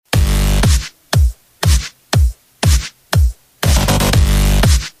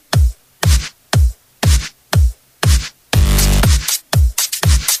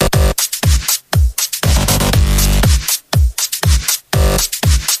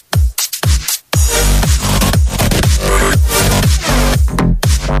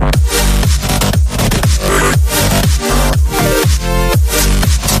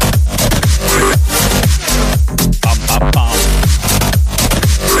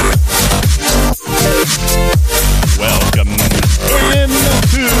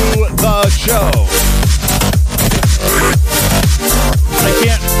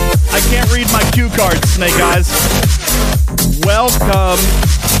Snake Eyes. Welcome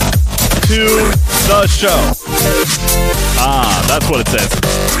to the show. Ah, that's what it says.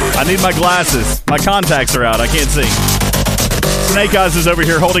 I need my glasses. My contacts are out. I can't see. Snake Eyes is over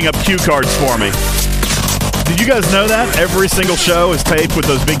here holding up cue cards for me. Did you guys know that? Every single show is taped with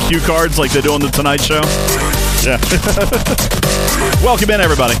those big cue cards like they do on The Tonight Show? Yeah. Welcome in,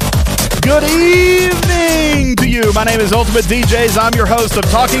 everybody. Good evening to you. My name is Ultimate DJs. I'm your host of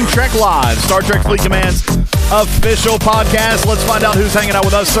Talking Trek Live, Star Trek Fleet Command's official podcast. Let's find out who's hanging out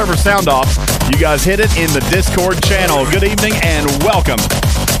with us. Server Sound Off. You guys hit it in the Discord channel. Good evening and welcome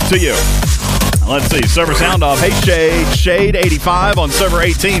to you. Let's see. Server Sound Off. Hey, Shade85 on server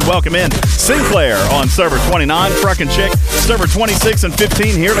 18. Welcome in. Sinclair on server 29. Truckin' Chick. Server 26 and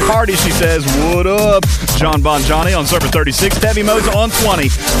 15. Here to party, she says. What up? John Bon Johnny on server 36. Debbie Moza on 20.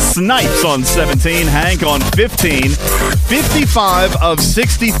 Snipes on 17. Hank on 15. 55 of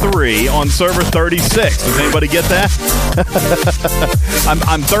 63 on server 36. Does anybody get that?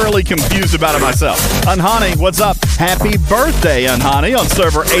 I'm thoroughly confused about it myself. Unhani, what's up? Happy birthday, Unhani, on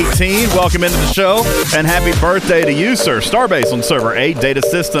server 18. Welcome into the show, and happy birthday to you, sir. Starbase on server 8. Data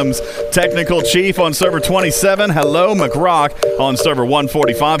Systems Technical Chief on server 27. Hello, McRock on server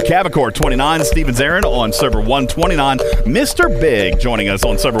 145. Cavacor 29. Stevens Aaron on server 129. Mr. Big joining us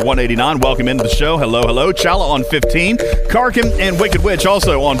on server 189. Welcome into the show. Hello, hello. Chala on 15. Karkin and Wicked Witch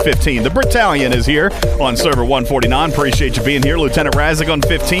also on 15. The Britallion is here on server 149. Appreciate you being here. Lieutenant Razik on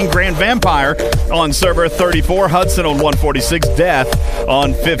 15. Grand Vampire on server 34. Hudson on 146. Death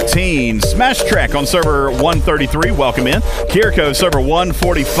on 15. Smash Trek on server 133. Welcome in. Kirko, server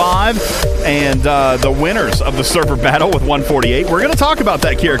 145. And the winners of the server battle with 148. We're going to talk about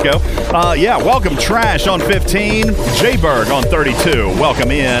that, Kirko. Welcome Trash on 15. Jayberg on 32. Welcome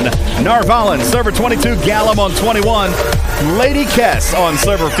in. Narvalan, server 22. Gallum on 21. Lady Kess on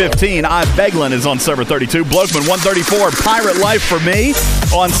server 15. Beglin is on server 32. Blokeman 134. Pirate Life for me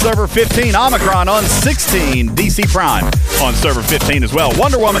on server 15. Omicron on 16. DC Prime on server 15 as well.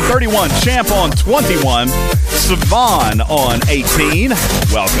 Wonder Woman 31. Champ on 21. Savan on 18.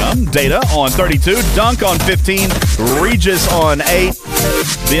 Welcome. Data on 32. Dunk on 15. Regis on 8.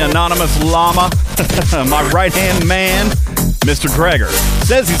 The Anonymous Llama. My right-hand man, Mr. Gregor,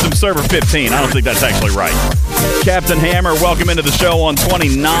 says he's from server 15. I don't think that's actually right. Captain Hammer, welcome into the show on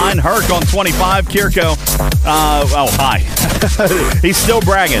 29. Herc on 25. Kirko, hi. He's still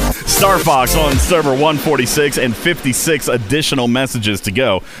bragging. Star Fox on server 146 and 56 additional messages to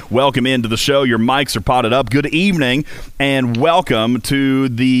go. Welcome into the show. Your mics are potted up. Good evening and welcome to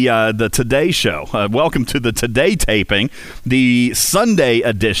the Today Show. Welcome to the Today taping, the Sunday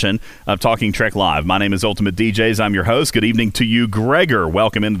edition of Talking Trek Live. My name is Ultimate DJs. I'm your host. Good evening to you, Gregor.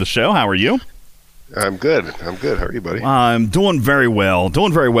 Welcome into the show. How are you? I'm good. How are you, buddy? I'm doing very well.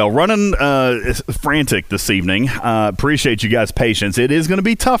 Running frantic this evening. Appreciate you guys' patience. It is going to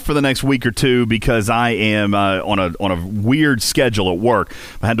be tough for the next week or two because I am on a weird schedule at work.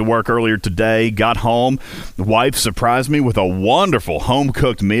 I had to work earlier today, got home. The wife surprised me with a wonderful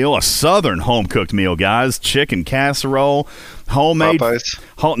home-cooked meal, a southern home-cooked meal, guys. Chicken casserole. Homemade.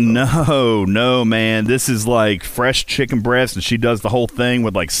 No, man. This is like fresh chicken breast, and she does the whole thing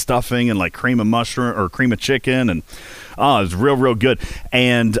with like stuffing and like cream of mushroom or cream of chicken, and it's real good.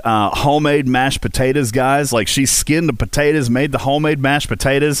 And homemade mashed potatoes, guys. Like she skinned the potatoes, made the homemade mashed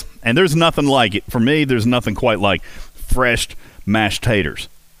potatoes, and there's nothing like it. For me, there's nothing quite like fresh mashed taters.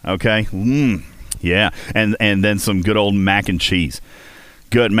 Okay, yeah, and then some good old mac and cheese.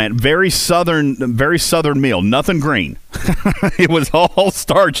 Good, man. Very southern meal. Nothing green. It was all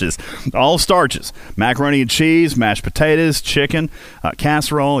starches. Macaroni and cheese, mashed potatoes, chicken,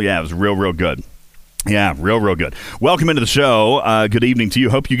 casserole. Yeah, it was real good. Yeah, real good. Welcome into the show. Good evening to you.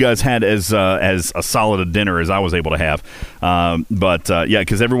 Hope you guys had as a solid a dinner as I was able to have.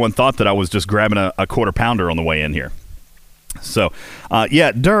 Because everyone thought that I was just grabbing a quarter pounder on the way in here. So,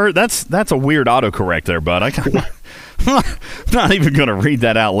 that's a weird autocorrect there, bud. I'm not even going to read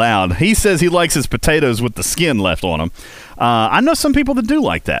that out loud. He says he likes his potatoes with the skin left on them. I know some people that do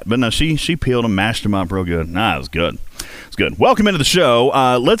like that, but no, she peeled them, mashed them up real good. It was good. It's good. Welcome into the show.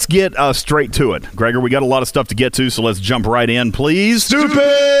 Let's get straight to it. Gregor, we got a lot of stuff to get to, so let's jump right in, please. Stupid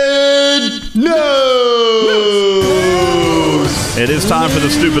News! It is time for the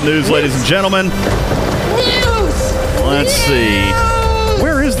Stupid News, ladies and gentlemen. News! Let's see.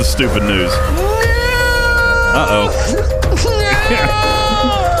 Where is the Stupid News? Uh-oh.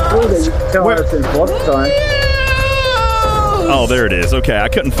 Oh, there it is. Okay, I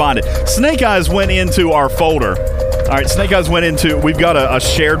couldn't find it. Snake Eyes went into our folder. All right, Snake Eyes went into, we've got a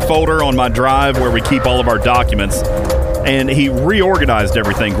shared folder on my drive where we keep all of our documents. and he reorganized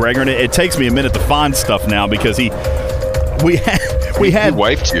everything, Gregor. And it takes me a minute to find stuff now because we had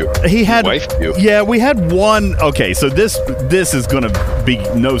wifed you. He had wifed you. Yeah, we had one. Okay, so this is going to be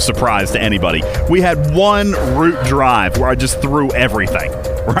no surprise to anybody. We had one root drive where I just threw everything,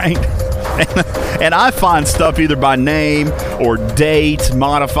 right? And I find stuff either by name or date,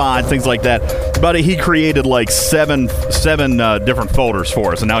 modified, things like that. But he created like seven different folders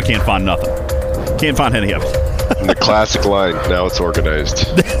for us, and now I can't find nothing. Can't find any of it. And the classic line, now it's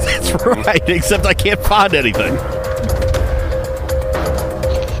organized. That's right, except I can't find anything.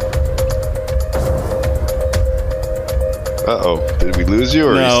 Uh-oh. Did we lose you,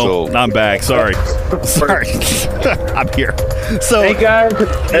 or are you still... No, I'm back. Sorry. Sorry. I'm here. So, hey, guys.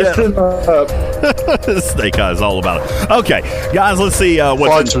 Snake Eyes all about it. Okay, guys, let's see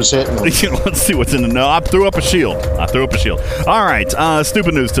what's was hitting. Let's see what's in the news. I threw up a shield. All right,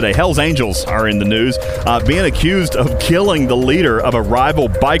 stupid news today. Hell's Angels are in the news, being accused of killing the leader of a rival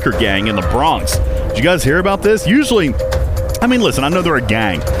biker gang in the Bronx. Did you guys hear about this? Usually, I mean, listen, I know they're a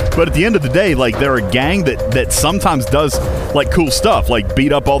gang, but at the end of the day, like, they're a gang that sometimes does, like, cool stuff, like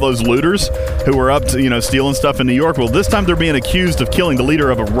beat up all those looters who were up to, stealing stuff in New York. Well, this time they're being accused of killing the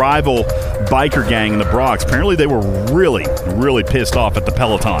leader of a rival biker gang in the Bronx. Apparently they were really, really pissed off at the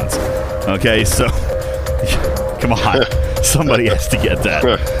Pelotons. Okay, so, come on. Somebody has to get that.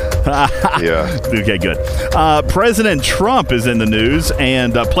 Yeah. Okay, good. President Trump is in the news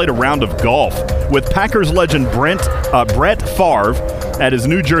and played a round of golf with Packers legend Brett Favre at his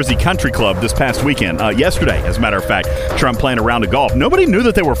New Jersey country club this past weekend. Yesterday, as a matter of fact, Trump playing a round of golf. Nobody knew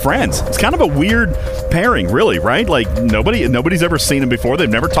that they were friends. It's kind of a weird pairing, really, right? Like, nobody's ever seen them before. They've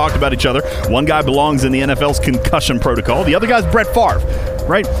never talked about each other. One guy belongs in the NFL's concussion protocol. The other guy's Brett Favre,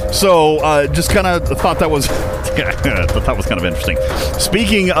 right? So, just kind of thought that was... that was kind of interesting.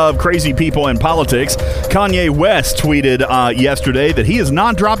 Speaking of crazy people in politics, Kanye West tweeted yesterday that he is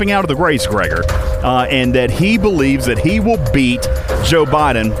not dropping out of the race, Gregor, and that he believes that he will beat Joe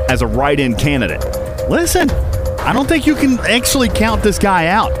Biden as a write-in candidate. Listen, I don't think you can actually count this guy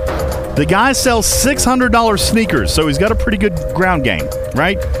out. The guy sells $600 sneakers, so he's got a pretty good ground game,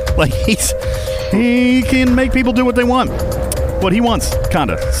 right? Like, he can make people do what they want. What he wants, kind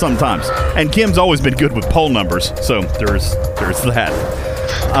of, sometimes. And Kim's always been good with poll numbers, so there's that.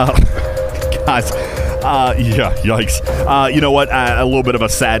 Guys, yeah, yikes. You know what? A little bit of a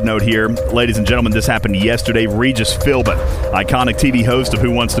sad note here. Ladies and gentlemen, this happened yesterday. Regis Philbin, iconic TV host of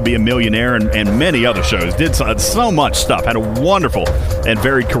Who Wants to Be a Millionaire and many other shows, did so much stuff, had a wonderful and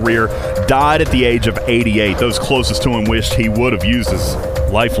varied career, died at the age of 88. Those closest to him wished he would have used his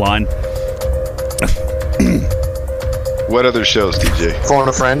lifeline. What other shows, DJ? Phone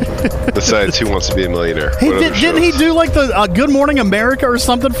a friend. Besides Who Wants to Be a Millionaire? Hey, didn't he do like the Good Morning America or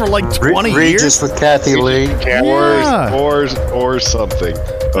something for like 20 Regis years? with Kathy Lee. Yeah. Or something.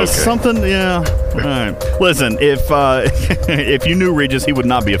 Okay. Something, yeah. All right. Listen, if you knew Regis, he would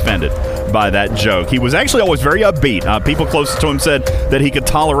not be offended by that joke. He was actually always very upbeat. People closest to him said that he could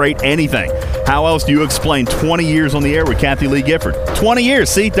tolerate anything. How else do you explain 20 years on the air with Kathy Lee Gifford? 20 years.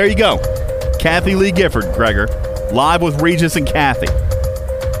 See, there you go. Kathy Lee Gifford, Gregor. Live with Regis and Kathy.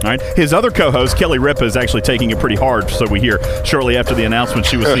 All right. His other co-host, Kelly Ripa, is actually taking it pretty hard, so we hear shortly after the announcement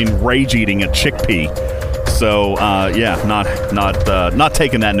she was seen rage eating a chickpea. So, yeah, not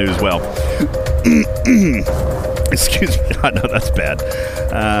taking that news well. Excuse me. I know that's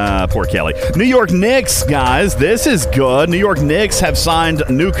bad. Poor Kelly. New York Knicks, guys. This is good. New York Knicks have signed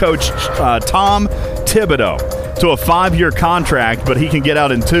new coach Tom Thibodeau to a 5-year contract, but he can get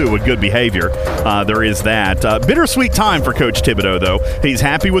out in 2 with good behavior. There is that. Bittersweet time for Coach Thibodeau, though. He's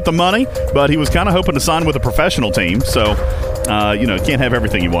happy with the money, but he was kind of hoping to sign with a professional team. So, can't have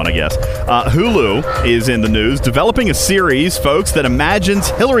everything you want, I guess. Hulu is in the news, developing a series, folks, that imagines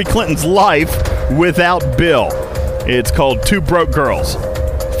Hillary Clinton's life without Bill. It's called Two Broke Girls.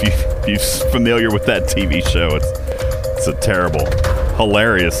 If you're familiar with that TV show, it's a terrible,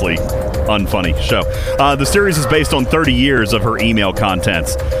 hilariously unfunny show. The series is based on 30 years of her email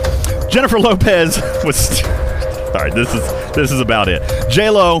contents. Jennifer Lopez was... All right, this is about it.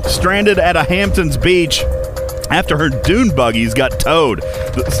 J-Lo stranded at a Hamptons beach after her dune buggies got towed.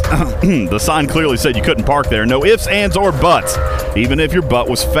 The sign clearly said you couldn't park there. No ifs, ands, or buts. Even if your butt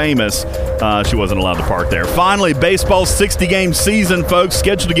was famous, she wasn't allowed to park there. Finally, baseball's 60-game season, folks,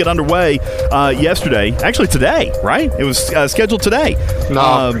 scheduled to get underway yesterday. Actually, today, right? It was scheduled today.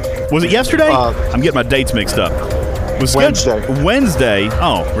 No. Was it yesterday? I'm getting my dates mixed up. was Wednesday. Wednesday.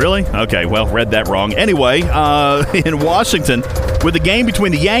 Oh, really? Okay, well, read that wrong. Anyway, in Washington, with the game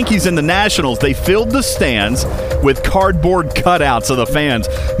between the Yankees and the Nationals, they filled the stands with cardboard cutouts of the fans,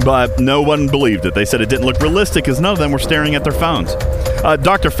 but no one believed it. They said it didn't look realistic because none of them were staring at their phones.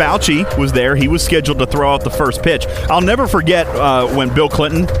 Dr. Fauci was there. He was scheduled to throw out the first pitch. I'll never forget when Bill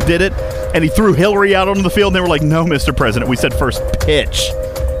Clinton did it, and he threw Hillary out onto the field, and they were like, "No, Mr. President, we said first pitch.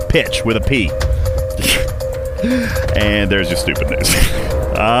 Pitch with a P." And there's your stupid news.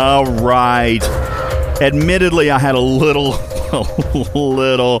 All right. Admittedly, I had a little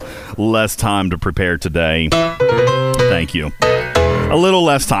less time to prepare today. Thank you. A little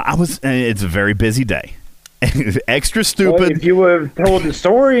less time. It's a very busy day. Extra stupid. Well, if you would have told the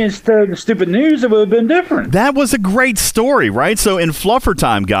story instead of the stupid news, it would have been different. That was a great story, right? So in Fluffer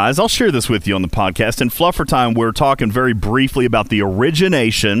Time, guys, I'll share this with you on the podcast. In Fluffer Time, we're talking very briefly about the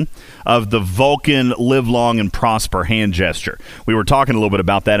origination of the Vulcan live long and prosper hand gesture. We were talking a little bit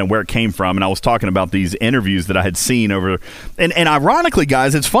about that and where it came from, and I was talking about these interviews that I had seen over. And ironically,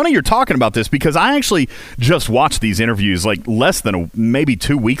 guys, it's funny you're talking about this because I actually just watched these interviews like less than maybe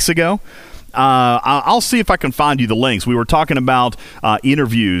 2 weeks ago. I'll see if I can find you the links. We were talking about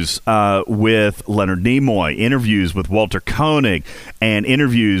interviews with Leonard Nimoy, interviews with Walter Koenig, and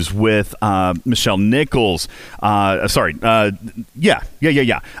interviews with Michelle Nichols. I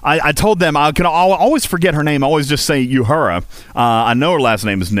told them I'll always forget her name. I always just say Uhura. I know her last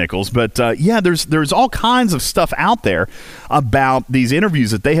name is Nichols, but there's all kinds of stuff out there about these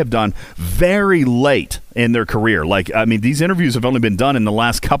interviews that they have done very late in their career. These interviews have only been done in the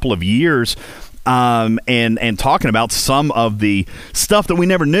last couple of years, and talking about some of the stuff that we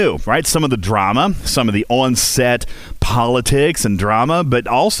never knew, right? Some of the drama, some of the on-set politics and drama, but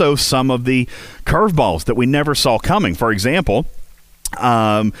also some of the curveballs that we never saw coming. For example,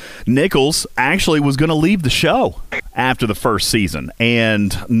 Nichols actually was going to leave the show after the first season,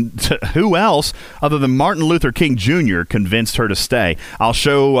 and who else other than Martin Luther King Jr. convinced her to stay. I'll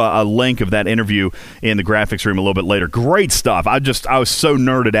show a link of that interview in the graphics room a little bit later. Great stuff. I was so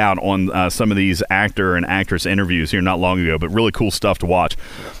nerded out on some of these actor and actress interviews here not long ago, but really cool stuff to watch.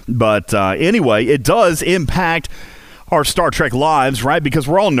 But anyway, it does impact our Star Trek lives, right? Because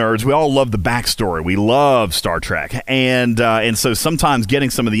we're all nerds. We all love the backstory. We love Star Trek. And so sometimes getting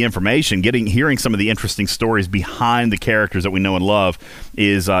some of the information, hearing some of the interesting stories behind the characters that we know and love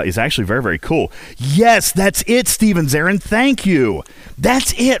is actually very, very cool. Yes, that's it, Steven Zarin. Thank you.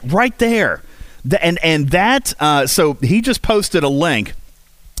 That's it right there. So he just posted a link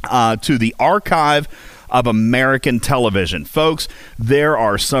to the Archive of American Television. Folks, there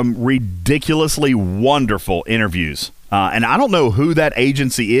are some ridiculously wonderful interviews. And I don't know who that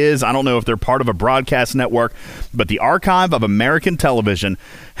agency is. I don't know if they're part of a broadcast network, but the Archive of American Television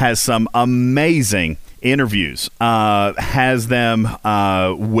has some amazing interviews. Has them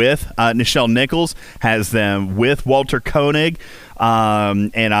with Nichelle Nichols, has them with Walter Koenig,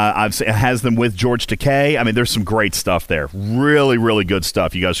 and has them with George Takei. I mean, there's some great stuff there. Really, really good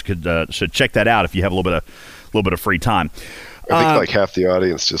stuff. You guys should check that out if you have a little bit of free time. I think half the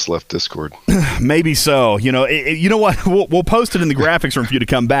audience just left Discord. Maybe so. You know what? We'll post it in the graphics room for you to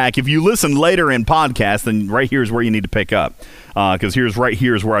come back. If you listen later in podcast, then right here is where you need to pick up, because here's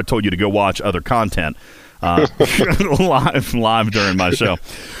where I told you to go watch other content live during my show.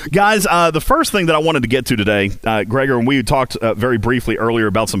 Guys, the first thing that I wanted to get to today, Gregor, and we talked very briefly earlier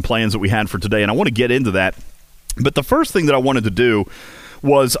about some plans that we had for today, and I want to get into that. But the first thing that I wanted to do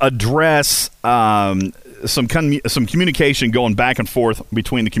was address some communication going back and forth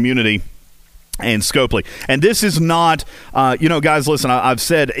between the community and Scopely. And this is not, guys, listen, I've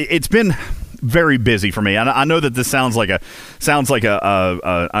said it's been very busy for me. I know that this sounds like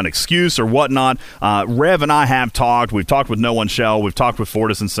an excuse or whatnot. Rev and I have talked. We've talked with No One Shell. We've talked with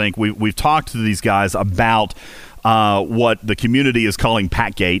Fortis and Sync. We've talked to these guys about what the community is calling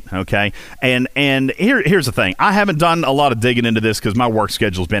Patgate, okay? And here's the thing. I haven't done a lot of digging into this because my work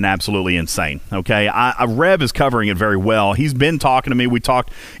schedule's been absolutely insane, okay? Rev is covering it very well. He's been talking to me. We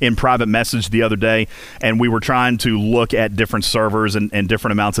talked in private message the other day, and we were trying to look at different servers and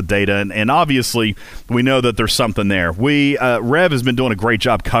different amounts of data, and obviously we know that there's something there. Rev has been doing a great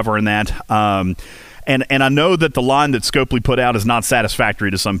job covering that. And I know that the line that Scopely put out is not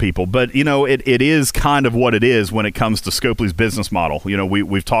satisfactory to some people, but, it is kind of what it is when it comes to Scopely's business model.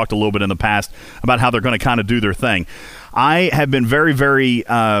 We've talked a little bit in the past about how they're going to kind of do their thing. I have been very, very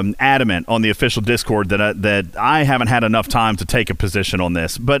adamant on the official Discord that I haven't had enough time to take a position on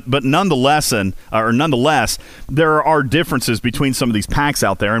this. But nonetheless, there are differences between some of these packs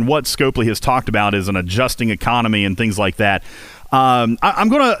out there, and what Scopely has talked about is an adjusting economy and things like that. I'm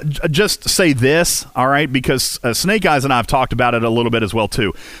going to just say this, all right, because Snake Eyes and I have talked about it a little bit as well,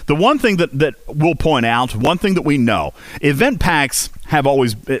 too. The one thing that we'll point out, one thing that we know, event packs have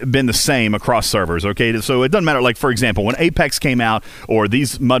always been the same across servers, okay? So it doesn't matter, like, for example, when Apex came out or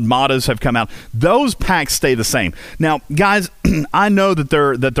these Mudmadas have come out, those packs stay the same. Now, guys, I know that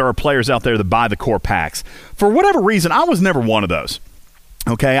there are players out there that buy the core packs. For whatever reason, I was never one of those.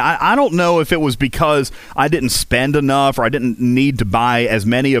 Okay, I don't know if it was because I didn't spend enough or I didn't need to buy as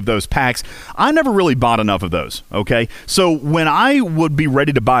many of those packs. I never really bought enough of those, okay? So when I would be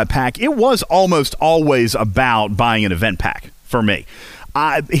ready to buy a pack, it was almost always about buying an event pack for me.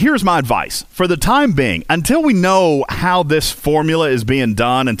 Here's my advice. For the time being, until we know how this formula is being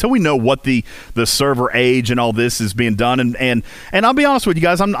done, until we know what the server age and all this is being done, and I'll be honest with you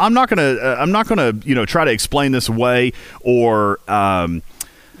guys, I'm not gonna try to explain this away or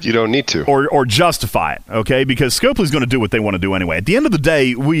you don't need to or justify it, okay? Because Scopely's going to do what they want to do anyway. At the end of the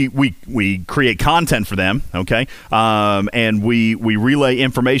day, we create content for them, okay? And we relay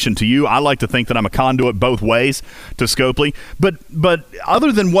information to you. I like to think that I'm a conduit both ways to Scopely. But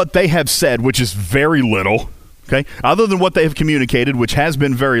other than what they have said, which is very little, okay? Other than what they have communicated, which has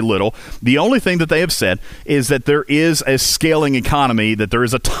been very little, the only thing that they have said is that there is a scaling economy, that there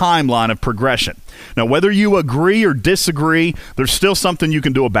is a timeline of progression. Now, whether you agree or disagree, there's still something you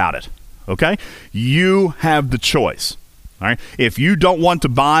can do about it, okay? You have the choice, all right? If you don't want to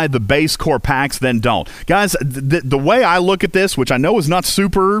buy the base core packs, then don't. Guys, the way I look at this, which I know is not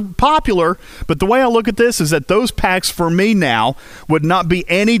super popular, but the way I look at this is that those packs for me now would not be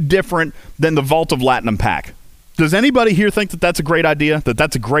any different than the Vault of Latinum pack. Does anybody here think that that's a great idea, that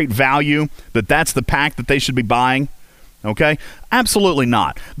that's a great value, that that's the pack that they should be buying? Okay? Absolutely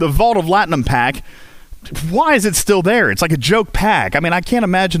not. The Vault of Latinum pack, why is it still there? It's like a joke pack. I mean, I can't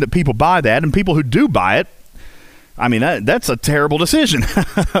imagine that people buy that, and people who do buy it, I mean, that's a terrible decision.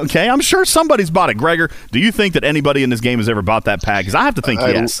 Okay? I'm sure somebody's bought it. Gregor, do you think that anybody in this game has ever bought that pack? Because I have to think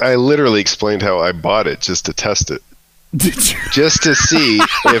yes. I literally explained how I bought it just to test it. Just to see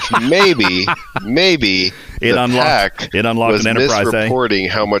if maybe it unlocked was an Enterprise misreporting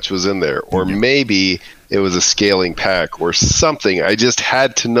how much was in there, or maybe it was a scaling pack or something. I just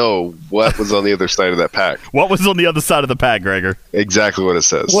had to know what was on the other side of that pack. What was on the other side of the pack, Gregor? Exactly what it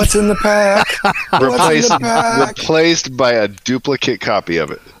says. What's in the pack? Replaced by a duplicate copy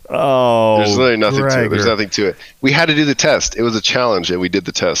of it. Oh, there's really nothing Gregor. to it. There's nothing to it. We had to do the test. It was a challenge, and we did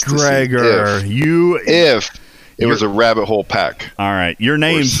the test. Gregor, It was a rabbit hole pack. All right. Your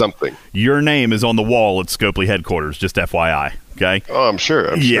name is on the wall at Scopely headquarters, just FYI. Okay? Oh, I'm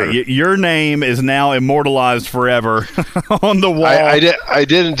sure. Your name is now immortalized forever on the wall. I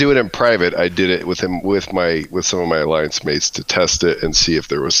didn't do it in private. I did it with him with some of my alliance mates to test it and see if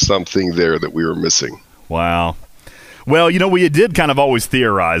there was something there that we were missing. Wow. Well, we did kind of always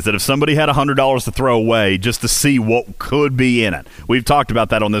theorize that if somebody had $100 to throw away just to see what could be in it. We've talked about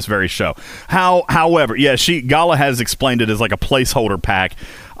that on this very show. However, Gala has explained it as like a placeholder pack,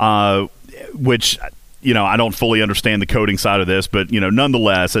 which, I don't fully understand the coding side of this, but,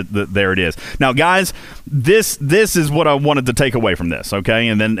 nonetheless, there it is. Now, guys, this is what I wanted to take away from this, okay?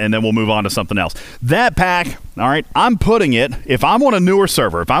 And then we'll move on to something else. That pack, all right, I'm putting it, if I'm on a newer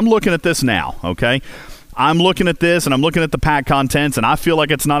server, if I'm looking at this now, okay, I'm looking at this and I'm looking at the pack contents and I feel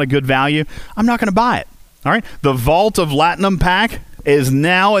like it's not a good value, I'm not going to buy it. All right? The Vault of Latinum pack is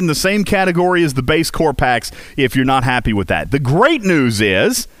now in the same category as the base core packs if you're not happy with that. The great news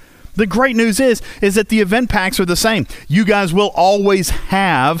is that the event packs are the same. You guys will always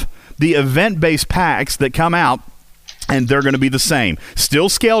have the event-based packs that come out, and they're going to be the same. Still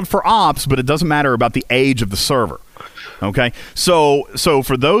scaled for ops, but it doesn't matter about the age of the server. Okay, so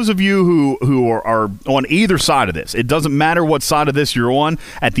for those of you who are on either side of this, it doesn't matter what side of this you're on.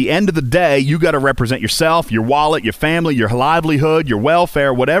 At the end of the day, you got to represent yourself, your wallet, your family, your livelihood, your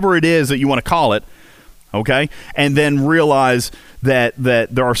welfare, whatever it is that you want to call it. Okay, and then realize that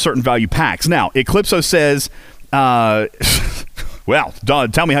there are certain value packs. Now, Eclipso says, well,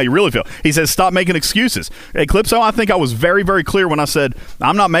 Don, tell me how you really feel. He says, stop making excuses. Eclipso, I think I was very, very clear when I said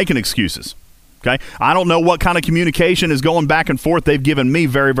I'm not making excuses. Okay, I don't know what kind of communication is going back and forth. They've given me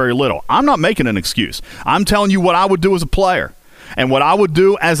very, very little. I'm not making an excuse. I'm telling you what I would do as a player. And what I would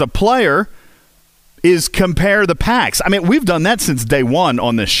do as a player is compare the packs. I mean, we've done that since day one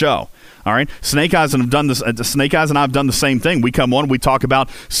on this show. All right, Snake Eyes and I have done the same thing. We come on, we talk about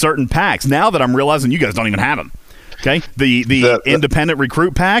certain packs. Now that I'm realizing you guys don't even have them. Okay, the independent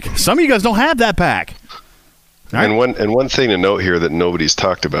recruit pack. Some of you guys don't have that pack. Right. And one thing to note here that nobody's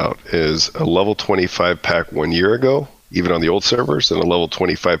talked about is a level 25 pack 1 year ago, even on the old servers, and a level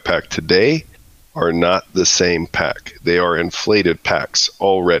 25 pack today are not the same pack. They are inflated packs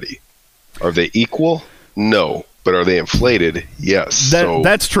already. Are they equal? No. But are they inflated? Yes.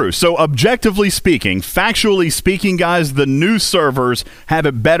 That's true. So objectively speaking, factually speaking, guys, the new servers have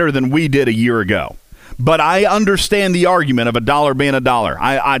it better than we did a year ago. But I understand the argument of $1 being $1.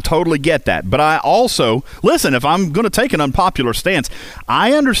 I totally get that. But I also, listen, if I'm going to take an unpopular stance,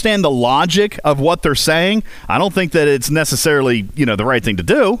 I understand the logic of what they're saying. I don't think that it's necessarily, the right thing to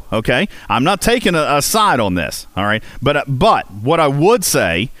do, okay? I'm not taking a side on this, all right? But what I would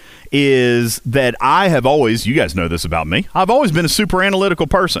say is that I have always, you guys know this about me, I've always been a super analytical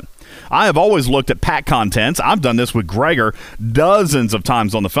person. I have always looked at pack contents. I've done this with Gregor dozens of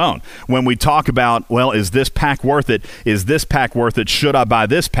times on the phone. When we talk about, well, is this pack worth it? Is this pack worth it? Should I buy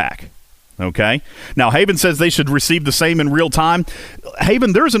this pack? Okay. Now, Haven says they should receive the same in real time.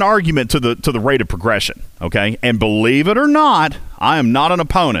 Haven, there's an argument to the rate of progression. Okay. And believe it or not, I am not an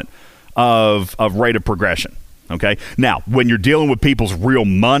opponent of rate of progression. Okay. Now, when you're dealing with people's real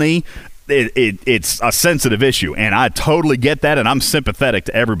money, it's a sensitive issue, and I totally get that, and I'm sympathetic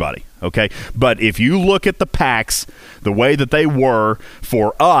to everybody. Okay. But if you look at the packs the way that they were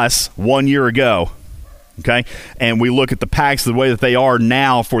for us 1 year ago, okay, and we look at the packs the way that they are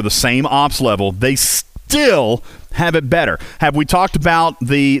now for the same ops level, they still have it better. Have we talked about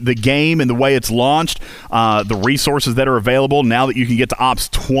the game and the way it's launched, the resources that are available now that you can get to Ops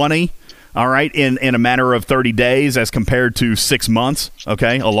 20? All right, in a matter of 30 days as compared to 6 months,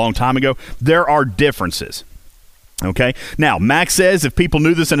 okay, a long time ago. There are differences, okay? Now, Max says if people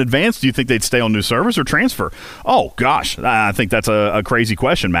knew this in advance, do you think they'd stay on new servers or transfer? Oh, gosh, I think that's a crazy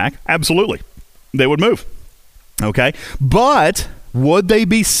question, Mac. Absolutely. They would move, okay? But would they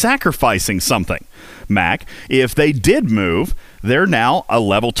be sacrificing something, Mac? If they did move, they're now a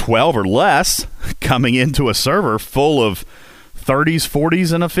level 12 or less coming into a server full of 30s,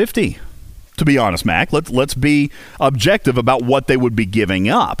 40s, and a 50. To be honest, Mac, let's be objective about what they would be giving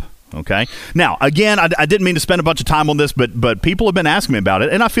up. Okay. Now, again, I didn't mean to spend a bunch of time on this, but people have been asking me about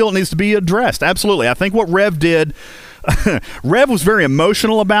it, and I feel it needs to be addressed. Absolutely. I think what Rev did, Rev was very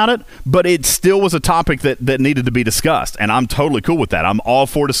emotional about it, but it still was a topic that needed to be discussed, and I'm totally cool with that. I'm all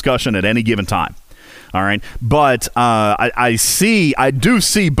for discussion at any given time. All right. But I do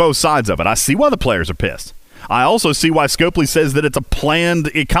see both sides of it. I see why the players are pissed. I also see why Scopely says that it's a planned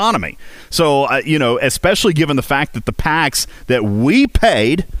economy. So, especially given the fact that the packs that we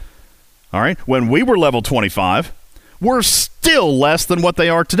paid, all right, when we were level 25, were still less than what they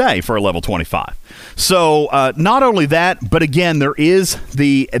are today for a level 25. So, not only that, but again, there is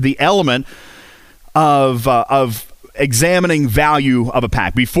the element of examining value of a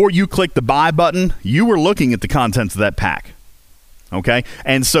pack. Before you click the buy button, you were looking at the contents of that pack. Okay,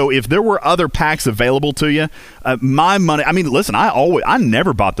 and so if there were other packs available to you, my money. I mean, listen, I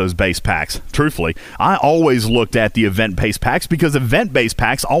never bought those base packs. Truthfully, I always looked at the event-based packs because event-based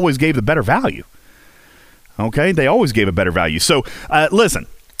packs always gave the better value. Okay, they always gave a better value. So, listen,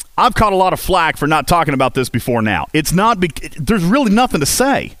 I've caught a lot of flack for not talking about this before now. It's not. There's really nothing to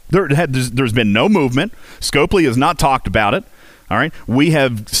say. There's been no movement. Scopely has not talked about it. All right, we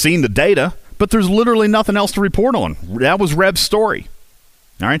have seen the data. But there's literally nothing else to report on. That was Rev's story.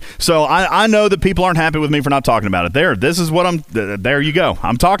 All right. So I know that people aren't happy with me for not talking about it. There you go.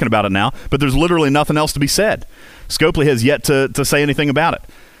 I'm talking about it now. But there's literally nothing else to be said. Scopely has yet to say anything about it.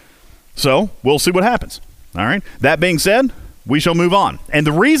 So we'll see what happens. All right. That being said, we shall move on. And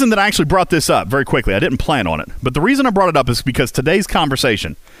the reason that I actually brought this up very quickly, I didn't plan on it, but the reason I brought it up is because today's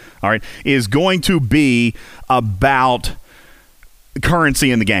conversation, all right, is going to be about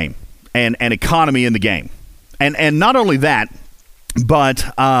currency in the game. And economy in the game. And not only that, but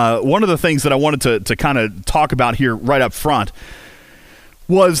one of the things that I wanted to kind of talk about here right up front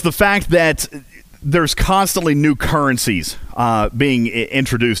was the fact that there's constantly new currencies being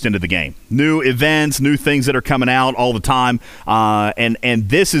introduced into the game. New events, new things that are coming out all the time. And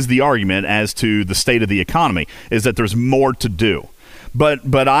this is the argument as to the state of the economy, is that there's more to do.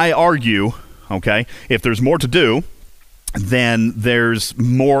 But I argue, okay, if there's more to do, then there's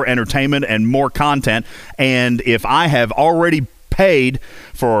more entertainment and more content. And if I have already paid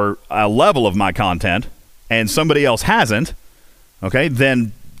for a level of my content and somebody else hasn't, okay,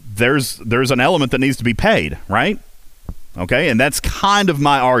 then there's an element that needs to be paid, right? Okay, and that's kind of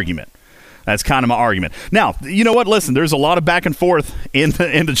my argument. Now, you know what? Listen, there's a lot of back and forth in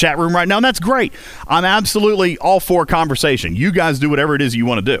the chat room right now, and that's great. I'm absolutely all for conversation. You guys do whatever it is you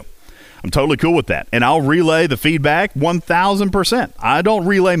want to do. I'm totally cool with that. And I'll relay the feedback 1,000%. I don't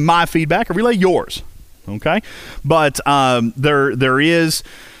relay my feedback. I relay yours. Okay? But there is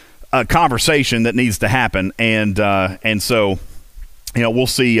a conversation that needs to happen. And so we'll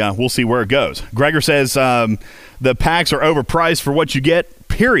see where it goes. Gregor says the packs are overpriced for what you get,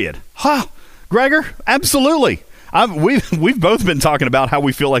 period. Huh, Gregor? Absolutely. We've both been talking about how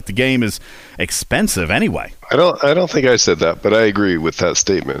we feel like the game is expensive anyway. I don't think I said that, but I agree with that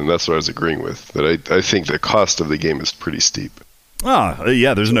statement, and that's what I was agreeing with. That I think the cost of the game is pretty steep. Oh,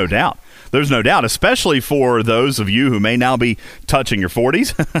 yeah, there's no doubt. There's no doubt, especially for those of you who may now be touching your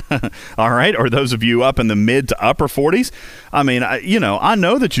 40s, all right, or those of you up in the mid to upper 40s. I mean, I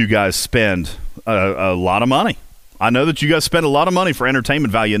know that you guys spend a lot of money. I know that you guys spend a lot of money for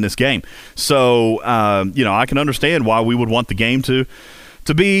entertainment value in this game. So, I can understand why we would want the game to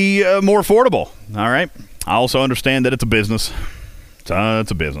be more affordable, all right? I also understand that it's a business. It's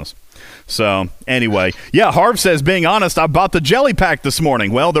a business. So, anyway, yeah, Harv says, being honest, I bought the jelly pack this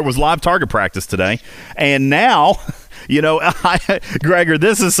morning. Well, there was live target practice today. And now, Gregor,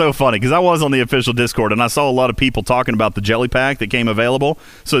 this is so funny because I was on the official Discord and I saw a lot of people talking about the jelly pack that came available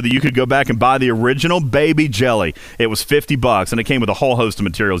so that you could go back and buy the original baby jelly. It was $50 and it came with a whole host of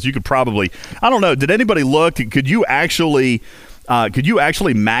materials. You could probably, I don't know, did anybody look? Could you actually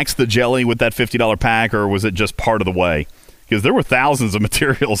max the jelly with that $50 pack, or was it just part of the way? Because there were thousands of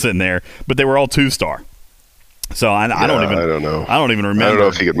materials in there, but they were all 2-star. So I don't know. I don't even remember. I don't know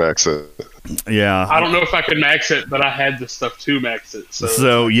if you could max it. Yeah. I don't know if I could max it, but I had the stuff to max it.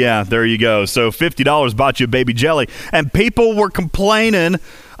 So yeah, there you go. So $50 bought you a baby jelly. And people were complaining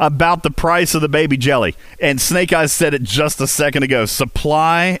about the price of the baby jelly. And Snake Eyes said it just a second ago.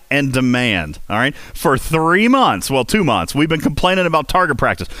 Supply and demand. All right. For 3 months, 2 months, we've been complaining about target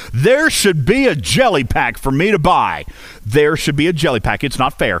practice. There should be a jelly pack for me to buy. There should be a jelly pack. It's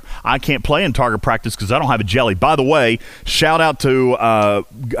not fair. I can't play in target practice because I don't have a jelly. By the way, shout out to,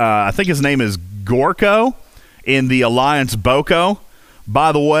 I think his name is Gorko in the Alliance Boko.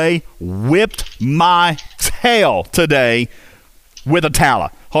 By the way, whipped my tail today with a Tala.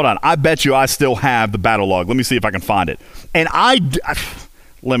 Hold on. I bet you I still have the battle log. Let me see if I can find it. And I got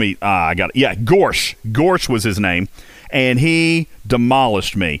it. Yeah, Gorsh. Gorsh was his name. And he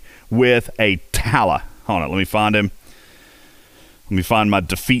demolished me with a Tala. Hold on. Let me find him. Let me find my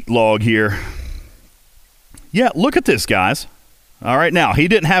defeat log here. Yeah, look at this, guys. All right, now, he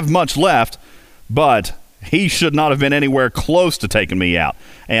didn't have much left, but he should not have been anywhere close to taking me out.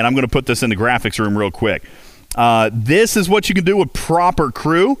 And I'm going to put this in the graphics room real quick. This is what you can do with proper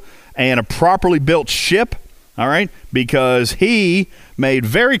crew and a properly built ship, all right, because he made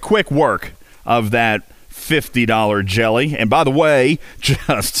very quick work of that $50 jelly. And by the way,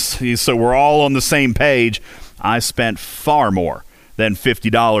 just so we're all on the same page, I spent far more than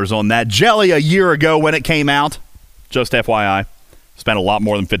 $50 on that jelly a year ago when it came out. Just FYI, spent a lot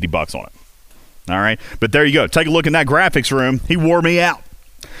more than $50 on it. All right, but there you go. Take a look in that graphics room. He wore me out.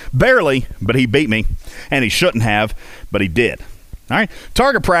 Barely, but he beat me, and he shouldn't have, but he did. All right,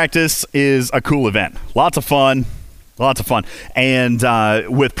 target practice is a cool event. Lots of fun. And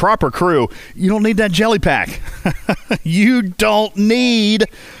with proper crew, you don't need that jelly pack. You don't need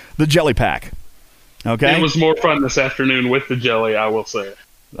the jelly pack. Okay. It was more fun this afternoon with the jelly, I will say.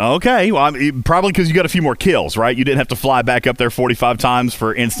 Okay, well, probably because you got a few more kills, right? You didn't have to fly back up there 45 times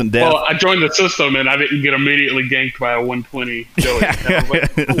for instant death. Well, I joined the system, and I didn't get immediately ganked by a 120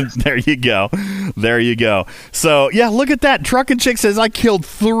 jelly. There you go. So, yeah, look at that. Truckin' Chick says, I killed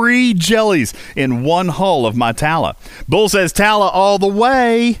 3 jellies in one hull of my Tala. Bull says, Tala all the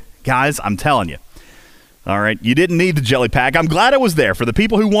way. Guys, I'm telling you. All right, you didn't need the jelly pack. I'm glad it was there. For the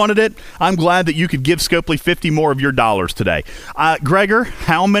people who wanted it, I'm glad that you could give Scopely 50 more of your dollars today. Gregor,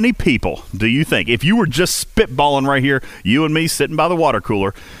 how many people do you think, if you were just spitballing right here, you and me sitting by the water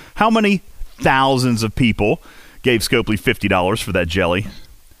cooler, how many thousands of people gave Scopely $50 for that jelly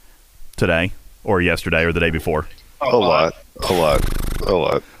today or yesterday or the day before? A lot.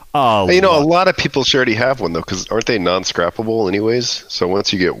 A lot of people should already have one, though, because aren't they non-scrappable anyways? So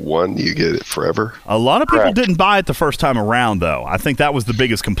once you get one, you get it forever. A lot of people didn't buy it the first time around, though. I think that was the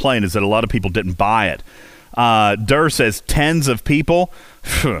biggest complaint, is that a lot of people didn't buy it. Durr says tens of people.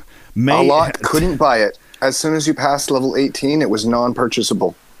 A lot couldn't buy it. As soon as you passed level 18, it was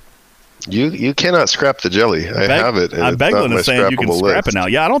non-purchasable. You cannot scrap the jelly. I have it. I Beglin is saying you can scrap it now.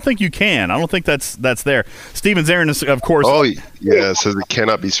 Yeah, I don't think you can. I don't think that's there. Steven Zarin is, of course. Oh, yeah, it says it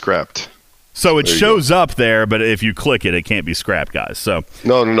cannot be scrapped. So it shows up there, but if you click it, it can't be scrapped, guys. So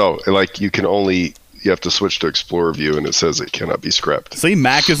No. Like, you have to switch to Explorer View, and it says it cannot be scrapped. See,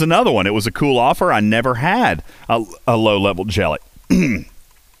 Mac is another one. It was a cool offer. I never had a low-level jelly.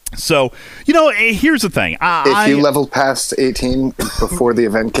 So, here's the thing. If you leveled past 18 before the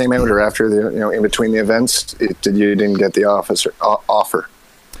event came out, or after in between the events, you didn't get the offer.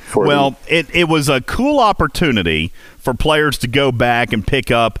 Well, it was a cool opportunity for players to go back and pick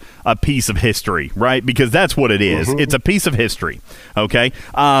up a piece of history, right? Because that's what it is. It's a piece of history, okay,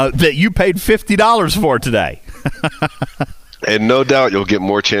 that you paid $50 for today. And no doubt you'll get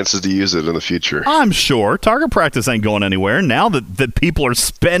more chances to use it in the future. I'm sure. Target practice ain't going anywhere. Now that people are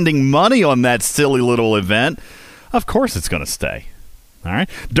spending money on that silly little event, of course it's going to stay. All right.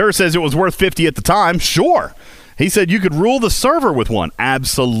 Durr says it was worth $50 at the time. Sure. He said you could rule the server with one.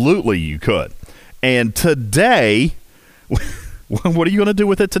 Absolutely you could. And today, what are you going to do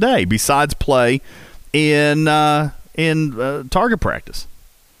with it today besides play in target practice?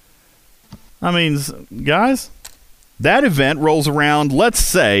 I mean, guys, that event rolls around. Let's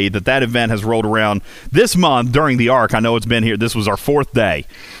say that event has rolled around this month during the ARC. I know it's been here. This was our 4th day.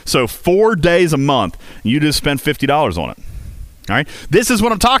 So 4 days a month. You just spent $50 on it. All right. This is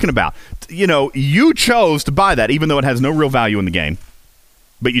what I'm talking about. You know, you chose to buy that, even though it has no real value in the game.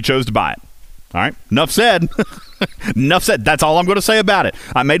 But you chose to buy it. All right. Enough said. Enough said. That's all I'm going to say about it.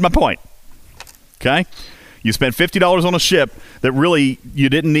 I made my point. Okay. You spent $50 on a ship that really you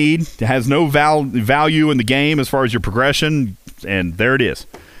didn't need. It has no value in the game as far as your progression, and there it is.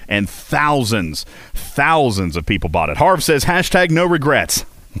 And thousands of people bought it. Harv says, #no regrets.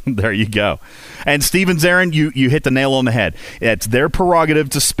 There you go. And Steven Zarin, you hit the nail on the head. It's their prerogative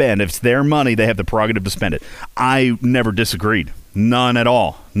to spend. If it's their money, they have the prerogative to spend it. I never disagreed. None at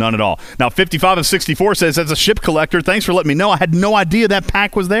all. None at all. Now, 55 of 64 says, as a ship collector, thanks for letting me know. I had no idea that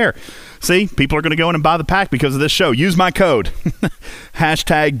pack was there. See, people are going to go in and buy the pack because of this show. Use my code.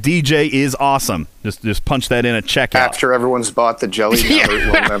 #DJ is awesome. Just punch that in at checkout. After everyone's bought the jelly,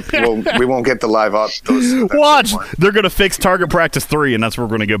 we won't get the live up. Watch. They're going to fix Target Practice 3, and that's what we're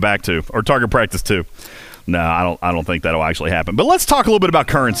going to go back to. Or Target Practice 2. No, I don't think that'll actually happen. But let's talk a little bit about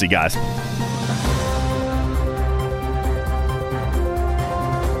currency, guys.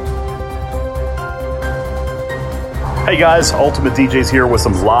 Hey guys, Ultimate DJ's here with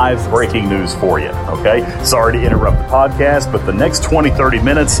some live breaking news for you, okay? Sorry to interrupt the podcast, but the next 20-30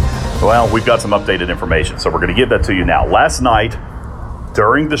 minutes, well, we've got some updated information, so we're going to give that to you now. Last night,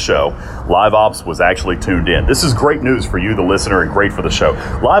 during the show, Live Ops was actually tuned in. This is great news for you, the listener, and great for the show.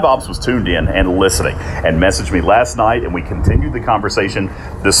 Live Ops was tuned in and listening and messaged me last night, and we continued the conversation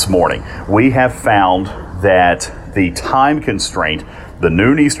this morning. We have found that the time constraint, the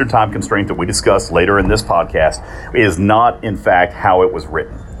noon Eastern time constraint that we discussed later in this podcast, is not, in fact, how it was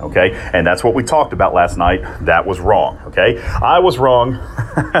written, okay? And that's what we talked about last night. That was wrong, okay? I was wrong,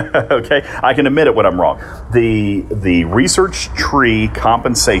 okay? I can admit it when I'm wrong. The research tree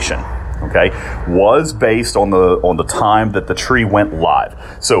compensation, okay, was based on the time that the tree went live.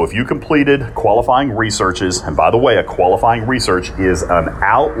 So if you completed qualifying researches, and by the way, a qualifying research is an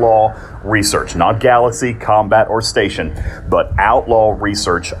outlaw research, not Galaxy, Combat, or Station, but outlaw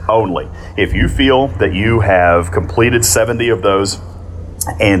research only. If you feel that you have completed 70 of those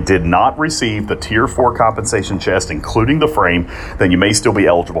and did not receive the Tier 4 compensation chest, including the frame, then you may still be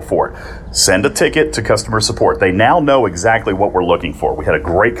eligible for it. Send a ticket to customer support. They now know exactly what we're looking for. We had a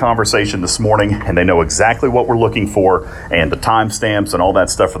great conversation this morning, and they know exactly what we're looking for and the timestamps and all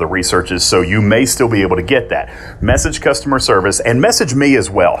that stuff for the researches, so you may still be able to get that. Message customer service and message me as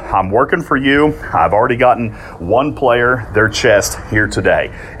well. I'm working for you. I've already gotten one player their chest here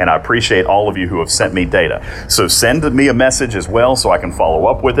today, and I appreciate all of you who have sent me data. So send me a message as well so I can follow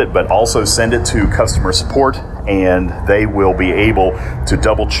up with it, but also send it to customer support, and they will be able to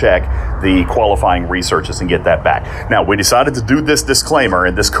double check the qualifying researches and get that back. Now, we decided to do this disclaimer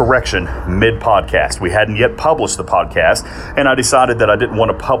and this correction mid-podcast. We hadn't yet published the podcast, and I decided that I didn't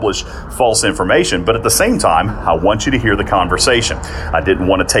want to publish false information, but at the same time, I want you to hear the conversation. I didn't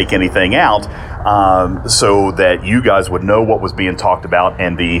want to take anything out so that you guys would know what was being talked about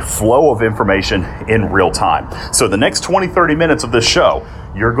and the flow of information in real time. So the next 20-30 minutes of this show,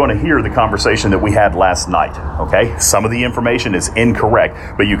 you're going to hear the conversation that we had last night, okay? Some of the information is incorrect,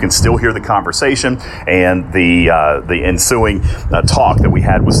 but you can still hear the conversation and the ensuing talk that we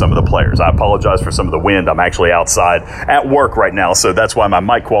had with some of the players. I apologize for some of the wind. I'm actually outside at work right now, so that's why my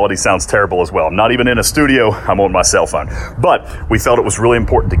mic quality sounds terrible as well. I'm not even in a studio. I'm on my cell phone. But we felt it was really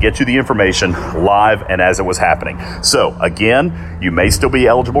important to get you the information live and as it was happening. So, again, you may still be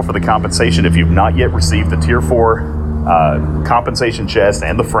eligible for the compensation if you've not yet received the Tier 4 compensation chest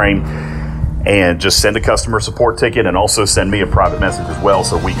and the frame, and just send a customer support ticket and also send me a private message as well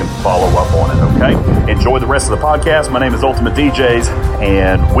so we can follow up on it, okay? Enjoy the rest of the podcast. My name is Ultimate DJs,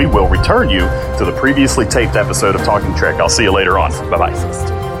 and we will return you to the previously taped episode of Talking Trek. I'll see you later on. Bye-bye.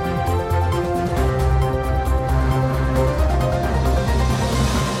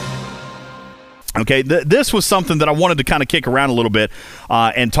 Okay, this was something that I wanted to kind of kick around a little bit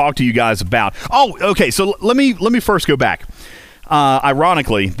and talk to you guys about. Oh, okay, so let me first go back.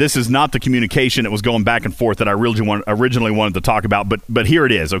 Ironically, this is not the communication that was going back and forth that I originally wanted to talk about, but here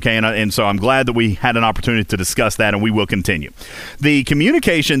it is, okay? And so I'm glad that we had an opportunity to discuss that, and we will continue. The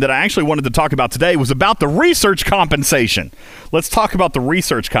communication that I actually wanted to talk about today was about the research compensation. Let's talk about the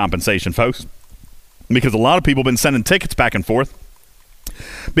research compensation, folks, because a lot of people have been sending tickets back and forth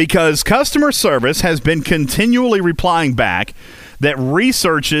because customer service has been continually replying back that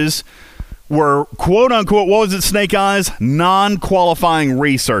researches were, quote-unquote, what was it, Snake Eyes? Non-qualifying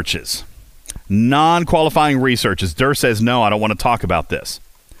researches. Non-qualifying researches. Durr says, no, I don't want to talk about this.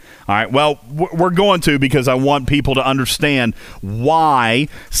 All right, well, we're going to because I want people to understand why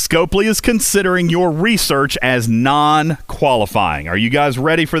Scopely is considering your research as non-qualifying. Are you guys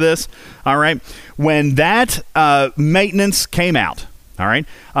ready for this? All right. When that maintenance came out, all right,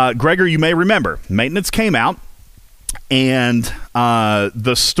 Gregor, you may remember, maintenance came out. And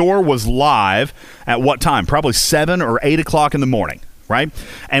the store was live at what time? Probably 7 or 8 o'clock in the morning, right?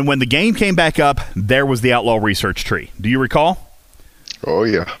 And when the game came back up, there was the Outlaw Research Tree. Do you recall? Oh,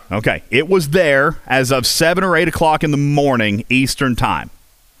 yeah. Okay. It was there as of 7 or 8 o'clock in the morning Eastern time.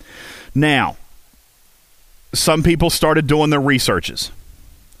 Now, some people started doing their researches.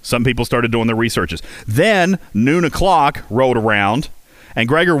 Then noon o'clock rolled around. And,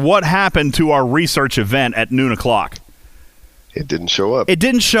 Gregor, what happened to our research event at noon o'clock? It didn't show up. It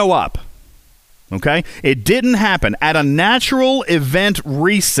didn't show up. Okay? It didn't happen. At a natural event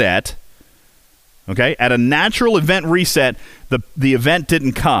reset, okay, the event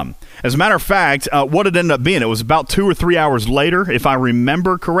didn't come. As a matter of fact, what it ended up being, it was about 2 or 3 hours later, if I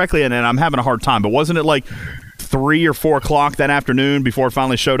remember correctly, and I'm having a hard time, but wasn't it like 3 or 4 o'clock that afternoon before it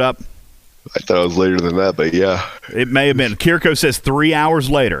finally showed up? I thought it was later than that, but yeah. It may have been. Kirko says 3 hours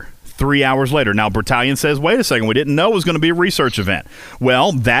later. 3 hours later. Now, Battalion says, wait a second, we didn't know it was going to be a research event.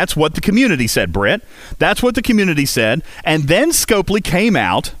 Well, that's what the community said, Britt. That's what the community said. And then Scopely came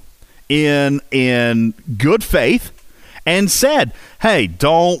out in good faith and said, hey,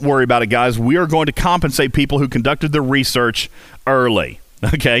 don't worry about it, guys. We are going to compensate people who conducted their research early.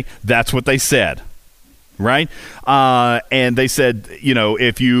 Okay? That's what they said. Right? And they said,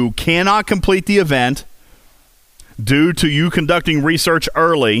 if you cannot complete the event due to you conducting research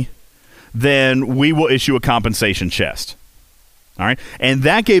early, then we will issue a compensation chest. All right? And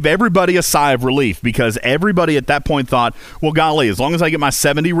that gave everybody a sigh of relief because everybody at that point thought, well, golly, as long as I get my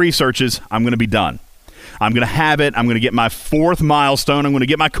 70 researches, I'm going to be done. I'm going to have it. I'm going to get my 4th milestone. I'm going to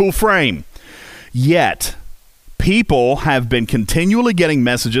get my cool frame. Yet, people have been continually getting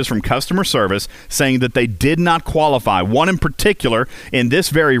messages from customer service saying that they did not qualify. One in particular in this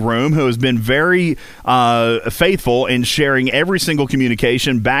very room who has been very faithful in sharing every single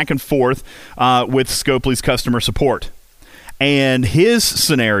communication back and forth with Scopely's customer support. And his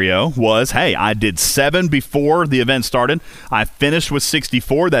scenario was, hey, I did 7 before the event started. I finished with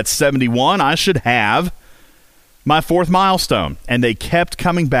 64. That's 71. I should have my 4th milestone. And they kept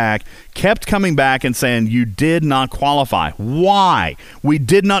coming back and saying, you did not qualify. Why? We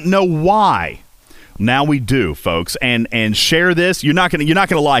did not know why. Now we do, folks. And share this. You're not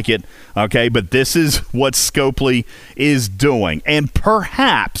gonna like it, okay? But this is what Scopely is doing. And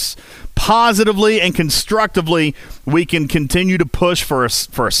perhaps positively and constructively, we can continue to push for a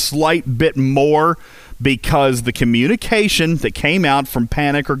slight bit more, because the communication that came out from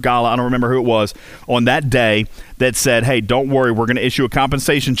Panic or Gala, I don't remember who it was, on that day that said, hey, don't worry, we're going to issue a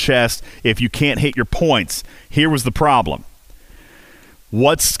compensation chest if you can't hit your points. Here was the problem.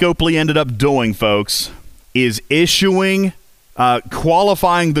 What Scopely ended up doing, folks, is issuing,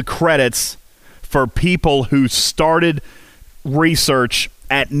 qualifying the credits for people who started research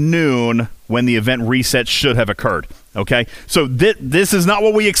at noon when the event reset should have occurred. Okay, so this is not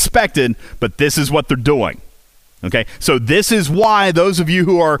what we expected, but this is what they're doing. Okay, so this is why those of you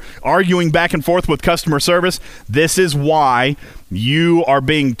who are arguing back and forth with customer service, this is why you are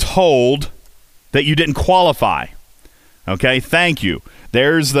being told that you didn't qualify. Okay, thank you.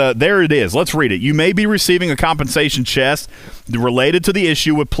 There it is. Let's read it. You may be receiving a compensation chest related to the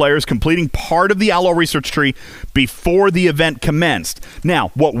issue with players completing part of the Outlaw Research Tree before the event commenced.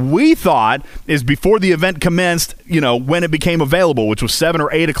 Now, what we thought is before the event commenced, when it became available, which was 7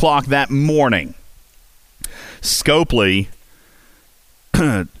 or 8 o'clock that morning. Scopely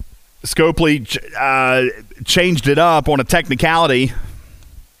changed it up on a technicality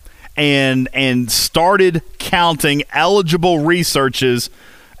and started counting eligible researches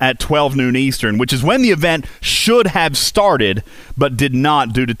at 12 noon Eastern, which is when the event should have started but did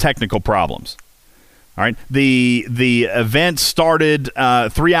not due to technical problems. All right. The event started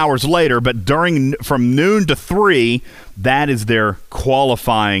 3 hours later, but from noon to 3, that is their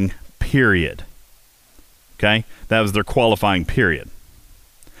qualifying period. Okay? That was their qualifying period.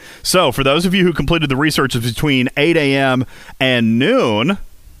 So, for those of you who completed the research between 8 a.m. and noon,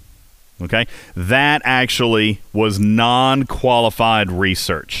 okay, that actually was non-qualified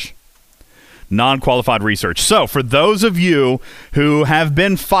research. Non-qualified research. So, for those of you who have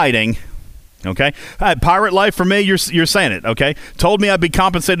been fighting, okay, Pirate Life, for me, you're saying it, okay? Told me I'd be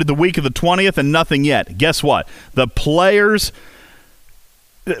compensated the week of the 20th and nothing yet. Guess what? The players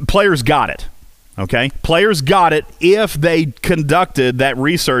got it, okay? Players got it if they conducted that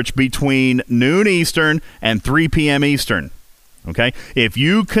research between noon Eastern and 3 p.m. Eastern, okay? If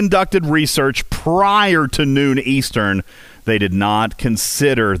you conducted research prior to noon Eastern, they did not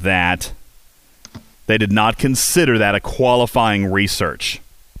consider that. They did not consider that a qualifying research.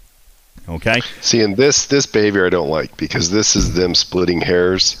 Okay. See, and this behavior I don't like, because this is them splitting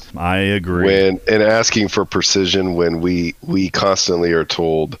hairs. I agree. And asking for precision when we constantly are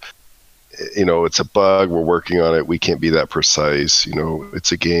told, it's a bug, we're working on it, we can't be that precise.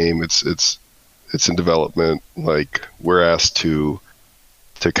 It's a game, it's in development. Like, we're asked to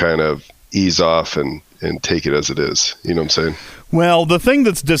kind of ease off and take it as it is. You know what I'm saying? Well, the thing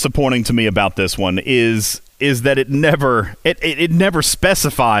that's disappointing to me about this one is that it never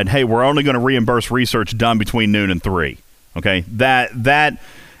specified, hey, we're only going to reimburse research done between noon and 3. Okay? That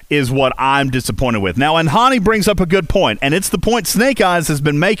is what I'm disappointed with. Now, and Hani brings up a good point, and it's the point Snake Eyes has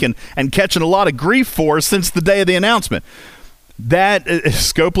been making and catching a lot of grief for since the day of the announcement. That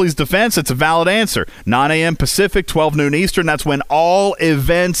Scopely's defense, it's a valid answer. 9 a.m. Pacific, 12 noon Eastern, that's when all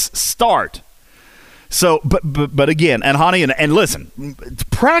events start. So, but again, and Hani, and listen,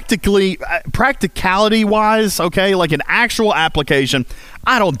 practicality-wise, okay, like an actual application,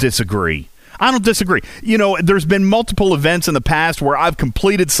 I don't disagree. There's been multiple events in the past where I've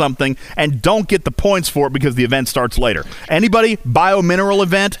completed something and don't get the points for it because the event starts later. Anybody? Biomineral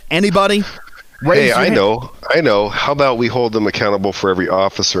event? Anybody? Hey, I know. How about we hold them accountable for every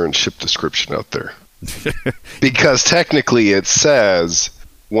officer and ship description out there? Because technically it says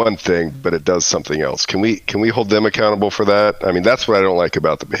one thing, but it does something else. Can we hold them accountable for that? I mean, that's what I don't like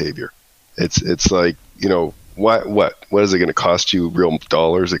about the behavior. It's like, what is it going to cost you? Real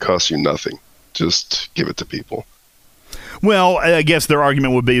dollars? It costs you nothing. Just give it to people. Well, I guess their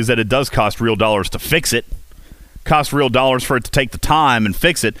argument would be is that it does cost real dollars to fix it. Cost real dollars for it to take the time and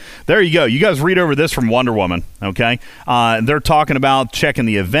fix it. There you go. You guys read over this from Wonder Woman, okay? They're talking about checking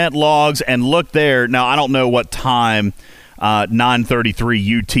the event logs, and look there. Now, I don't know what time 9:33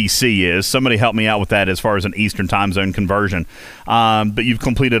 UTC is. Somebody help me out with that as far as an Eastern time zone conversion. But you've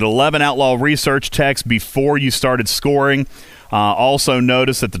completed 11 outlaw research texts before you started scoring. Also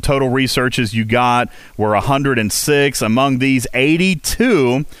notice that the total researches you got were 106. Among these,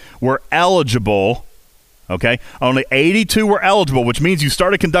 82 were eligible. Okay, only 82 were eligible, which means you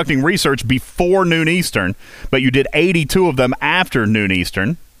started conducting research before noon Eastern, but you did 82 of them after noon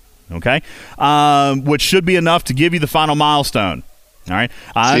Eastern. Okay, which should be enough to give you the final milestone. All right.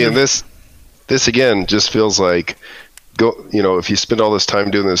 See, and this again just feels like if you spend all this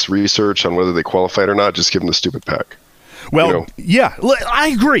time doing this research on whether they qualified or not, just give them the stupid pack. Well, yeah, I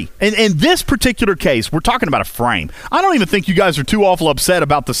agree. In this particular case, we're talking about a frame. I don't even think you guys are too awful upset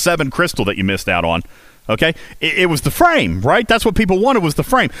about the 7 crystal that you missed out on. Okay, it was the frame, right? That's what people wanted, was the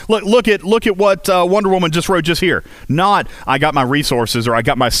frame. Look at what Wonder Woman just wrote just here. Not I got my resources or I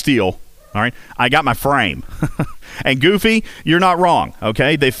got my steel. All right, I got my frame. And Goofy, you're not wrong.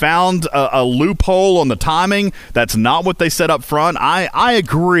 Okay, they found a loophole on the timing. That's not what they said up front. I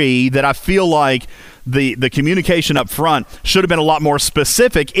agree that I feel like the communication up front should have been a lot more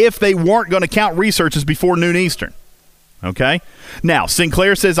specific if they weren't going to count researches before noon Eastern. Okay? Now,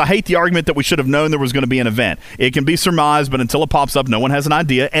 Sinclair says, I hate the argument that we should have known there was going to be an event. It can be surmised, but until it pops up, no one has an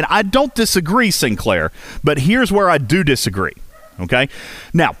idea. And I don't disagree, Sinclair, but here's where I do disagree. Okay?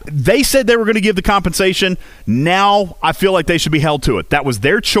 Now, they said they were going to give the compensation. Now, I feel like they should be held to it. That was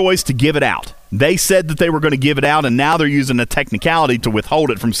their choice to give it out. They said that they were going to give it out, and now they're using a technicality to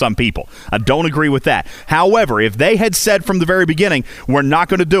withhold it from some people. I don't agree with that. However, if they had said from the very beginning, we're not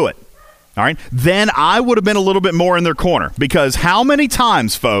going to do it, all right, then I would have been a little bit more in their corner, because how many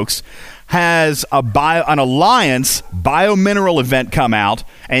times, folks, has an Alliance biomineral event come out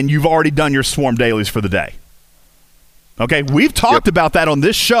and you've already done your swarm dailies for the day? Okay, we've talked about that on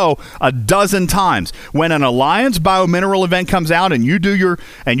this show a dozen times. When an Alliance biomineral event comes out and you do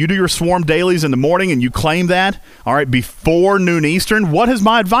your swarm dailies in the morning and you claim that, all right, before noon Eastern, what has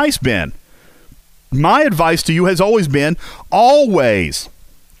my advice been? My advice to you has always been, always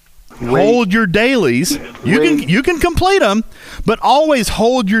hold your dailies. You can complete them, but always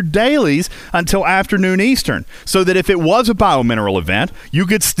hold your dailies until afternoon Eastern, so that if it was a biomineral event, you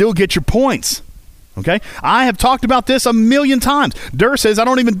could still get your points. Okay? I have talked about this a million times. Durr says I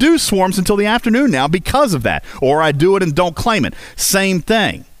don't even do swarms until the afternoon now because of that, or I do it and don't claim it. Same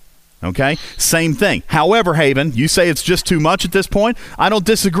thing. Okay? Same thing. However, Haven, you say it's just too much at this point. I don't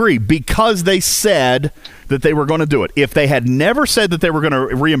disagree, because they said that they were going to do it. If they had never said that they were going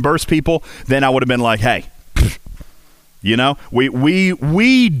to reimburse people, then I would have been like, hey, you know,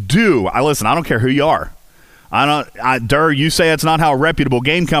 we do. Listen, I don't care who you are. Durr, you say it's not how a reputable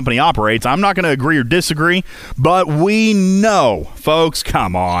game company operates. I'm not going to agree or disagree, but we know, folks,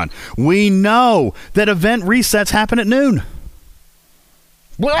 come on. We know that event resets happen at noon.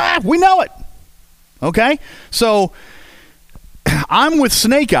 We know it. Okay? So I'm with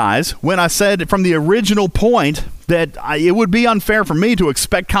Snake Eyes when I said from the original point that it would be unfair for me to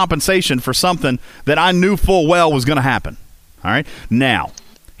expect compensation for something that I knew full well was going to happen. All right? Now,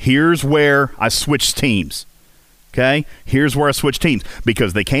 here's where I switched teams. Okay? Here's where I switched teams,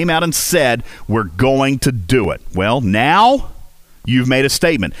 because they came out and said, we're going to do it. Well, now you've made a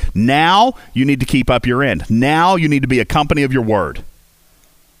statement. Now you need to keep up your end. Now you need to be a company of your word.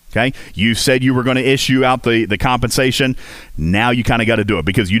 Okay? You said you were going to issue out the compensation. Now you kind of got to do it,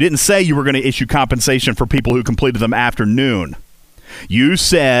 because you didn't say you were going to issue compensation for people who completed them afternoon. You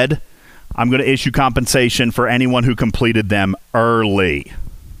said, I'm going to issue compensation for anyone who completed them early.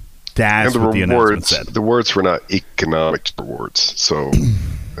 That's what the announcement said. The rewards were not economic rewards, so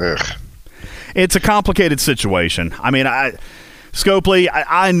it's a complicated situation. I mean, Scopely,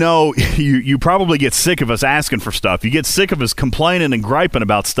 I know you probably get sick of us asking for stuff. You get sick of us complaining and griping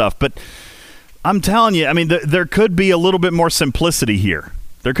about stuff, but I'm telling you, I mean, there could be a little bit more simplicity here.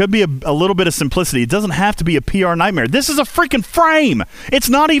 There could be a little bit of simplicity. It doesn't have to be a PR nightmare. This is a freaking frame. It's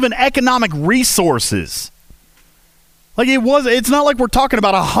not even economic resources. Like it's not like we're talking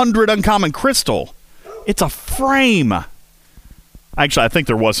about 100 uncommon crystal. It's a frame. Actually, I think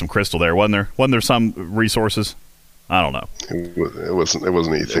there was some crystal there, wasn't there? Wasn't there some resources? I don't know. It wasn't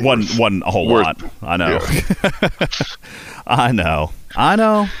anything. It wasn't a whole lot. I know. Yeah. I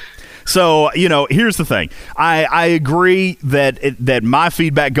know. So, you know, here's the thing. I agree that my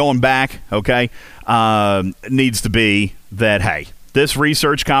feedback going back, okay, needs to be that, hey, this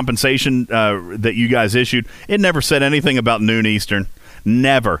research compensation that you guys issued, it never said anything about noon Eastern.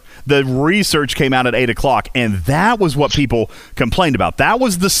 Never. The research came out at 8 o'clock, and that was what people complained about. That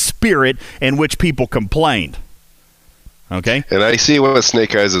was the spirit in which people complained. Okay? And I see what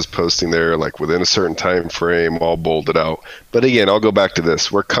Snake Eyes is posting there, like within a certain time frame, all bolded out. But again, I'll go back to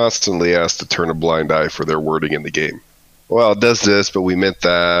this. We're constantly asked to turn a blind eye for their wording in the game. Well, it does this, but we meant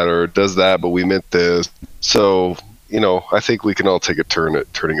that, or it does that, but we meant this. So, you know, I think we can all take a turn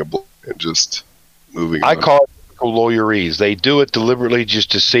at turning a blind and just moving on. I call it lawyerese. They do it deliberately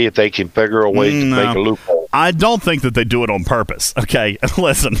just to see if they can figure a way to make a loophole. I don't think that they do it on purpose. Okay,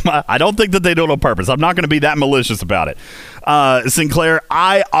 listen, I don't think that they do it on purpose. I'm not going to be that malicious about it. Sinclair,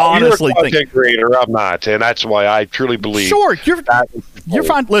 I honestly think you're a content creator. I'm not, and that's why I truly believe. Sure, you're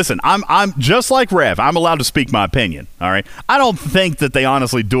fine. Listen, I'm just like Rev. I'm allowed to speak my opinion. All right, I don't think that they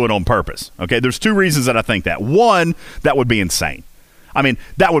honestly do it on purpose. Okay, there's two reasons that I think that. One, that would be insane. I mean,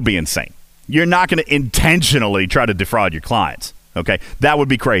 that would be insane. You're not going to intentionally try to defraud your clients. Okay, that would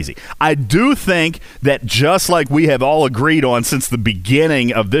be crazy. I do think that just like we have all agreed on since the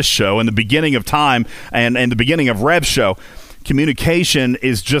beginning of this show and the beginning of time and the beginning of Rev's show, communication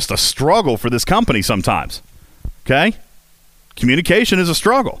is just a struggle for this company sometimes. Okay? Communication is a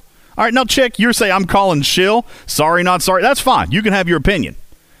struggle. All right, now, Chick, you're saying I'm calling shill. Sorry, not sorry. That's fine. You can have your opinion.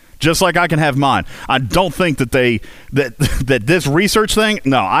 Just like I can have mine. I don't think that that this research thing,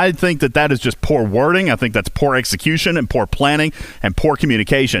 no, I think that is just poor wording. I think that's poor execution and poor planning and poor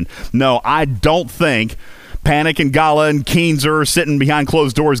communication. No, I don't think Panic and Gala and Keenzer are sitting behind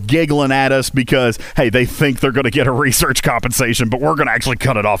closed doors giggling at us because, hey, they think they're going to get a research compensation, but we're going to actually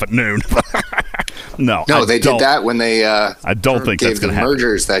cut it off at noon. No, they did that when they I don't think that's going to happen.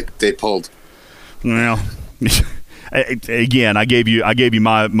 Mergers that they pulled. Well, again, I gave you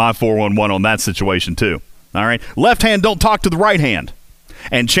my 411 on that situation too. All right, left hand don't talk to the right hand,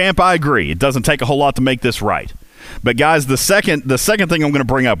 and Champ, I agree. It doesn't take a whole lot to make this right. But guys, the second thing I'm going to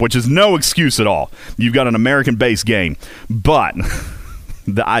bring up, which is no excuse at all, you've got an American-based game, but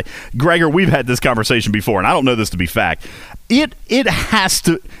Gregor, we've had this conversation before, and I don't know this to be fact. It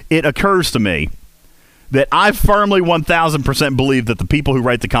occurs to me that I firmly 1,000% believe that the people who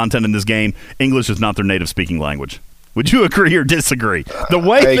write the content in this game, English is not their native speaking language. Would you agree or disagree? The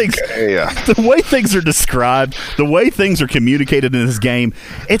way things are described, the way things are communicated in this game,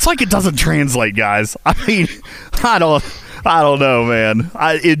 it's like it doesn't translate, guys. I mean, I don't know, man.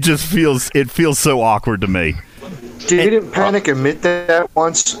 It feels so awkward to me. Didn't Panic admit that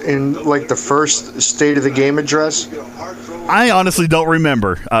once in like the first State of the Game address? I honestly don't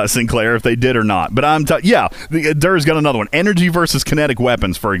remember, Sinclair, if they did or not. But Durr's got another one. Energy versus kinetic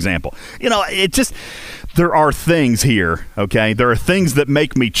weapons, for example. There are things here, okay? There are things that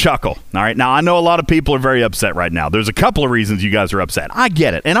make me chuckle, all right? Now, I know a lot of people are very upset right now. There's a couple of reasons you guys are upset. I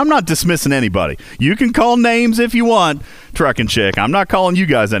get it, and I'm not dismissing anybody. You can call names if you want, Truckin' Chick. I'm not calling you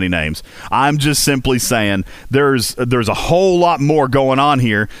guys any names. I'm just simply saying there's a whole lot more going on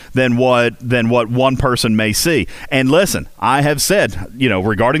here than what one person may see. And listen, I have said,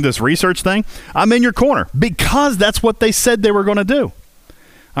 regarding this research thing, I'm in your corner because that's what they said they were going to do.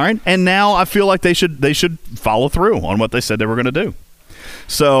 All right, and now I feel like they should follow through on what they said they were going to do.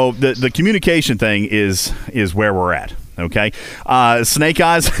 So the communication thing is where we're at. Okay, Snake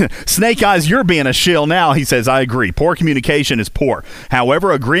Eyes, you're being a shill now. He says, I agree. Poor communication is poor.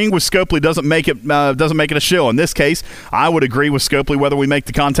 However, agreeing with Scopely doesn't make it a shill. In this case, I would agree with Scopely whether we make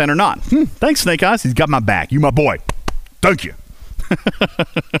the content or not. Thanks, Snake Eyes. He's got my back. You my boy. Thank you.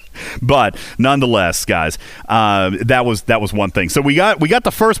 But nonetheless, guys, that was one thing. So we got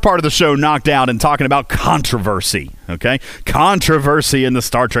the first part of the show knocked out and talking about controversy. Okay, controversy in the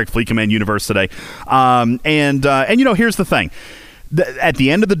Star Trek Fleet Command universe today. And here's the thing. At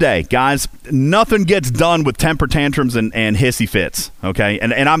the end of the day, guys, nothing gets done with temper tantrums and hissy fits, okay?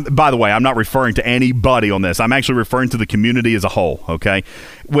 And I'm, by the way, I'm not referring to anybody on this. I'm actually referring to the community as a whole, okay?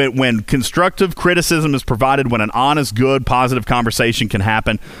 When constructive criticism is provided, when an honest, good, positive conversation can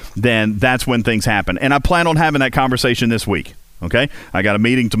happen, then that's when things happen. And I plan on having that conversation this week. Okay, I got a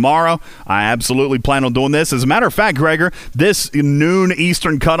meeting tomorrow. I absolutely plan on doing this. As a matter of fact, Gregor, this noon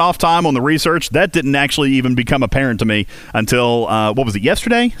Eastern cutoff time on the research, that didn't actually even become apparent to me until, what was it,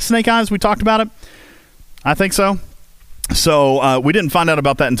 yesterday, Snake Eyes? We talked about it? I think so. So we didn't find out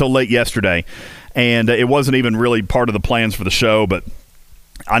about that until late yesterday, and it wasn't even really part of the plans for the show, but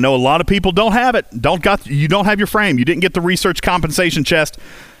I know a lot of people don't have it. You don't have your frame. You didn't get the research compensation chest,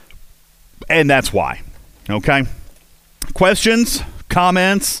 and that's why. Okay? Questions?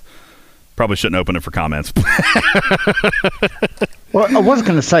 Comments? Probably shouldn't open it for comments. Well, I was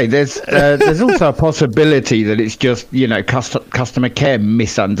going to say there's also a possibility that it's just customer care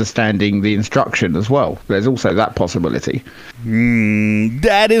misunderstanding the instruction as well. There's also that possibility.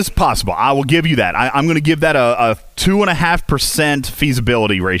 That is possible. I will give you that. I'm going to give that a 2.5%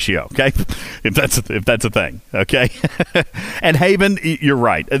 feasibility ratio. Okay, if that's a thing. Okay, and Haven, you're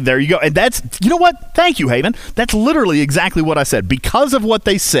right. There you go. And that's, you know what? Thank you, Haven. That's literally exactly what I said. Because of what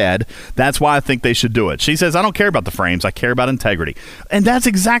they said, that's why I think they should do it. She says, I don't care about the frames. I care about integrity. And that's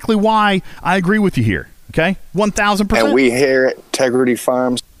exactly why I agree with you here. Okay? 1,000%. And we here at Integrity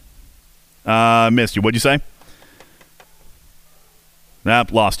Farms. Missed you. What'd you say?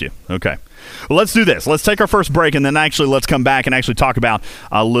 Nope, lost you. Okay. Well, let's do this. Let's take our first break, and then actually let's come back and actually talk about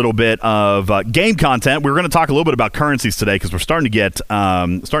a little bit of game content. We're going to talk a little bit about currencies today because we're starting to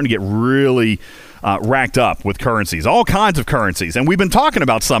get really racked up with currencies, all kinds of currencies. And we've been talking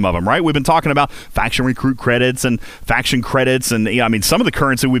about some of them, right? We've been talking about faction recruit credits and faction credits. And some of the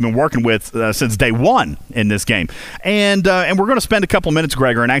currency we've been working with since day one in this game. And we're going to spend a couple minutes,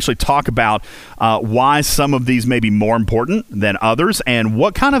 Gregor, and actually talk about why some of these may be more important than others and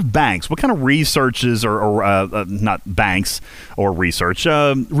what kind of banks, what kind of researches or not banks or research,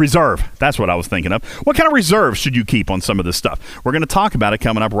 reserve. That's what I was thinking of. What kind of reserve should you keep on some of this stuff? We're going to talk about it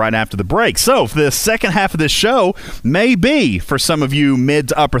coming up right after the break. So for the second half of this show may be, for some of you mid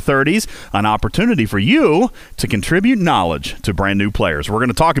to upper 30s, an opportunity for you to contribute knowledge to brand new players. We're going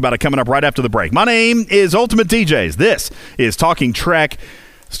to talk about it coming up right after the break. My name is Ultimate DJs. This is Talking Trek,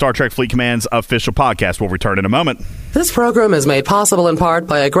 Star Trek Fleet Command's official podcast. We'll return in a moment. This program is made possible in part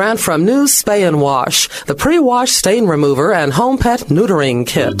by a grant from New Spay and Wash, the pre-wash stain remover and home pet neutering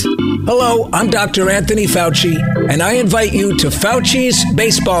kit. Hello, I'm Dr. Anthony Fauci, and I invite you to Fauci's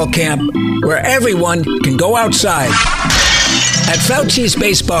Baseball Camp, where everyone can go outside. At Fauci's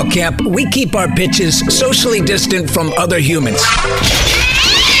Baseball Camp, we keep our pitches socially distant from other humans.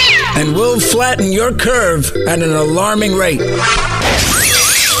 And we'll flatten your curve at an alarming rate.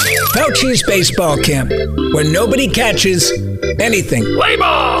 Fauci's Baseball Camp, where nobody catches anything. Play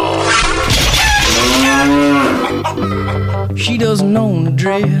ball! She doesn't own a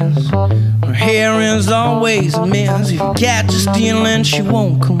dress. Her hair is always a mess. If you catch her stealing, she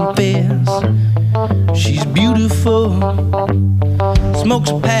won't confess. She's she's beautiful. Smokes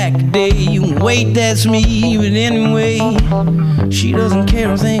a pack a day, you can wait, that's me. But anyway, she doesn't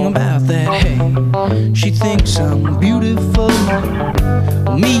care a thing about that. Hey, she thinks I'm beautiful.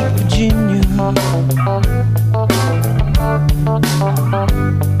 Meet Virginia.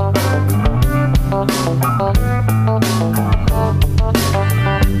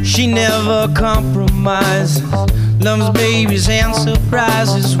 She never compromises, loves babies and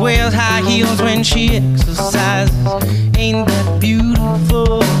surprises, wears high heels when she exercises. Ain't that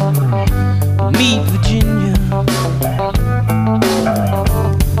beautiful? Meet Virginia.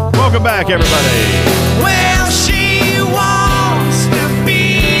 Welcome back, everybody. Well, she wants to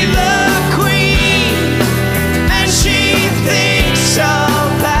be the queen, and she thinks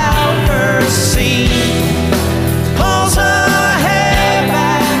about her scene. Pulls her hair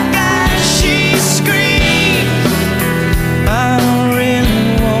back as she screams, I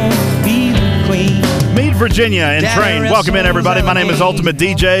really want to be the queen. Meet Virginia and Train. Welcome in, everybody. My name is Ultimate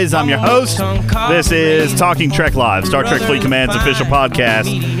DJs. I'm your host. This is Talking Trek Live, Star Trek Fleet Command's official podcast.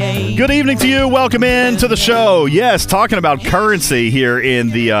 Good evening to you. Welcome in to the show. Yes, talking about currency here in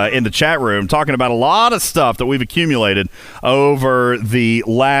the chat room. Talking about a lot of stuff that we've accumulated over the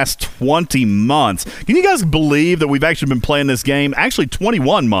last 20 months. Can you guys believe that we've actually been playing this game? Actually,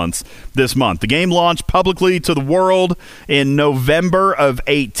 21 months this month. The game launched publicly to the world in November of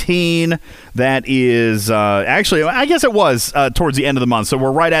 18. That is actually, I guess it was towards the end of the month. So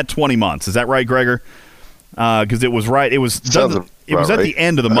we're right at 20 months. Is that right, Gregor? Because it was right. It was at the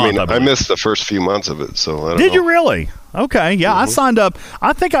end of the month. I missed the first few months of it, so I don't know. Did you really? Okay, yeah, I signed up.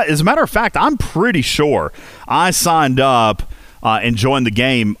 I think, as a matter of fact, I'm pretty sure I signed up and joined the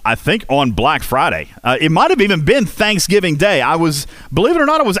game, I think, on Black Friday. It might have even been Thanksgiving Day. Believe it or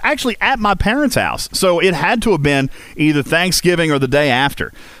not, I was actually at my parents' house. So it had to have been either Thanksgiving or the day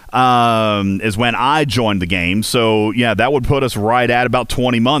after. Is when I joined the game. So, yeah, that would put us right at about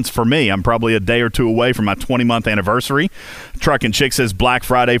 20 months for me. I'm probably a day or two away from my 20-month anniversary. Truck and Chick says Black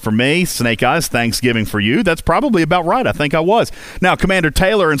Friday for me. Snake Eyes, Thanksgiving for you. That's probably about right. I think I was. Now, Commander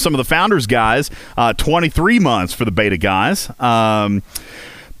Taylor and some of the Founders guys, 23 months for the Beta guys.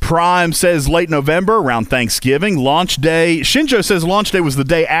 Prime says late November, around Thanksgiving. Launch day. Shinjo says launch day was the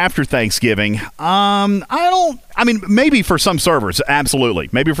day after Thanksgiving. Maybe for some servers, absolutely.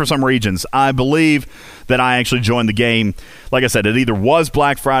 Maybe for some regions. I believe that I actually joined the game. Like I said, it either was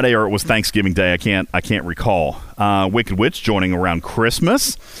Black Friday or it was Thanksgiving Day. I can't recall. Wicked Witch joining around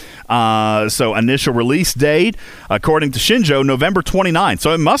Christmas. So initial release date, according to Shinjo, November 29th.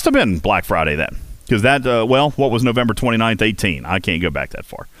 So it must have been Black Friday then. Because that, what was November 29th, 18? I can't go back that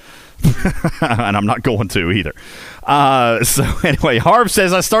far. And I'm not going to either. So anyway, Harv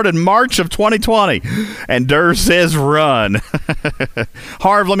says, I started March of 2020. And Durr says, run.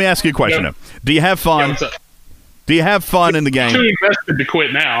 Harv, let me ask you a question. Yep. Do you have fun? Yep, do you have fun in the game? I'm too invested to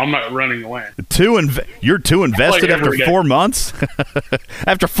quit now. I'm not running away. You're too invested after 4 months?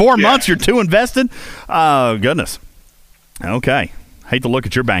 After 4 months, you're too invested? Oh, goodness. Okay. Hate to look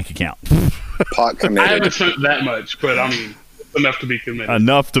at your bank account. Pot committed. I haven't spent that much, but I mean, enough to be committed.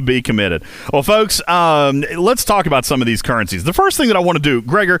 Enough to be committed. Well, folks, let's talk about some of these currencies. The first thing that I want to do,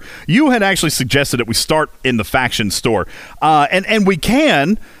 Gregor, you had actually suggested that we start in the faction store. And we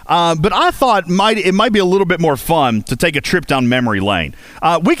can, but I thought it might be a little bit more fun to take a trip down memory lane.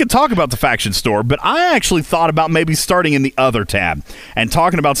 We could talk about the faction store, but I actually thought about maybe starting in the other tab and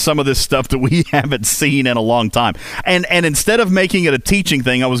talking about some of this stuff that we haven't seen in a long time. And instead of making it a teaching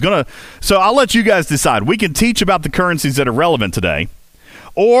thing, so I'll let you guys decide. We can teach about the currencies that are relevant today,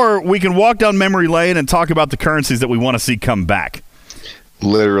 or we can walk down memory lane and talk about the currencies that we want to see come back.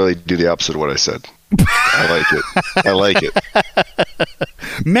 Literally do the opposite of what I said. I like it.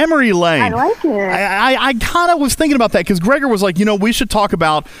 Memory lane. I like it. I kind of was thinking about that because Gregor was like, we should talk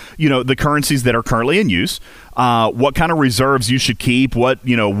about, the currencies that are currently in use, what kind of reserves you should keep, what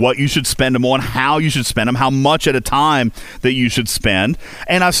you should spend them on, how you should spend them, how much at a time that you should spend.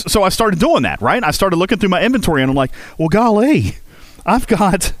 And so I started doing that, right? I started looking through my inventory and I'm like, well, golly, I've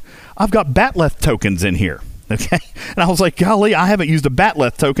got Batleth tokens in here. Okay, and I was like, golly, I haven't used a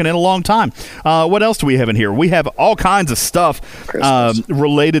Batleth token in a long time. What else do we have in here? We have all kinds of stuff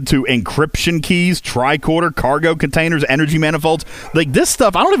related to encryption keys, tricorder, cargo containers, energy manifolds. Like this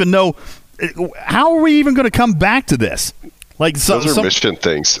stuff, I don't even know. How are we even going to come back to this? Like those are mission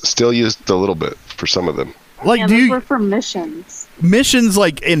things. Still used a little bit for some of them. Like, those were for missions. Missions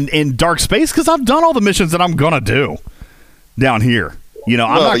like in dark space? Because I've done all the missions that I'm going to do down here. I'm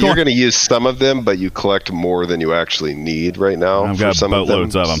not you're going to use some of them, but you collect more than you actually need right now. I've got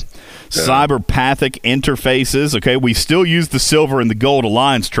boatloads of them. Yeah. Cyberpathic interfaces. Okay, we still use the silver and the gold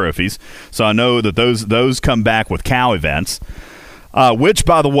alliance trophies, so I know that those come back with cow events. Which,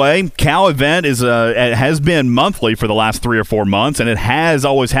 by the way, cow event has been monthly for the last 3 or 4 months, and it has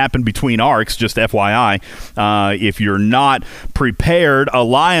always happened between arcs. Just FYI, if you're not prepared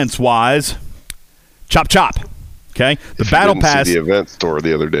alliance-wise, chop. Okay, the battle pass. See the event store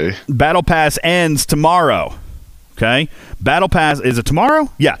the other day. Battle pass ends tomorrow. Okay, battle pass, is it tomorrow?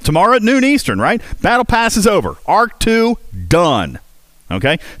 Yeah, tomorrow at noon Eastern, right? Battle pass is over. Arc 2 done.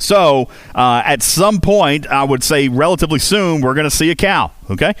 Okay, so at some point, I would say relatively soon, we're going to see a cow.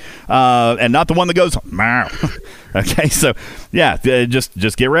 Okay, and not the one that goes meow. Okay, so yeah,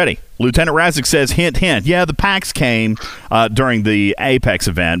 just get ready. Lieutenant Razik says, hint, hint. Yeah, the packs came during the Apex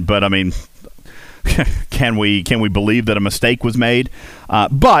event, but I mean, can we believe that a mistake was made?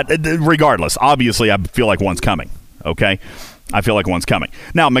 But regardless, obviously, I feel like one's coming. Okay, I feel like one's coming.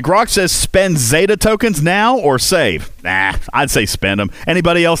 Now, McRock says spend Zeta tokens now or save. I'd say spend them.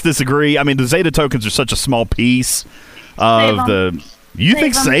 Anybody else disagree? I mean, the Zeta tokens are such a small piece of the. You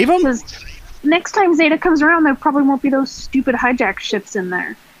think save them? Next time Zeta comes around, there probably won't be those stupid hijack ships in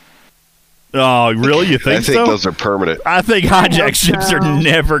there. Oh, really? You think so? I think those are permanent. I think hijack ships are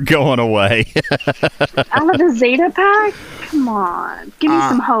never going away. Out of the Zeta pack? Come on. Give me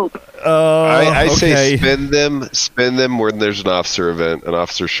some hope. I say spend them when there's an officer event, an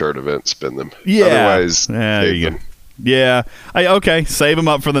officer shirt event, spend them. Yeah. Otherwise, there you go. Yeah. Okay, save them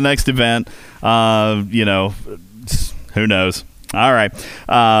up for the next event. Who knows? All right.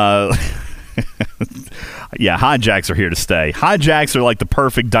 Yeah, hijacks are here to stay. Hijacks are like the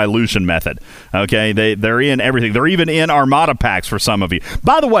perfect dilution method. Okay, they're in everything. They're even in Armada packs for some of you.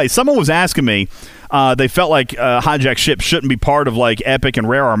 By the way, someone was asking me, they felt like hijack ships shouldn't be part of like Epic and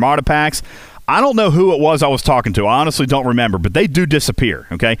Rare Armada packs. I don't know who it was I was talking to. I honestly don't remember, but they do disappear,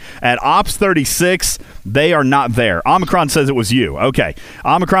 okay? At Ops 36, they are not there. Omicron says it was you. Okay.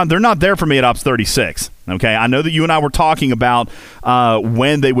 Omicron, they're not there for me at Ops 36, okay? I know that you and I were talking about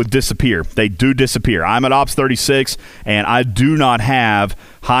when they would disappear. They do disappear. I'm at Ops 36, and I do not have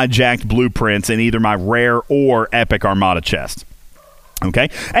hijacked blueprints in either my Rare or Epic Armada chest. Okay?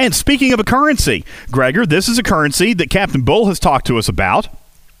 And speaking of a currency, Gregor, this is a currency that Captain Bull has talked to us about,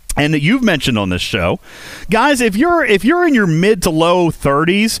 and that you've mentioned on this show. Guys, if you're in your mid to low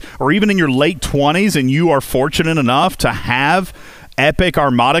 30s or even in your late 20s and you are fortunate enough to have Epic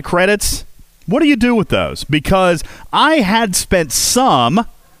Armada credits, what do you do with those? Because I had spent some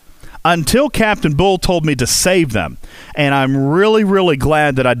until Captain Bull told me to save them. And I'm really, really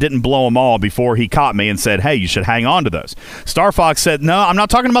glad that I didn't blow them all before he caught me and said, hey, you should hang on to those. Star Fox said, no, I'm not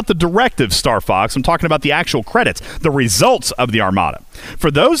talking about the directive, Star Fox. I'm talking about the actual credits, the results of the Armada.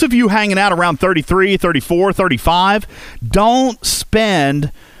 For those of you hanging out around 33, 34, 35, don't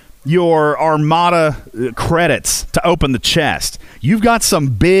spend your Armada credits to open the chest. You've got some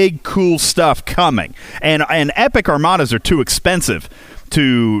big, cool stuff coming. And Epic Armadas are too expensive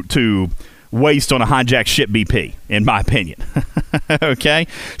to waste on a hijacked ship BP, in my opinion. Okay?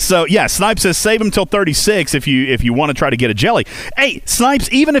 So, yeah, Snipes says save them till 36 if you want to try to get a jelly. Hey, Snipes,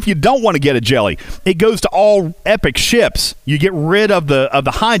 even if you don't want to get a jelly, it goes to all Epic ships. You get rid of the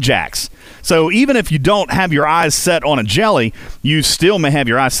hijacks. So even if you don't have your eyes set on a jelly, you still may have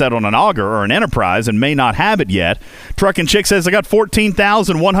your eyes set on an Augur or an Enterprise and may not have it yet. Truckin' Chick says, I got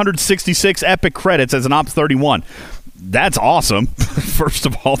 14,166 Epic credits as an Ops 31. That's awesome. First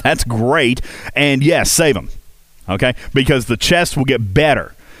of all, that's great. And yes, save them. Okay? Because the chest will get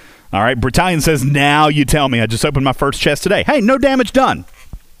better. All right? Britannian says, now you tell me. I just opened my first chest today. Hey, no damage done.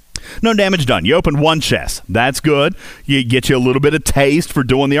 No damage done. You open one chest. That's good. You get you a little bit of taste for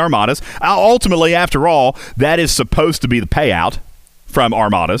doing the Armadas. Ultimately, after all, that is supposed to be the payout from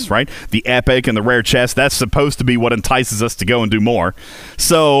Armadas, right? The Epic and the Rare chest, that's supposed to be what entices us to go and do more.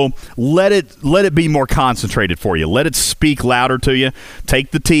 So let it be more concentrated for you. Let it speak louder to you.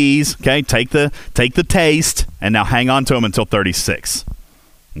 Take the tease, okay? Take the taste, and now hang on to them until 36.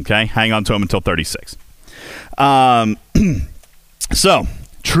 Okay? Hang on to them until 36. So,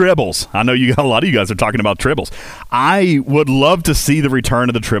 Tribbles. I know a lot of you guys are talking about Tribbles. I would love to see the return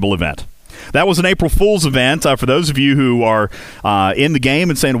of the Tribble event. That was an April Fool's event. For those of you who are in the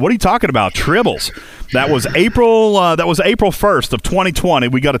game and saying, what are you talking about? Tribbles. That was April 1st of 2020.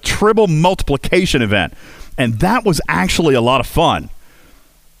 We got a Tribble multiplication event. And that was actually a lot of fun.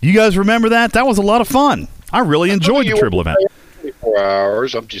 You guys remember that? That was a lot of fun. I really enjoyed the Tribble event. 24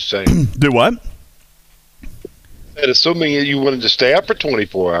 hours, I'm just saying. Do what? And assuming you wanted to stay up for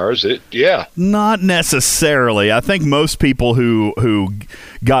 24 hours, yeah. Not necessarily. I think most people who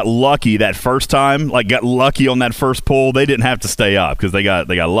got lucky that first time, like got lucky on that first pull, they didn't have to stay up because they got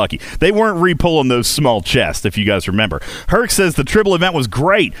lucky. They weren't re-pulling those small chests, if you guys remember. Herc says the Tribble event was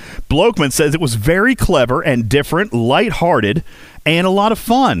great. Blokman says it was very clever and different, lighthearted, and a lot of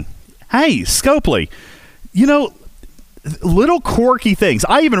fun. Hey, Scopely, little quirky things.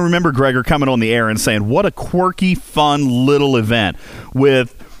 I even remember Gregor coming on the air and saying, what a quirky, fun little event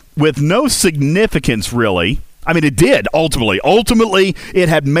with no significance, really. I mean, it did, ultimately. Ultimately, it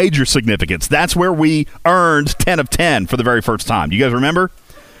had major significance. That's where we earned 10 of 10 for the very first time. Do you guys remember?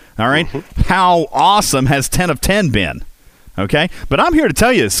 All right? Mm-hmm. How awesome has 10 of 10 been? Okay? But I'm here to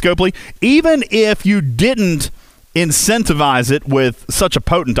tell you, Scopely, even if you didn't incentivize it with such a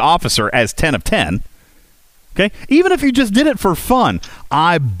potent officer as 10 of 10, okay, even if you just did it for fun,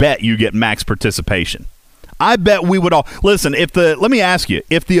 I bet you get max participation. I bet we would all listen. Let me ask you,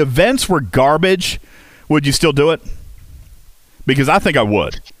 if the events were garbage, would you still do it? Because I think I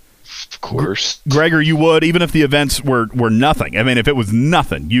would. Of course, Gregor, you would, even if the events were nothing. I mean, if it was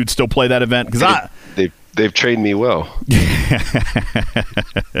nothing, you'd still play that event because they've trained me well.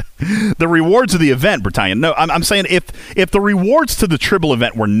 The rewards of the event, Britannia. No, I'm saying if the rewards to the Tribble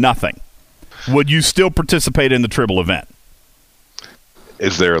event were nothing, would you still participate in the Tribble event?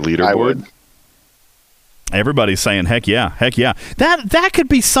 Is there a leaderboard? I would. Everybody's saying, heck yeah, heck yeah. That could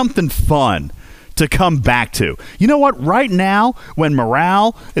be something fun to come back to. You know what? Right now, when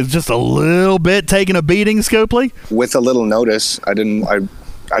morale is just a little bit taking a beating, Scopely? With a little notice,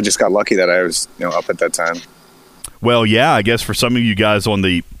 I just got lucky that I was up at that time. Well, yeah, I guess for some of you guys on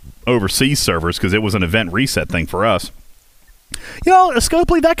the overseas servers, because it was an event reset thing for us.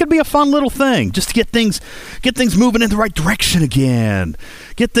 Scopely, that could be a fun little thing, just to get things moving in the right direction again,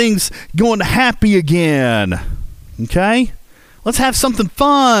 get things going happy again. Okay, let's have something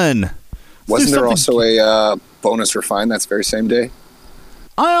fun. Wasn't there also a bonus refine that very same day?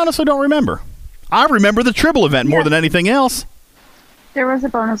 I honestly don't remember. I remember the Tribble event more than anything else. There was a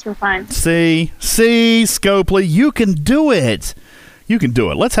bonus refine. See, Scopely, you can do it. You can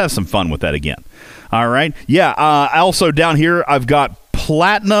do it. Let's have some fun with that again. All right. Yeah. Also down here, I've got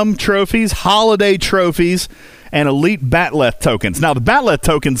platinum trophies, holiday trophies, and elite Batleth tokens. Now, the Batleth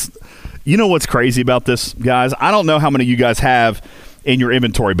tokens, you know what's crazy about this, guys? I don't know how many of you guys have in your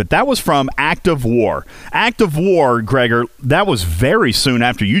inventory, but that was from Act of War. Act of War, Gregor, that was very soon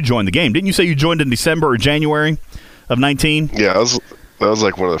after you joined the game. Didn't you say you joined in December or January of 19? Yeah, that was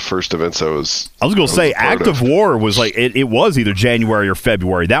like one of the first events I was going to say Act of War was like it was either January or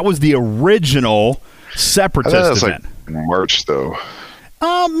February. That was the original Separatist event. Like March though.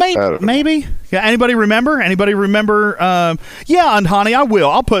 Maybe. Yeah. Anybody remember? Yeah, and honey, I will.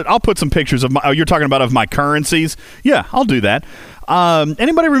 I'll put some pictures of my. You're talking about of my currencies. Yeah, I'll do that.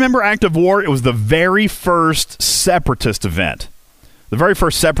 Anybody remember Act of War? It was the very first Separatist event. The very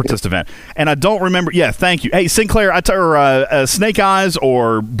first Separatist event. And I don't remember. Yeah, thank you. Hey, Sinclair, or Snake Eyes,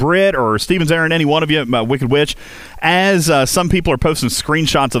 or Britt, or Stevens Aaron, any one of you, Wicked Witch, as some people are posting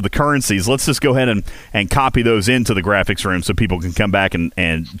screenshots of the currencies, let's just go ahead and copy those into the graphics room so people can come back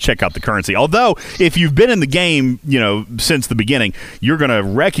and check out the currency. Although, if you've been in the game, since the beginning, you're going to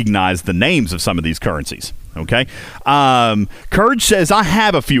recognize the names of some of these currencies. Okay. Courage says, I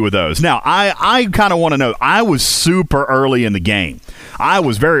have a few of those. Now, I kind of want to know. I was super early in the game. I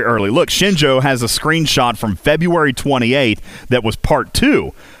was very early. Look, Shinjo has a screenshot from February 28th that was part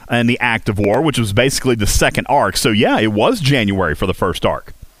 2 in the Act of War, which was basically the second arc. So, yeah, it was January for the first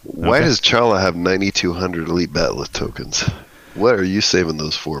arc. Why does Chala have 9,200 Elite Batleth tokens? What are you saving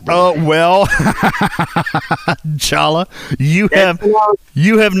those for, bro? Oh, well, Chala, you have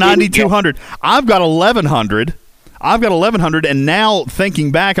 9,200. I've got 1,100. And now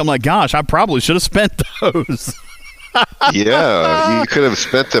thinking back, I'm like, gosh, I probably should have spent those. Yeah, you could have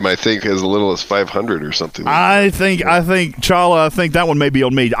spent them, I think, as little as 500 or something. I think Chala, I think that one may be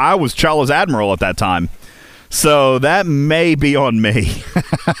on me. I was Chala's admiral at that time. So that may be on me.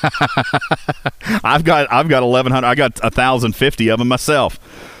 I've got 1,100. I got 1,050 of them myself,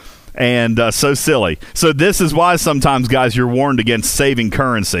 and so silly. So this is why sometimes, guys, you're warned against saving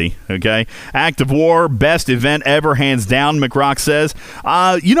currency. Okay, Act of War, best event ever, hands down. McRock says.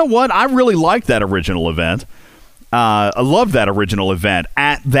 You know what? I really liked that original event. I loved that original event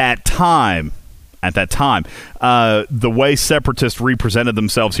at that time. The way Separatists represented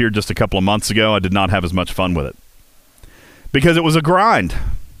themselves here just a couple of months ago, I did not have as much fun with it. Because it was a grind.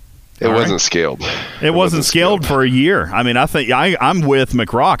 It wasn't scaled. It wasn't scaled for a year. I mean, I think I'm with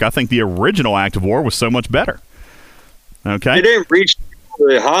McRock. I think the original Act of War was so much better. Okay? They didn't reach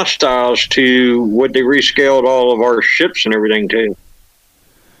the hostiles to what they rescaled all of our ships and everything too.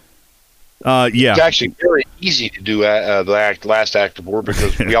 Yeah, it's actually very easy to do the last act of war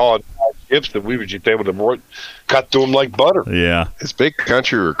because we all had ships that we were just able to cut through them like butter. Yeah, is Big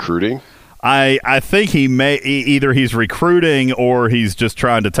Country recruiting? I think he may either he's recruiting or he's just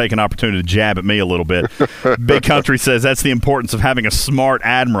trying to take an opportunity to jab at me a little bit. Big Country says that's the importance of having a smart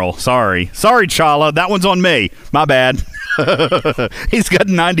admiral. Sorry, Chala, that one's on me. My bad. He's got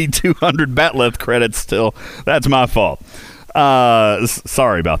 9,200 Batleth credits still. That's my fault.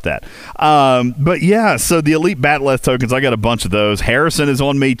 Sorry about that. But yeah, so the Elite Batleth tokens, I got a bunch of those. Harrison is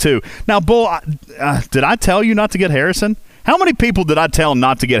on me too. Now, Bull, did I tell you not to get Harrison? How many people did I tell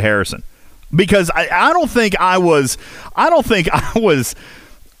not to get Harrison? Because I don't think I was. Why would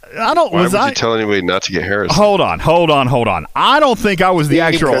you tell anybody not to get Harrison? Hold on. I don't think I was the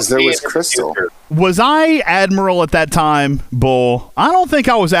actual. Because there was Crystal. Was I Admiral at that time, Bull? I don't think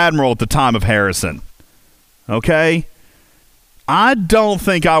I was Admiral at the time of Harrison. Okay? I don't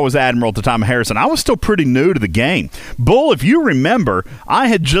think I was Admiral at the time of Harrison. I was still pretty new to the game. Bull, if you remember, I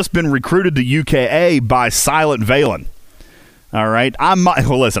had just been recruited to UKA by Silent Valen. All right? I might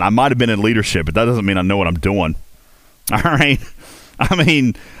have been in leadership, but that doesn't mean I know what I'm doing. All right? I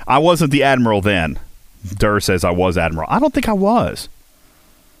mean, I wasn't the Admiral then. Durr says I was Admiral. I don't think I was.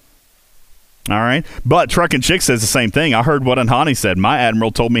 All right? But Truckin' Chick says the same thing. I heard what Anhani said. My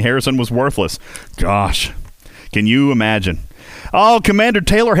Admiral told me Harrison was worthless. Gosh. Can you imagine? Oh, Commander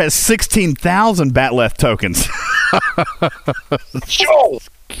Taylor has 16,000 Batleth tokens.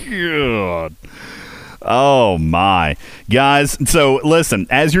 God. Oh my guys! So listen,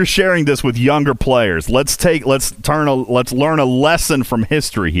 as you're sharing this with younger players, let's learn a lesson from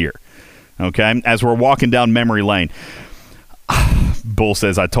history here. Okay, as we're walking down memory lane. Bull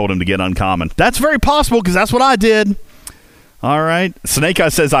says I told him to get uncommon. That's very possible because that's what I did. All right, Snake Eye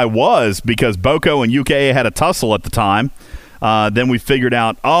says I was because Boko and UKA had a tussle at the time. Then we figured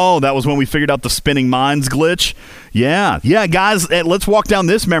out, that was when we figured out the spinning mines glitch. Yeah, guys, let's walk down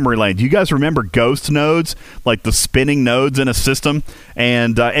this memory lane. Do you guys remember ghost nodes, like the spinning nodes in a system?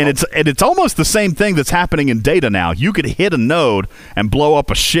 And it's almost the same thing that's happening in Data now. You could hit a node and blow up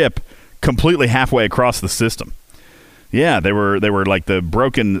a ship completely halfway across the system. Yeah, they were like the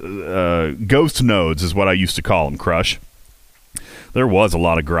broken ghost nodes is what I used to call them, Crush. There was a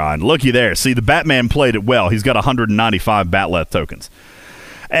lot of grind. Looky there. See, the Batman played it well. He's got 195 Batleth tokens.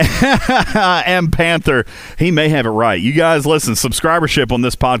 M. Panther, he may have it right. You guys, listen, subscribership on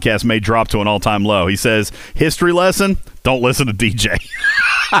this podcast may drop to an all-time low. He says, history lesson, don't listen to DJ.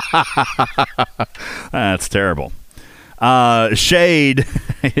 That's terrible. Shade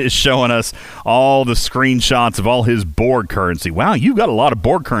is showing us all the screenshots of all his Borg currency. Wow, you've got a lot of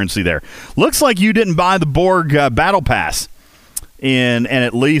Borg currency there. Looks like you didn't buy the Borg Battle Pass in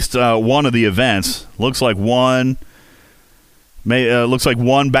at least one of the events. Looks like one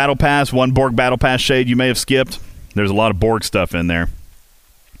battle pass, one Borg battle pass, Shade, you may have skipped. There's a lot of Borg stuff in there.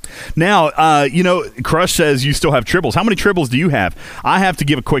 Now, Crush says you still have tribbles. How many tribbles do you have? I have to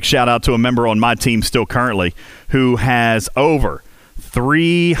give a quick shout out to a member on my team still currently who has over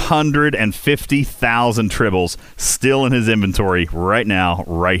 350,000 tribbles still in his inventory right now,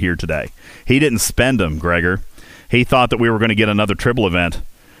 right here today. He didn't spend them, Gregor. He thought that we were going to get another tribble event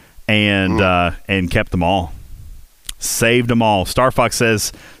and kept them all. Saved them all. Star Fox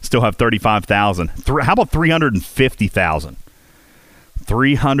says still have 35,000. How about 350,000?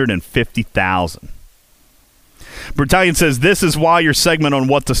 350,000. Battalion says this is why your segment on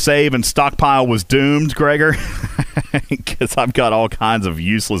what to save and stockpile was doomed, Gregor. Because I've got all kinds of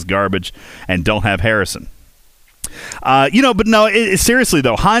useless garbage and don't have Harrison. But no, seriously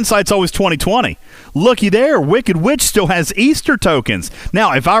though, hindsight's always 20/20. Looky there, Wicked Witch still has Easter tokens.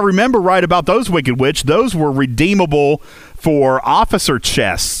 Now, if I remember right about those Wicked Witch, those were redeemable for officer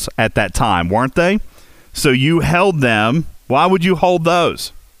chests at that time, weren't they? So you held them. Why would you hold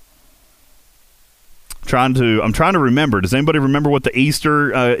those? I'm trying to remember. Does anybody remember what the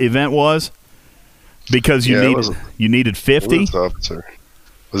Easter event was? Because you needed 50.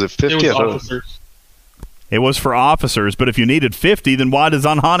 Was it 50? It was officers. It was for officers, but if you needed 50, then why does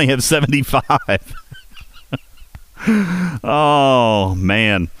Anhani have 75? Oh,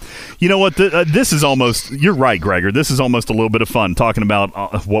 man. You know what? This is almost... You're right, Gregor. This is almost a little bit of fun talking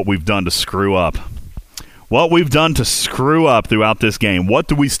about what we've done to screw up. What we've done to screw up throughout this game. What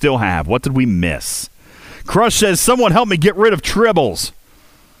do we still have? What did we miss? Crush says, someone help me get rid of tribbles.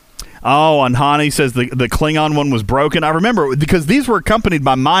 Oh, Anhani says the Klingon one was broken. I remember because these were accompanied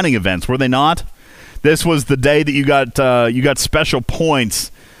by mining events, were they not? This was the day that you got special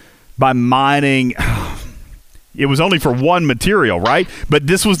points by mining. It was only for one material, right? But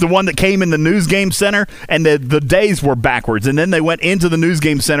this was the one that came in the News Game Center, and the days were backwards. And then they went into the News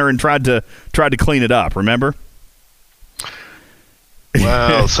Game Center and tried to clean it up. Remember?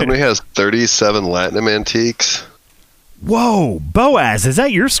 Wow, somebody has 37 Latinum antiques. Whoa, Boaz, is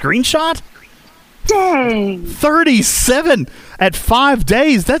that your screenshot? Dang. 37 at 5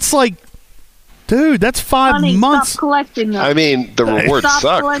 days. That's like, dude, that's 5 Honey, months. Stop collecting them. I mean, the rewards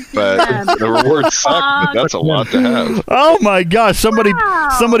suck, but that's a lot to have. Oh my gosh! Somebody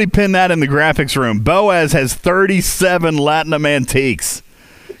pin that in the graphics room. Boaz has 37 Latinum antiques.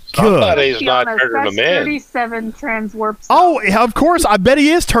 Somebody's not turning them in. 37 transwarp cells. Oh, of course. I bet he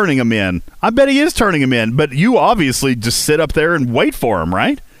is turning them in. But you obviously just sit up there and wait for him,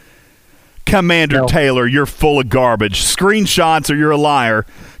 right? Commander Taylor, you're full of garbage. Screenshots or you're a liar.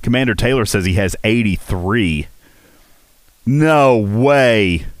 Commander Taylor says he has 83. No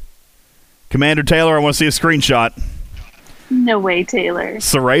way. Commander Taylor, I want to see a screenshot. No way, Taylor.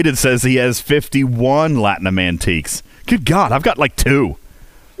 Serrated says he has 51 Latinum antiques. Good God, I've got like 2.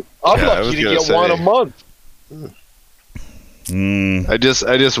 I'm lucky to get one a month. I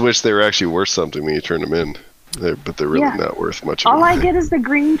just wish they were actually worth something when you turn them in. But they're really not worth much. All I get is the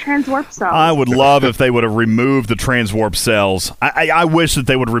green transwarp cells. I would love if they would have removed the transwarp cells. I wish that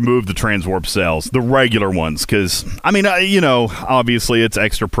they would remove the transwarp cells, the regular ones, because, I mean, obviously it's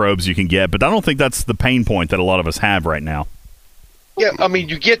extra probes you can get, but I don't think that's the pain point that a lot of us have right now. Yeah, I mean,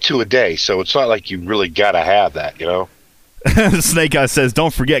 you get 2 a day, so it's not like you really got to have that, you know? Snake Eye says,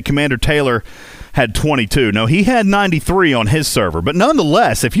 don't forget Commander Taylor had 22. No, he had 93 on his server. But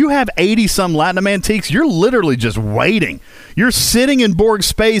nonetheless, if you have 80-some Latinum antiques, you're literally just waiting. You're sitting in Borg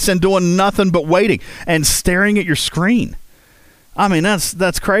space and doing nothing but waiting and staring at your screen. I mean,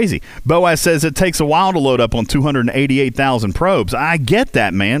 that's crazy. Boaz says it takes a while to load up on 288,000 probes. I get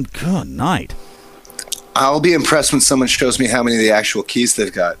that, man. Good night. I'll be impressed when someone shows me how many of the actual keys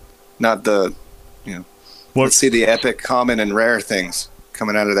they've got, not the, let's see the epic, common, and rare things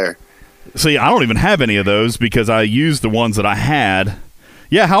coming out of there. See, I don't even have any of those because I used the ones that I had.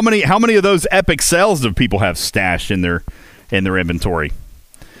 Yeah, how many of those epic cells do people have stashed in their inventory?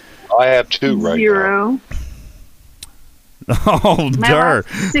 I have 2 right 0. Now. Oh, der.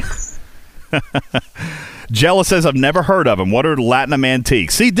 6. Jella says, I've never heard of them. What are Latinum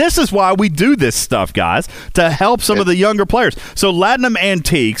antiques? See, this is why we do this stuff, guys, to help some of the younger players. So Latinum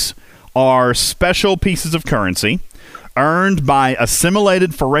antiques are special pieces of currency earned by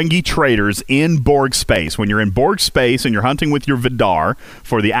assimilated Ferengi traders in Borg space. When you're in Borg space and you're hunting with your Vidar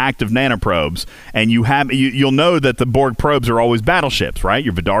for the active nanoprobes, and you'll know that the Borg probes are always battleships, right?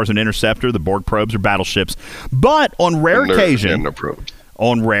 Your Vidar's an interceptor, the Borg probes are battleships. But on rare occasion,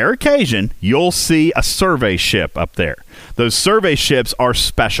 you'll see a survey ship up there. Those survey ships are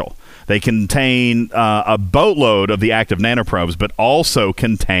special. They contain a boatload of the active nanoprobes, but also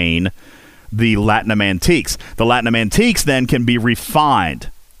contain the Latinum antiques. The Latinum antiques then can be refined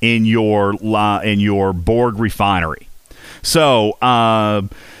in your Borg refinery. So,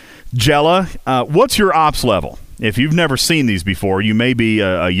 Jella, what's your ops level? If you've never seen these before, you may be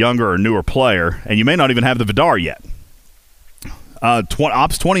a younger or newer player, and you may not even have the Vidar yet.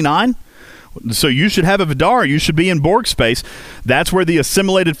 Ops 29? So you should have a Vidar. You should be in Borg space. That's where the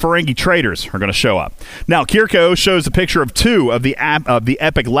assimilated Ferengi traders are going to show up. Now, Kirko shows a picture of 2 of the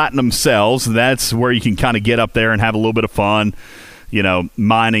epic Latinum cells. That's where you can kind of get up there and have a little bit of fun,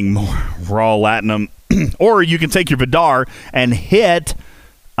 mining more raw Latinum. Or you can take your Vidar and hit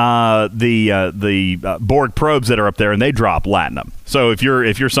the Borg probes that are up there, and they drop Latinum. So if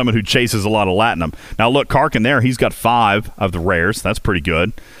you're someone who chases a lot of Latinum. Now, look, Karkin there, he's got 5 of the rares. That's pretty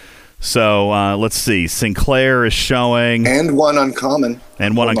good. So let's see. Sinclair is showing. And 1 uncommon.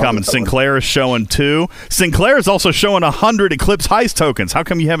 Sinclair is showing 2. Sinclair is also showing 100 Eclipse Heist tokens. How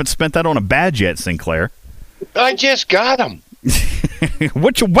come you haven't spent that on a badge yet, Sinclair? I just got them.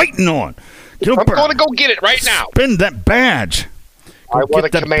 What you waiting on? I'm going to go get it right now. Spend that badge. I want a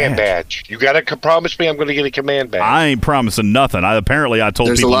command badge. You got to promise me I'm going to get a command badge. I ain't promising nothing. I told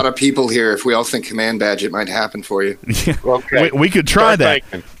There's people. A lot of people here. If we all think command badge, it might happen for you. Okay. We could try that.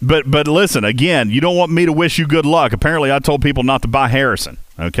 But listen, again, you don't want me to wish you good luck. Apparently, I told people not to buy Harrison.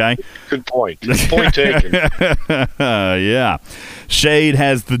 Okay? Good point. Good point taken. Yeah. Shade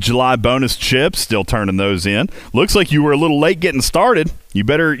has the July bonus chips, still turning those in. Looks like you were a little late getting started. You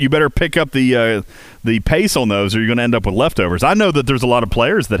better pick up the pace on those, or you're going to end up with leftovers. I know that there's a lot of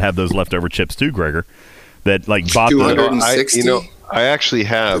players that have those leftover chips too, Gregor. That bought 260. I actually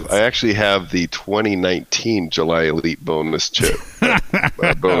have the 2019 July Elite bonus chip.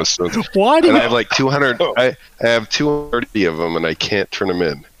 Bonus. Why do you I have like 200? I have 230 of them, and I can't turn them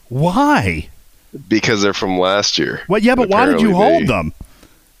in. Why? Because they're from last year. Well, yeah, but why did you hold them?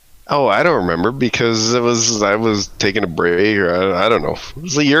 Oh, I don't remember because I was taking a break, or I don't know. It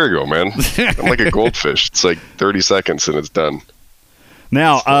was a year ago, man. I'm like a goldfish. It's like 30 seconds and it's done.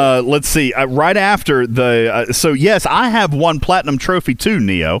 Now, let's see. Right after the so yes, I have one platinum trophy too,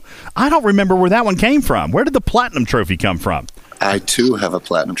 Neo. I don't remember where that one came from. Where did the platinum trophy come from? I too have a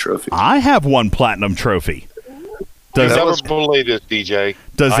platinum trophy. I have one platinum trophy. That was the latest, DJ.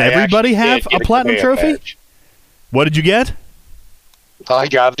 Does everybody have a platinum trophy? Badge. What did you get? I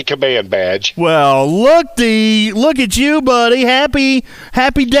got the command badge. Well, look at you, buddy. Happy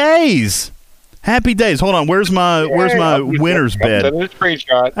days. Happy days. Hold on. Where's my winner's bed?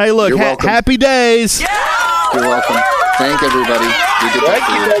 Hey, look. Happy days. You're welcome. Thank everybody. We did that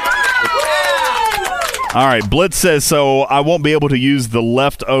for you. All right. Blitz says, so I won't be able to use the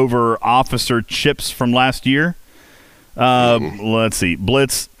leftover officer chips from last year. Let's see.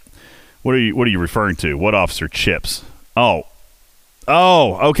 Blitz, what are you referring to? What officer chips? Oh,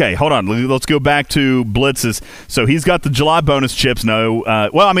 okay. Hold on. Let's go back to Blitz's. So he's got the July bonus chips. No,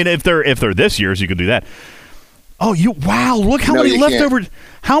 well, I mean, if they're this year's, you could do that. Oh, wow! Look how many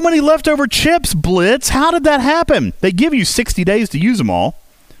leftover chips, Blitz. How did that happen? They give you 60 days to use them all.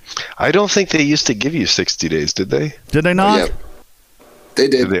 I don't think they used to give you 60 days, did they? Did they not? Yeah. They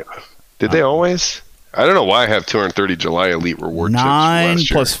did. Did they always? I don't know why I have 230 July Elite Reward chips. 9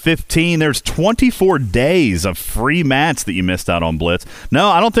 plus 15. There's 24 days of free mats that you missed out on, Blitz. No,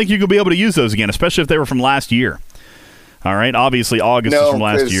 I don't think you're going to be able to use those again, especially if they were from last year. All right? Obviously, August is from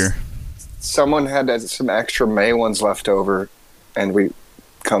last year. Someone had some extra May ones left over, and we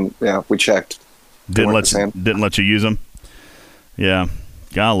checked. Didn't let you use them? Yeah.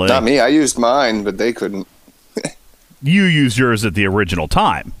 Golly. Not me. I used mine, but they couldn't. You used yours at the original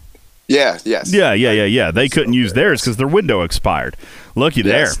time. Yeah, yes. Yeah. They couldn't use theirs because their window expired. Looky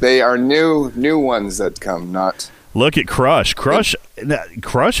there. They are new ones that come, not... Look at Crush. Crush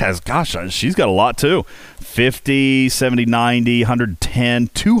has, gosh, she's got a lot too. 50, 70, 90, 110,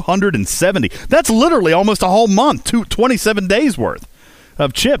 270. That's literally almost a whole month, 27 days worth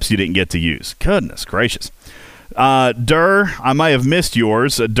of chips you didn't get to use. Goodness gracious. Durr, I might have missed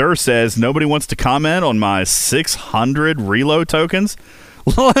yours. Durr says, nobody wants to comment on my 600 reload tokens.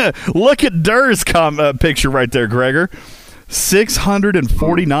 Look at Durr's picture right there, Gregor.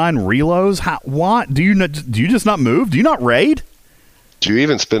 649 reloads. What? Do you just not move? Do you not raid? Do you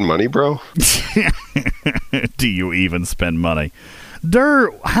even spend money, bro? Do you even spend money?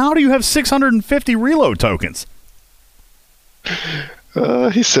 Durr, how do you have 650 reload tokens?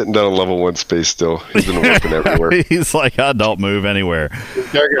 He's sitting down on level 1 space still. He's been working everywhere. He's like, I don't move anywhere.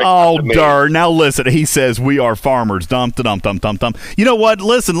 Oh, Durr. Now listen, he says we are farmers. Dum, dum, dum, dum, dum. You know what?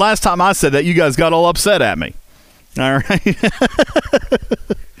 Listen, last time I said that, you guys got all upset at me. All right?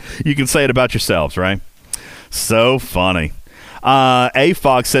 You can say it about yourselves, right? So funny. A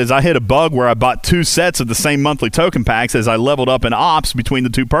Fox says, I hit a bug where I bought 2 sets of the same monthly token packs as I leveled up in ops between the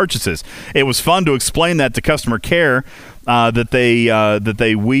 2 purchases. It was fun to explain that to customer care that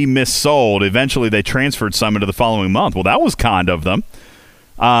we missold. Eventually, they transferred some into the following month. Well, that was kind of them.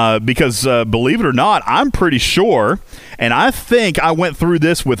 Because believe it or not, I'm pretty sure, and I think I went through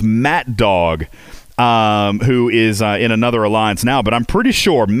this with Matt Dog, who is in another alliance now, but I'm pretty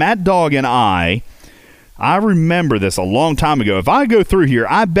sure Matt Dog and I remember this a long time ago. If I go through here,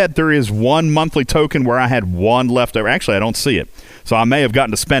 I bet there is one monthly token where I had 1 left over. Actually, I don't see it, so I may have gotten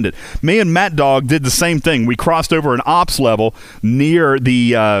to spend it. Me and Matt Dog did the same thing. We crossed over an ops level near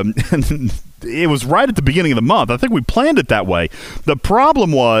the it was right at the beginning of the month. I think we planned it that way. The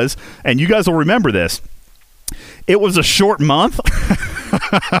problem was, and you guys will remember this, it was a short month.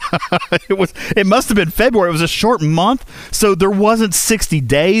 It must have been February. It was a short month, so there wasn't 60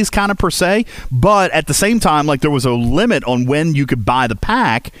 days kind of per se, but at the same time, like, there was a limit on when you could buy the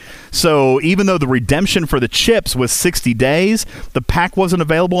pack. So even though the redemption for the chips was 60 days, the pack wasn't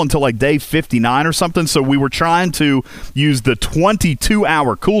available until like day 59 or something. So we were trying to use the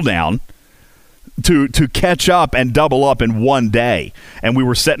 22-hour cooldown to catch up and double up in one day, and we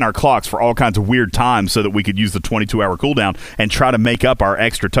were setting our clocks for all kinds of weird times so that we could use the 22-hour cooldown and try to make up our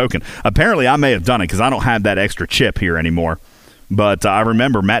extra token. Apparently I may have done it because I don't have that extra chip here anymore, but I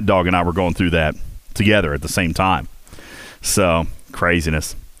remember Matt Dog and I were going through that together at the same time. So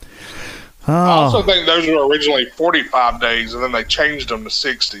craziness. I also think those were originally 45 days and then they changed them to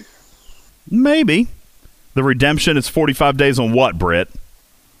 60. Maybe the redemption is 45 days on what, Britt?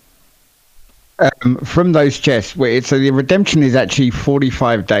 from those chests, so the redemption is actually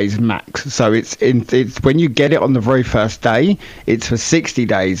 45 days max. So it's when you get it on the very first day, it's for 60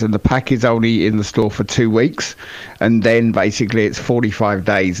 days, and the pack is only in the store for 2 weeks, and then basically it's 45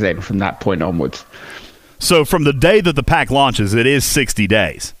 days then from that point onwards. So from the day that the pack launches, it is 60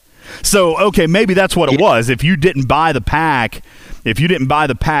 days. So, okay, maybe that's what it was. If you didn't buy the pack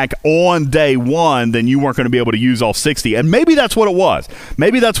on day one, then you weren't going to be able to use all 60. And maybe that's what it was.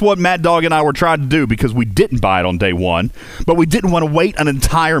 Maybe that's what Mad Dog and I were trying to do, because we didn't buy it on day one, but we didn't want to wait an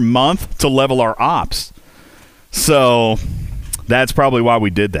entire month to level our ops. So that's probably why we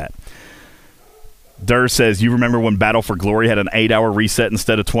did that. Durr says, you remember when Battle for Glory had an 8-hour reset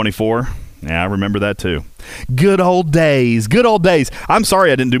instead of 24? Yeah, I remember that too. Good old days. Good old days. I'm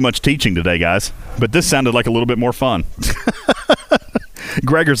sorry I didn't do much teaching today, guys, but this sounded like a little bit more fun.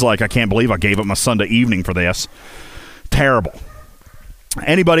 Gregor's like, I can't believe I gave up my Sunday evening for this. Terrible.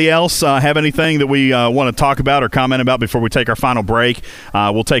 Anybody else have anything that we want to talk about or comment about before we take our final break?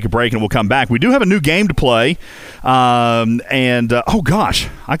 We'll take a break and we'll come back. We do have a new game to play. Oh, gosh,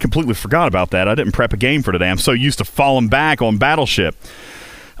 I completely forgot about that. I didn't prep a game for today. I'm so used to falling back on Battleship.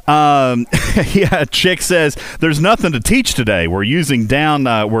 Yeah, Chick says there's nothing to teach today. We're using down.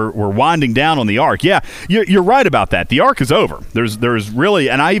 We're winding down on the arc. Yeah, you're right about that. The arc is over. There's really,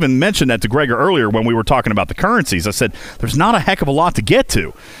 and I even mentioned that to Gregor earlier when we were talking about the currencies. I said there's not a heck of a lot to get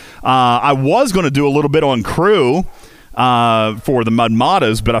to. I was going to do a little bit on crew for the Mud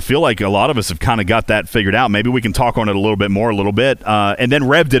Mottos, but I feel like a lot of us have kind of got that figured out. Maybe we can talk on it a little bit. And then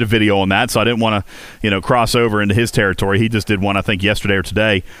Rev did a video on that, so I didn't want to, cross over into his territory. He just did one, I think, yesterday or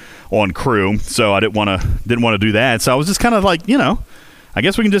today on crew, so I didn't want to do that. So I was just kind of like, I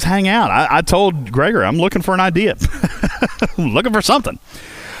guess we can just hang out. I told Gregor I'm looking for an idea. I'm looking for something.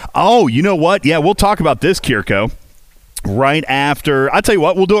 Oh, you know what? Yeah, we'll talk about this, Kirko, right after. I tell you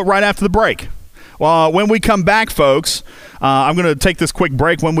what, we'll do it right after the break. When we come back, folks, I'm going to take this quick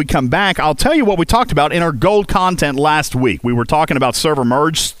break. When we come back, I'll tell you what we talked about in our gold content last week. We were talking about server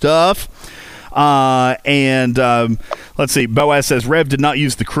merge stuff. Let's see. Boaz says, Rev did not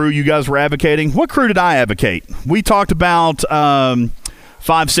use the crew you guys were advocating. What crew did I advocate? We talked about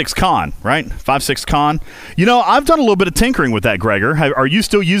 5-6 Con, right? 5-6 Con. I've done a little bit of tinkering with that, Gregor. Are you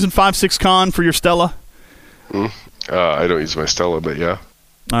still using 5-6 Con for your Stella? I don't use my Stella, but yeah.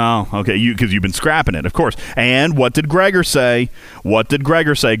 Oh, okay. Because you've been scrapping it, of course. And what did Gregor say?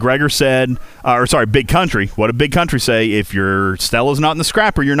 Gregor said, Big Country. What did Big Country say? If your Stella's not in the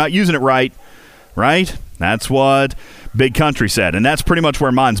scrapper, you're not using it right. Right? That's what Big Country said. And that's pretty much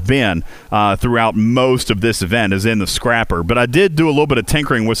where mine's been throughout most of this event, is in the scrapper. But I did do a little bit of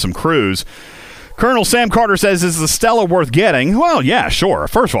tinkering with some crews. Colonel Sam Carter says, is the Stella worth getting? Well, yeah, sure.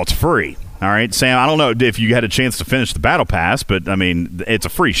 First of all, it's free. All right, Sam, I don't know if you had a chance to finish the Battle Pass, but, I mean, it's a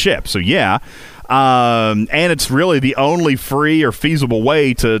free ship, so yeah. And it's really the only free or feasible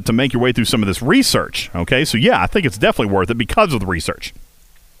way to make your way through some of this research, okay? So, yeah, I think it's definitely worth it because of the research.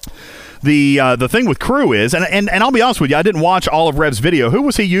 The thing with crew is, and I'll be honest with you, I didn't watch all of Rev's video. Who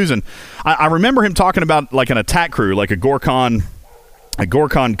was he using? I remember him talking about, like, an attack crew, like a Gorkon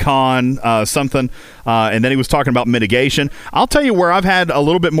something, and then he was talking about mitigation. I'll tell you where I've had a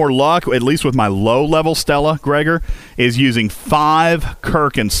little bit more luck, at least with my low-level Stella, Gregor, is using 5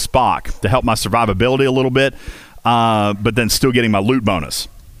 Kirk and Spock to help my survivability a little bit, but then still getting my loot bonus.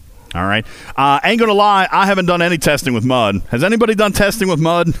 All right? Ain't gonna lie, I haven't done any testing with Mud. Has anybody done testing with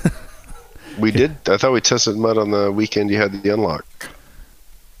Mud? We did. I thought we tested Mud on the weekend you had the unlock.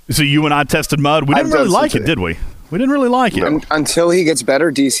 So you and I tested Mud. We didn't really like it, did we? We didn't really like it. Until he gets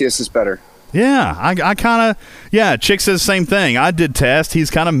better, DCS is better. Yeah, I kind of, yeah, Chick says the same thing. I did test. He's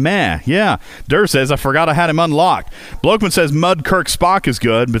kind of meh. Yeah. Durr says, I forgot I had him unlocked. Blokeman says Mud Kirk Spock is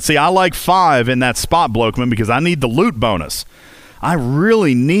good, but see, I like 5 in that spot, Blokeman, because I need the loot bonus. I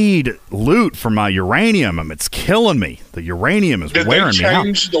really need loot for my uranium. It's killing me. The uranium is wearing me out. Did they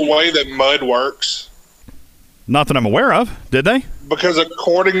change the way that Mud works? Not that I'm aware of. Did they? Because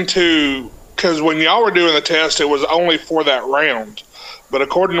because when y'all were doing the test, it was only for that round. But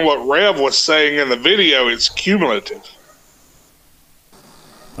according to what Rev was saying in the video, it's cumulative.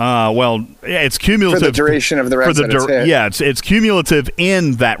 Well, it's cumulative. For the duration of the round. Yeah, it's cumulative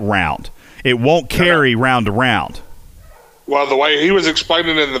in that round. It won't carry round to round. Well, the way he was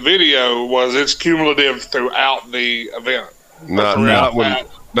explaining in the video was it's cumulative throughout the event.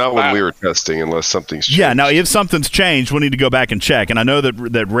 Not when we were testing, unless something's changed. Yeah, now if something's changed, we'll need to go back and check. And I know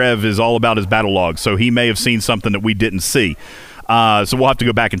that Rev is all about his battle log, so he may have seen something that we didn't see. So we'll have to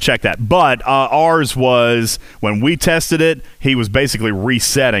go back and check that. But ours was, when we tested it, he was basically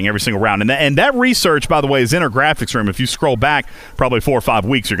resetting every single round. And that research, by the way, is in our graphics room. If you scroll back probably 4 or 5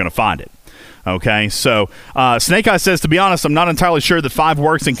 weeks, you're going to find it. Okay, so Snake Eye says, to be honest, I'm not entirely sure that 5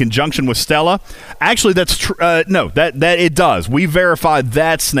 works in conjunction with Stella. Actually, that's true. No, that it does. We verified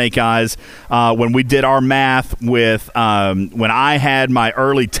that, Snake Eyes, when we did our math with when I had my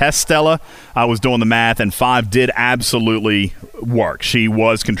early test Stella. I was doing the math, and 5 did absolutely work. She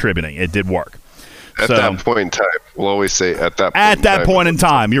was contributing. It did work. At that point in time. We'll always say at that point At that point in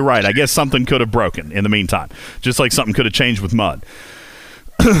time. You're right. I guess something could have broken in the meantime, just like something could have changed with Mud.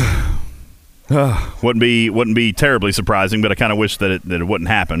 Wouldn't be terribly surprising, but I kind of wish that it wouldn't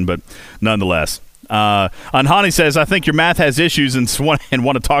happen. But nonetheless, Anhani says, I think your math has issues and want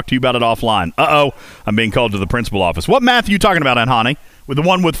to talk to you about it offline. I'm being called to the principal office. What math are you talking about, Anhani? With the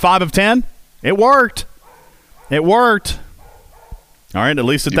one with 5 of 10? It worked. All right, at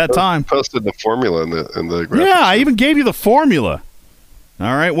least at that time. Posted the formula in the graphics. Yeah, I even gave you the formula.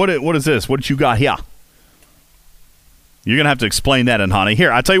 All right, what is this? What you got here? You're going to have to explain that, Anhani.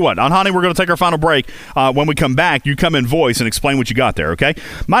 Here, I tell you what, Anhani, we're going to take our final break. When we come back, you come in voice and explain what you got there, okay?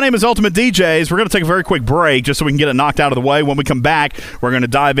 My name is Ultimate DJs. We're going to take a very quick break just so we can get it knocked out of the way. When we come back, we're going to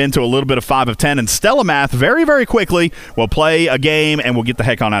dive into a little bit of 5 of 10 and Stella math very, very quickly. We'll play a game, and we'll get the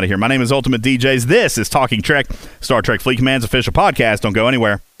heck on out of here. My name is Ultimate DJs. This is Talking Trek, Star Trek Fleet Command's official podcast. Don't go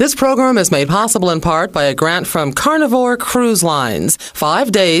anywhere. This program is made possible in part by a grant from Carnivore Cruise Lines.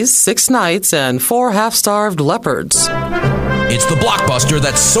 5 days, 6 nights, and 4 half-starved leopards. It's the blockbuster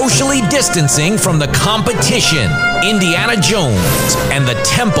that's socially distancing from the competition. Indiana Jones and the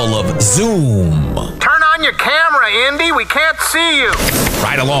Temple of Zoom. Turn on your camera, Indy. We can't see you.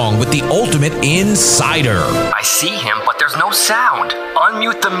 Right along with the ultimate insider. I see him, but there's no sound.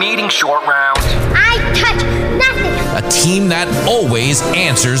 Unmute the meeting, Short Round. I touch nothing. A team that always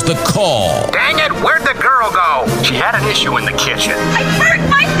answers the call. Dang it, where'd the girl go? She had an issue in the kitchen. I burnt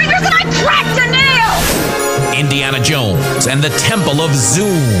my fingers and I cracked a nail. Indiana Jones and the Temple of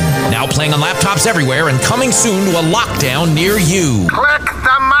Zoom. Now playing on laptops everywhere and coming soon to a lockdown near you. Click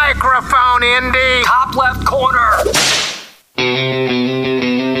the microphone, Indy. Top left corner.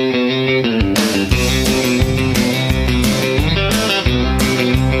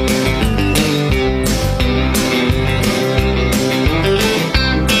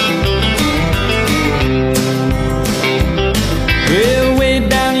 Well, way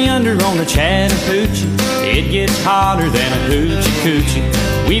down yonder on the Chattahoochee, it gets hotter than a hoochie coochie.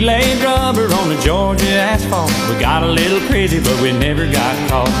 We laid rubber on the Georgia asphalt. We got a little crazy, but we never got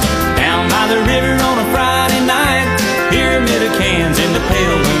caught. Down by the river on a Friday night, pyramid of cans in the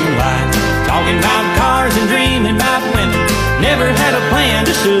pale moonlight. Talking about cars and dreaming about women. Never had a plan,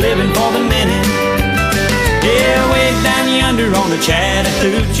 just living for the minute. Yeah, way down yonder on the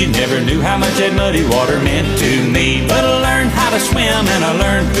Chattahoochee, never knew how much that muddy water meant to me. But I learned how to swim and I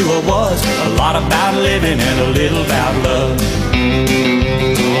learned who I was. A lot about living and a little about love.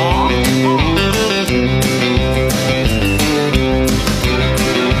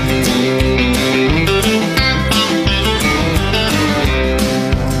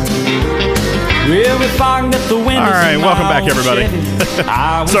 Well, we fogged up the windows. All right, welcome back, everybody.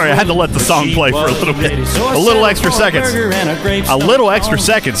 Sorry, I had to let the song play for a little bit. A little extra seconds. A little extra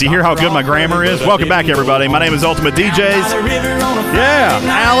seconds. You hear how good my grammar is? Welcome back, everybody. My name is Ultimate DJs. Yeah,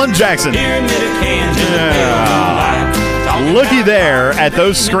 Alan Jackson. Yeah. Looky there at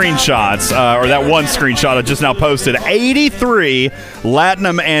those screenshots, or that one screenshot I just now posted. 83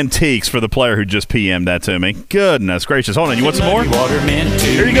 Latinum Antiques for the player who just PM'd that to me. Goodness gracious. Hold on, you want some more?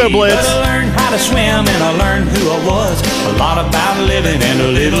 Here you go, Blitz. I learned how to swim and I learned who I was. A lot about living and a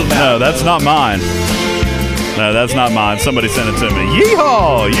little about No, that's not mine. No, that's not mine. Somebody sent it to me.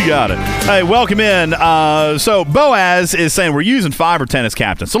 Yeehaw! You got it. Hey, welcome in. So Boaz is saying we're using 5 or 10 as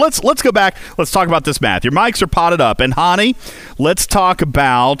captain. So let's go back. Let's talk about this math. Your mics are potted up. And Hani, let's talk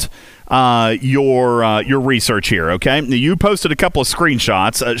about your research here, okay? You posted a couple of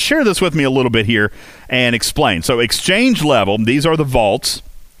screenshots. Share this with me a little bit here and explain. So exchange level, these are the vaults.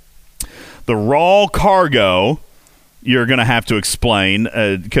 The raw cargo, you're going to have to explain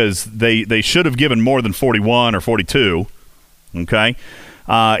because they should have given more than 41 or 42, okay?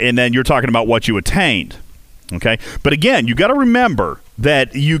 And then you're talking about what you attained, okay? But again, you got to remember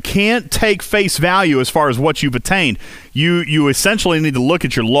that you can't take face value as far as what you've attained. You essentially need to look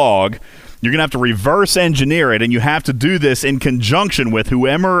at your log. You're going to have to reverse engineer it, and you have to do this in conjunction with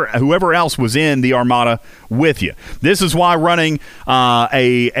whoever else was in the Armada with you. This is why running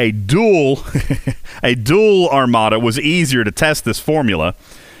a dual a dual Armada was easier to test this formula.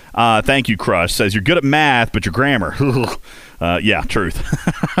 Thank you, Crush. Says you're good at math, but your grammar. Yeah, truth.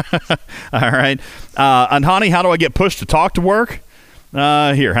 All right. Anhani, how do I get pushed to talk to work?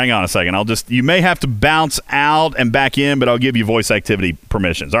 Here, hang on a second. You may have to bounce out and back in, but I'll give you voice activity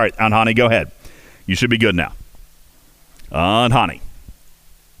permissions. All right, Anhani, go ahead. You should be good now. Anhani.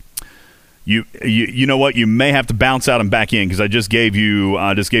 You know what? You may have to bounce out and back in because I just gave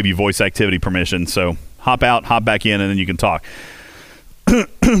you voice activity permission. So hop out, hop back in, and then you can talk.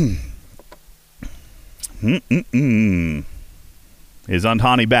 Is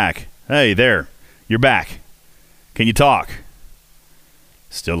Anhani back? Hey, there. You're back. Can you talk?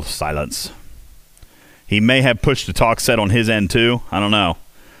 Still silence. He may have pushed the talk set on his end too. I don't know.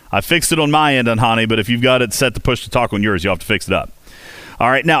 I fixed it on my end, Anhani, but if you've got it set to push to talk on yours, you'll have to fix it up. All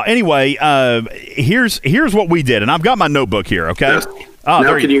right. Now, anyway, here's what we did, and I've got my notebook here. Okay. Yes.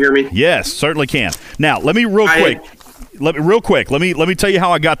 Now, can you hear me? Yes, certainly can. Now, let me Let me tell you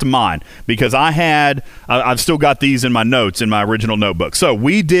how I got to mine, because I've still got these in my notes in my original notebook. So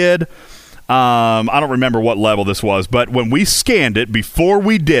we did. I don't remember what level this was, but when we scanned it before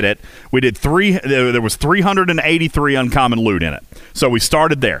we did it, we did there was 383 uncommon loot in it. So we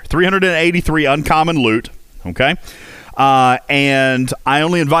started there, 383 uncommon loot. Okay. And I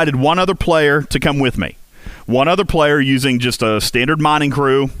only invited one other player to come with me. One other player using just a standard mining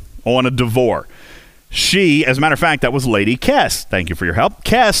crew on a Devore. She, as a matter of fact, that was Lady Kess. Thank you for your help.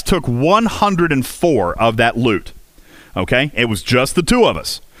 Kess took 104 of that loot. Okay? It was just the two of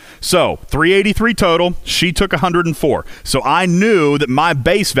us. So, 383 total. She took 104. So I knew that my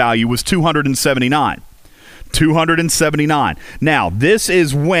base value was 279. 279. Now, this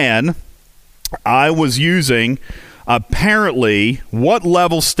is when I was using, apparently, what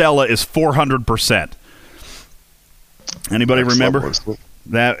level Stella is 400%? Anybody remember?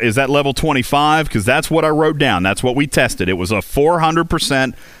 Is that level 25? Because that's what I wrote down. That's what we tested. It was a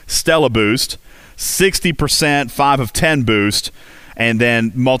 400% Stella boost, 60% 5 of 10 boost, and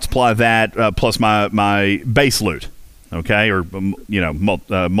then multiply that plus my base loot. Okay, or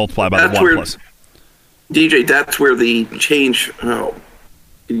multiply by the 1 plus. DJ, that's where the change. Oh,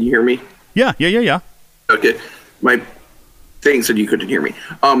 can you hear me? Yeah. Okay, my thing said you couldn't hear me.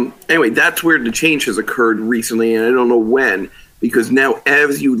 Anyway, that's where the change has occurred recently, and I don't know when. Because now,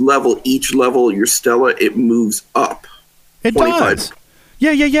 as you level each level, your Stella, it moves up. It does.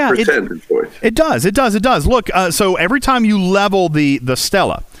 Yeah. It does. Look, so every time you level the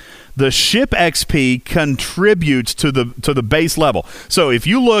Stella, the ship XP contributes to the base level. So if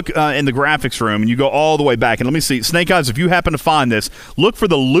you look in the graphics room and you go all the way back, and let me see, Snake Eyes, if you happen to find this, look for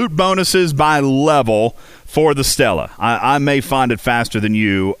the loot bonuses by level for the Stella. I may find it faster than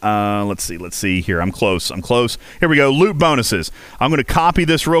you. Let's see here. I'm close. Here we go. Loot bonuses. I'm going to copy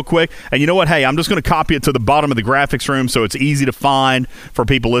this real quick. And you know what? Hey, I'm just going to copy it to the bottom of the graphics room so it's easy to find for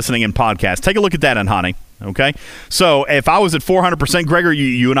people listening in podcasts. Take a look at that, Anhani. Okay? So if I was at 400%, Gregor,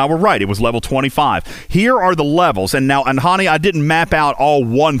 you and I were right. It was level 25. Here are the levels. And now, Anhani, I didn't map out all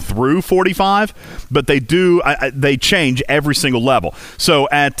 1 through 45, but they do. They change every single level. So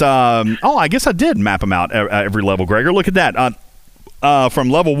at, I guess I did map them out every level, Gregor. Look at that. From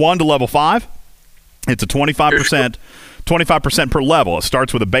level 1 to level 5, it's a 25% per level. It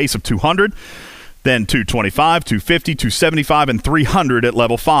starts with a base of 200. Then 225, 250, 275, and 300 at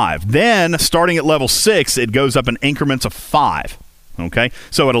level 5. Then, starting at level 6, it goes up in increments of 5. Okay?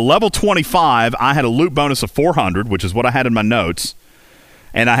 So at a level 25, I had a loot bonus of 400, which is what I had in my notes.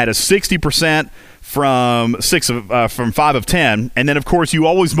 And I had a 60% from 5 of 10. And then, of course, you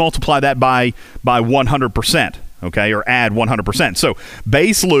always multiply that by 100%. Okay? Or add 100%. So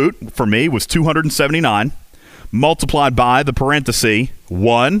base loot, for me, was 279, multiplied by the parenthesis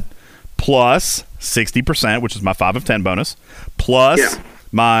 1 plus 60%, which is my 5 of 10 bonus, plus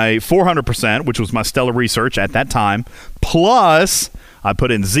my 400%, which was my Stella research at that time, plus I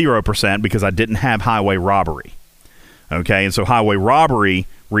put in 0% because I didn't have highway robbery. Okay, and so highway robbery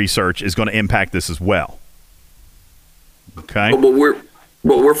research is going to impact this as well. Okay. But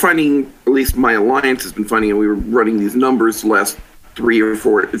we're finding, at least my alliance has been finding, and we were running these numbers the last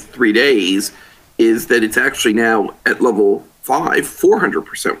 3 days, is that it's actually now at level 5,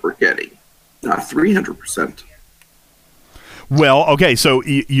 400% we're getting, not 300%. Well, okay, so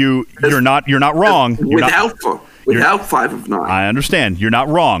you're not wrong. Without 5 of 9. I understand. You're not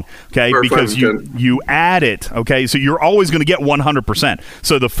wrong, okay, because you add it, okay, so you're always going to get 100%.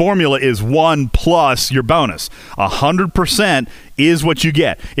 So the formula is 1 plus your bonus. 100% is what you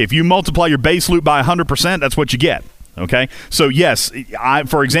get. If you multiply your base loot by 100%, that's what you get, okay? So yes,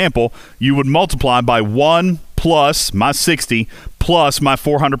 for example, you would multiply by 1 plus my 60 plus my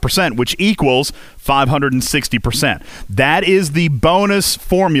 400%, which equals 560%. That is the bonus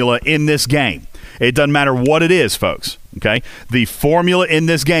formula in this game. It doesn't matter what it is, folks. Okay? The formula in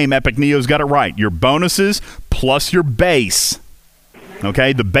this game, Epic Neo's got it right. Your bonuses plus your base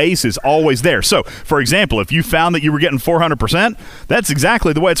Okay, the base is always there. So, for example, if you found that you were getting 400%, that's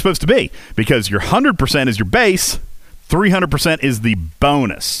exactly the way it's supposed to be, because your 100% is your base, 300% is the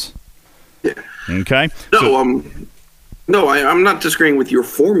bonus. Yeah. Okay. No, I'm not disagreeing with your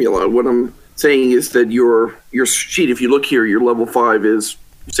formula. What I'm saying is that your sheet, if you look here, your level 5 is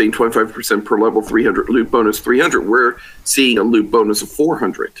saying 25% per level, 300 loot bonus 300. We're seeing a loot bonus of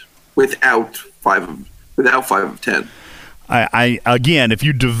 400 without 5 of 10. I again, if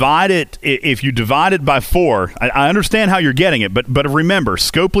you divide it by 4, I understand how you're getting it, but remember,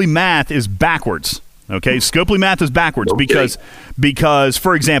 Scopely math is backwards. Okay, Scopely math is backwards because,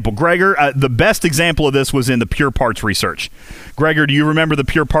 for example, Gregor, the best example of this was in the Pure Parts research. Gregor, do you remember the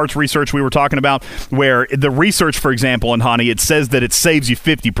Pure Parts research we were talking about, where the research, for example, in Honey, it says that it saves you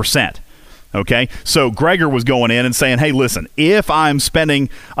 50%. Okay, so Gregor was going in and saying, hey, listen, if I'm spending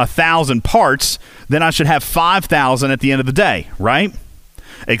 1,000 parts, then I should have 5,000 at the end of the day, right?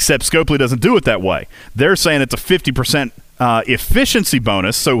 Except Scopely doesn't do it that way. They're saying it's a 50% efficiency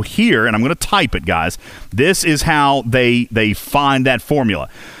bonus. So here, and I'm going to type it, guys, this is how they find that formula.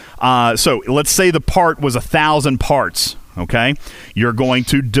 So let's say the part was 1,000 parts, okay? You're going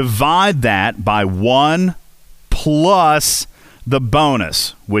to divide that by 1 plus the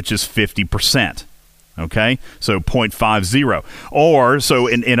bonus, which is 50%. Okay, so 0.50. Or, so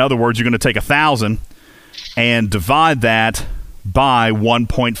in other words, you're going to take 1,000 and divide that by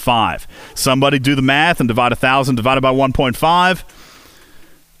 1.5. Somebody do the math and divide 1,000 divided by 1.5.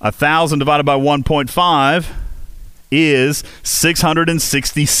 1,000 divided by 1.5 is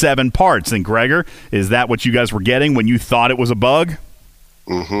 667 parts. And Gregor, is that what you guys were getting when you thought it was a bug?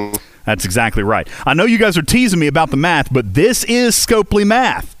 Mm-hmm. That's exactly right. I know you guys are teasing me about the math, but this is Scopely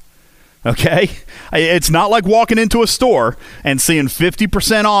math. Okay? It's not like walking into a store and seeing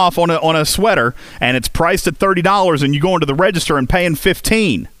 50% off on a sweater and it's priced at $30 and you go into the register and paying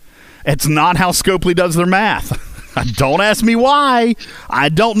 $15. It's not how Scopely does their math. Don't ask me why. I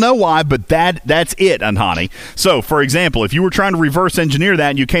don't know why, but that's it, Anhani. So, for example, if you were trying to reverse engineer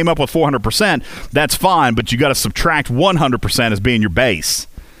that and you came up with 400%, that's fine, but you got to subtract 100% as being your base.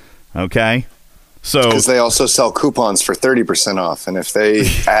 Okay? So, because they also sell coupons for 30% off, and if they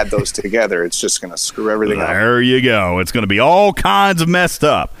add those together, it's just going to screw everything up. There you go. It's going to be all kinds of messed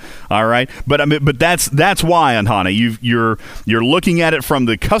up. All right, but I mean, but that's why, Anhani, you're looking at it from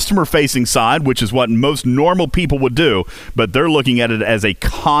the customer-facing side, which is what most normal people would do, but they're looking at it as a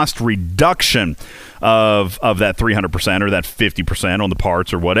cost reduction of that 300% or that 50% on the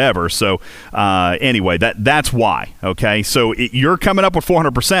parts or whatever. So anyway, that's why. Okay, so you're coming up with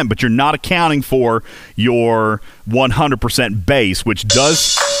 400%, but you're not accounting for your 100% base, which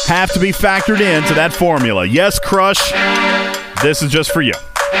does have to be factored into that formula. Yes, Crush, this is just for you.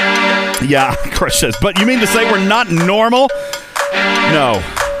 Yeah, Crush says, but you mean to say we're not normal? No.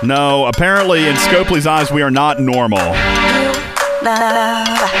 Apparently, in Scopely's eyes, we are not normal.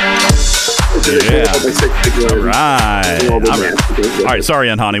 Yeah. All right. Sorry,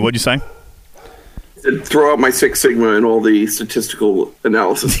 Anhani. What'd you say? Throw out my Six Sigma and all the statistical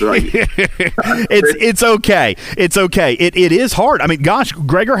analysis that I It's okay. It's okay. It is hard. I mean, gosh,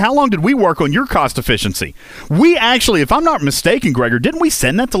 Gregor, how long did we work on your cost efficiency? We actually, if I'm not mistaken, Gregor, didn't we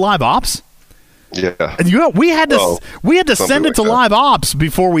send that to Live Ops? Yeah. You know, we had to send it to Live Ops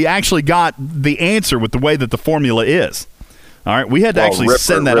before we actually got the answer with the way that the formula is. All right, we had to actually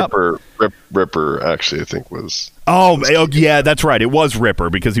send that up. Ripper, actually, I think was. Oh, yeah, that's right. It was Ripper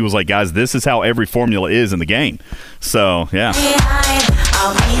because he was like, guys, this is how every formula is in the game. So, yeah.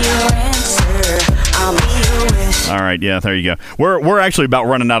 All right, yeah, there you go. We're actually about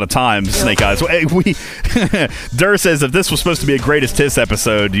running out of time, Snake Eyes. Durr says if this was supposed to be a greatest hits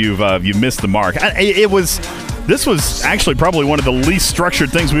episode, you missed the mark. This was actually probably one of the least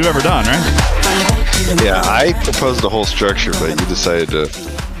structured things we've ever done, right? Yeah, I proposed the whole structure, but you decided to.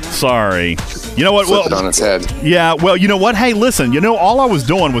 Sorry. You know what? Flip it on its head. Yeah, well, you know what? Hey, listen, all I was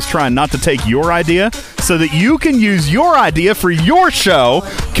doing was trying not to take your idea so that you can use your idea for your show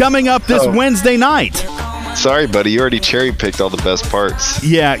coming up this Wednesday night. Sorry, buddy. You already cherry-picked all the best parts.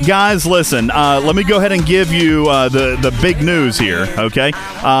 Yeah, guys, listen. Let me go ahead and give you the big news here, okay?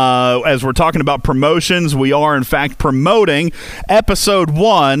 As we're talking about promotions, we are, in fact, promoting Episode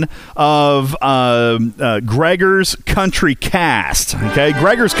 1 of Gregor's Country Cast, okay?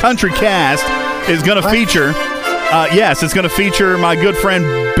 Gregor's Country Cast is going to feature, it's going to feature my good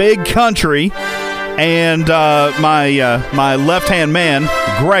friend Big Country and my left-hand man,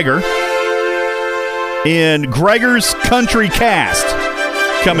 Gregor, in Gregor's Country Cast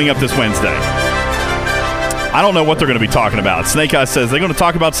coming up this Wednesday. I don't know what they're going to be talking about. Snake Eyes says they're going to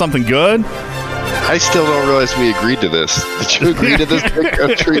talk about something good. I still don't realize we agreed to this. Did you agree to this, Big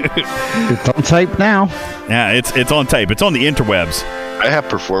Country? It's on tape now. Yeah, it's on tape. It's on the interwebs. I have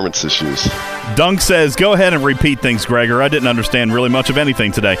performance issues. Dunk says, go ahead and repeat things, Gregor. I didn't understand really much of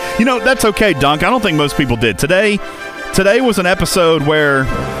anything today. You know, that's okay, Dunk. I don't think most people did. Today was an episode where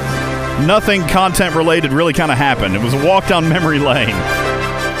nothing content-related really kind of happened. It was a walk down memory lane.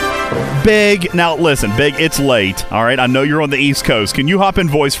 Big, now listen, Big, it's late, all right? I know you're on the East Coast. Can you hop in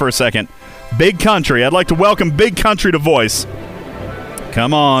voice for a second? Big Country, I'd like to welcome Big Country to voice.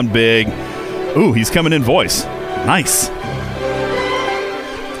 Come on, Big. Ooh, he's coming in voice. Nice.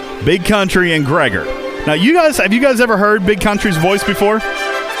 Big Country and Gregor. Now, have you guys ever heard Big Country's voice before?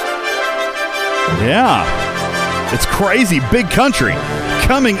 Yeah. It's crazy. Big Country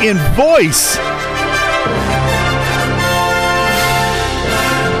coming in voice.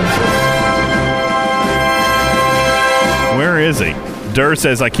 Where is he? Durr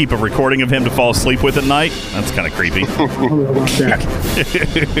says I keep a recording of him to fall asleep with at night. That's kind of creepy.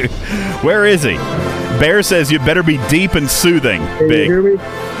 Where is he? Bear says you better be deep and soothing, Big. Can you hear me?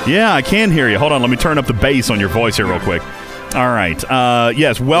 Yeah, I can hear you. Hold on, let me turn up the bass on your voice here real quick. All right.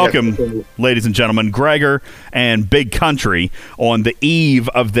 Yes, welcome, ladies and gentlemen, Gregor and Big Country on the eve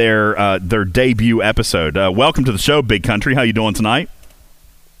of their debut episode. Welcome to the show, Big Country. How you doing tonight?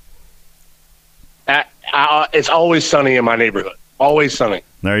 It's always sunny in my neighborhood. Always sunny.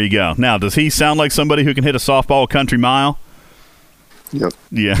 There you go. Now, does he sound like somebody who can hit a softball country mile? Yep.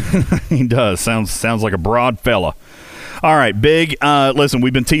 Yeah, he does. Sounds like a broad fella. All right, Big, listen,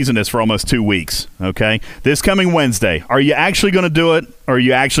 we've been teasing this for almost 2 weeks, okay? This coming Wednesday, are you actually going to do it, or are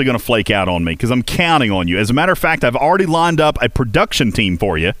you actually going to flake out on me? Because I'm counting on you. As a matter of fact, I've already lined up a production team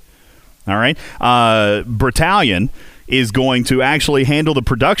for you, all right? Battalion is going to actually handle the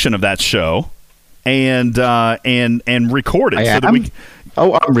production of that show and record it.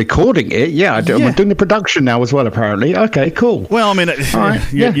 I'm recording it. Yeah, I'm doing the production now as well, apparently. Okay, cool. Well, I mean, right.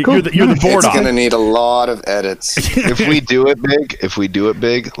 you're the board It's op. going to need a lot of edits. If we do it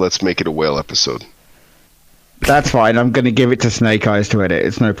big, let's make it a whale episode. That's fine. I'm going to give it to Snake Eyes to edit.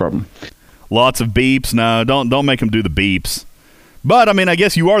 It's no problem. Lots of beeps. No, don't make him do the beeps. But, I mean, I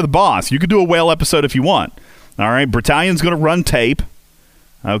guess you are the boss. You could do a whale episode if you want. All right, Battalion's going to run tape.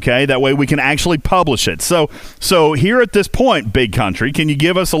 Okay, that way we can actually publish it. So here at this point, Big Country, can you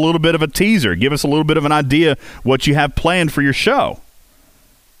give us a little bit of a teaser? Give us a little bit of an idea what you have planned for your show.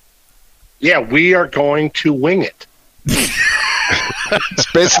 Yeah, we are going to wing it.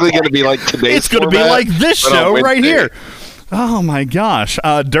 It's basically going to be like today's It's going to be like this show right here. Oh, my gosh.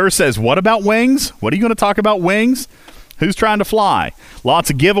 Durr says, what about wings? What are you going to talk about wings? Who's trying to fly? Lots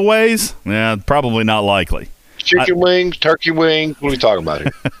of giveaways? Yeah, probably not likely. Chicken wings, turkey wings. What are we talking about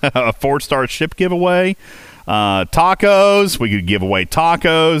here? A 4-star ship giveaway. Tacos. We could give away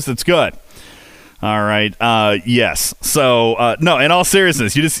tacos. That's good. All right. Yes. So, no, in all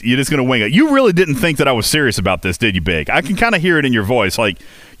seriousness, you're just going to wing it. You really didn't think that I was serious about this, did you, Big? I can kind of hear it in your voice. Like,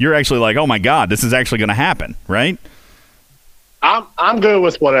 you're actually like, oh, my God, this is actually going to happen, right? I'm good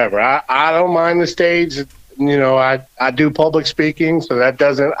with whatever. I don't mind the stage. You know, I do public speaking, so that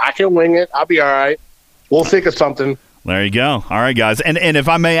doesn't – I can wing it. I'll be all right. We'll think of something. There you go. All right, guys. And if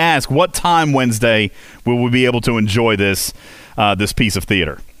I may ask, what time Wednesday will we be able to enjoy this piece of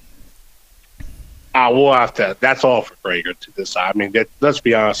theater? We'll have to. That's all for Gregor to decide. I mean, let's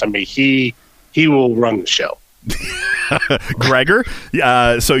be honest. I mean, he will run the show. Gregor,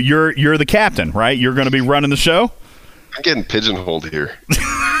 so you're the captain, right? You're going to be running the show? I'm getting pigeonholed here.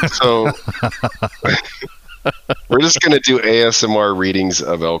 So we're just going to do ASMR readings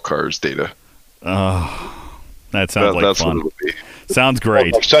of LCARS data. Oh, that sounds like that's fun. what it would be. Sounds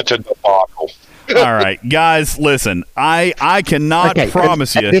great. Like such a debacle. All right, guys, listen. I cannot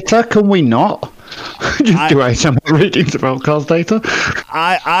promise you. Editor, can we not just do some readings of LCARS data?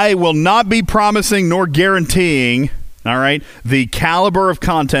 I will not be promising nor guaranteeing. All right, the caliber of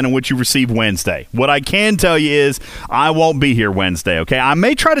content in which you receive Wednesday. What I can tell you is I won't be here Wednesday. Okay, I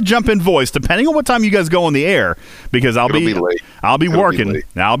may try to jump in voice depending on what time you guys go on the air because I'll be late. I'll be working.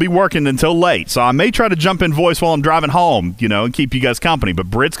 I'll be working until late, so I may try to jump in voice while I'm driving home, and keep you guys company.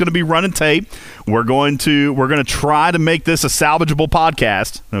 But Britt's going to be running tape. We're going to try to make this a salvageable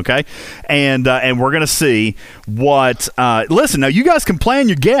podcast. Okay, and we're going to see what. Listen, now you guys can plan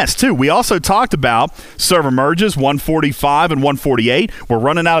your guests too. We also talked about server merges 145 and 148. We're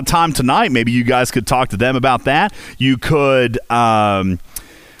running out of time tonight. Maybe you guys could talk to them about that. You could give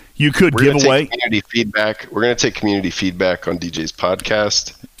away community feedback. We're going to take community feedback on DJ's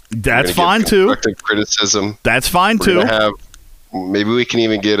podcast. That's fine too. Constructive criticism. That's fine too. Maybe we can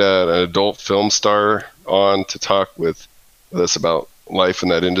even get an adult film star on to talk with us about life in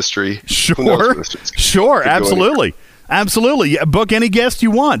that industry. Sure, absolutely. Absolutely. Book any guest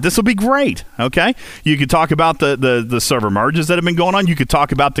you want. This will be great. Okay. You could talk about the server merges that have been going on. You could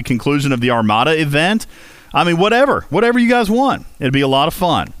talk about the conclusion of the Armada event. I mean, whatever you guys want. It'd be a lot of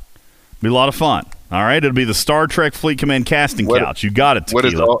fun. All right. It'll be the Star Trek Fleet Command casting couch. You got it,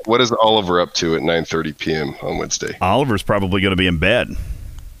 Tequila. What is Oliver up to at 9:30 p.m. on Wednesday? Oliver's probably going to be in bed.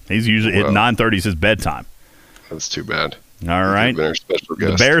 He's usually at 9:30 is his bedtime. That's too bad. All right. Our special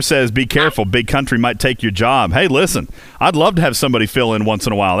guest. The Bear says, be careful. Big Country might take your job. Hey, listen, I'd love to have somebody fill in once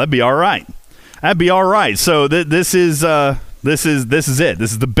in a while. That'd be all right. So this is it. This is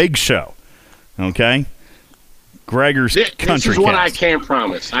the big show. Okay. Gregor's Country This is what I can't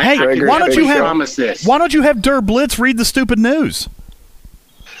promise. Hey, why don't you have Der Blitz read the stupid news?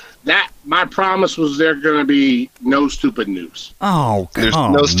 My promise was there going to be no stupid news. Oh, there's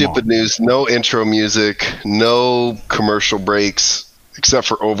no stupid news, no intro music, no commercial breaks, except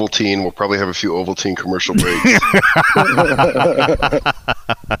for Ovaltine. We'll probably have a few Ovaltine commercial breaks.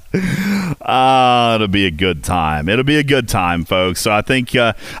 It'll be a good time. It'll be a good time, folks. So I think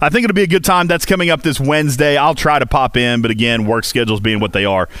it'll be a good time. That's coming up this Wednesday. I'll try to pop in, but again, work schedules being what they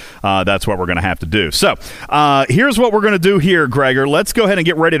are, that's what we're going to have to do. So here's what we're going to do here, Gregor. Let's go ahead and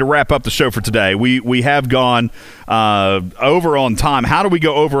get ready to wrap up the show for today. We have gone over on time. How do we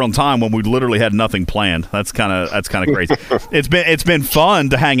go over on time when we literally had nothing planned? That's kind of crazy. It's been fun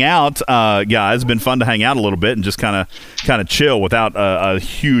to hang out, guys. It's been fun to hang out a little bit and just kind of chill without a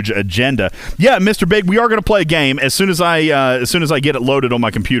huge agenda. Yeah, Mr. Big, we are going to play a game as soon as I get it loaded on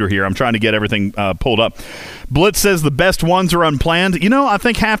my computer here. I'm trying to get everything pulled up. Blitz says the best ones are unplanned. You know, I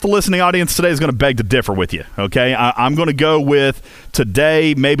think half the listening audience today is going to beg to differ with you. Okay, I'm going to go with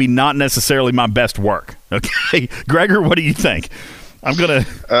today, maybe not necessarily my best work. Okay, Gregor, what do you think? I'm gonna.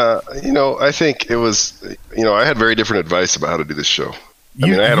 I think it was. I had very different advice about how to do this show. I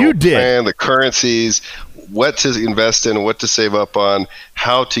had a plan, the currencies, what to invest in, what to save up on,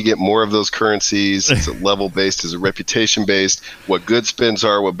 how to get more of those currencies. Is it level based? Is it reputation based? What good spins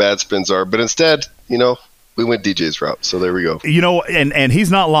are? What bad spins are? But instead, we went DJ's route. So there we go. And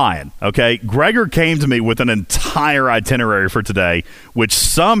he's not lying. Okay, Gregor came to me with an entire itinerary for today, which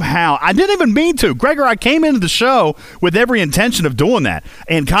somehow I didn't even mean to. Gregor, I came into the show with every intention of doing that,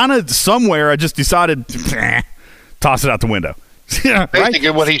 and kind of somewhere I just decided toss it out the window. Yeah, I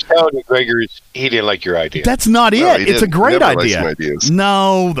think what he's telling you, Gregor, is he didn't like your idea. That's not it. It's a great idea.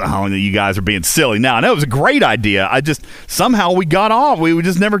 No, you guys are being silly. Now, I know it was a great idea. I just somehow we got off. We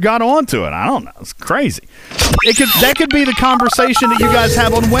just never got onto it. I don't know. It's crazy. That could be the conversation that you guys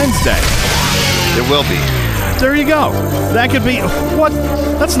have on Wednesday. It will be. There you go. That could be what?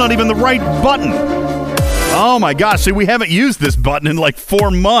 That's not even the right button. Oh my gosh! See, we haven't used this button in like 4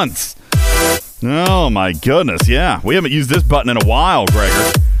 months. Oh my goodness, yeah. We haven't used this button in a while,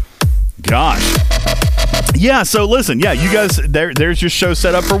 Gregor. Gosh. Yeah, so listen, you guys, there's your show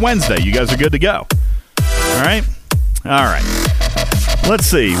set up for Wednesday. You guys are good to go. All right? All right. Let's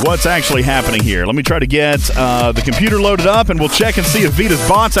see what's actually happening here. Let me try to get the computer loaded up, and we'll check and see if Vita's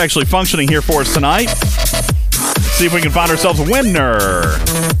bot's actually functioning here for us tonight. See if we can find ourselves a winner.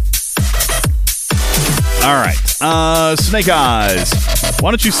 All right. Snake Eyes. Why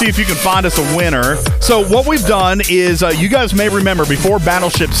don't you see if you can find us a winner? So what we've done is, you guys may remember before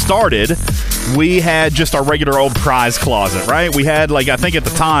Battleship started, we had just our regular old prize closet, right? We had, I think at the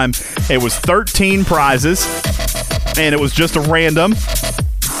time, it was 13 prizes, and it was just a random,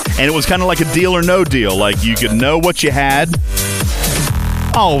 and it was kind of like a deal or no deal. Like, you could know what you had.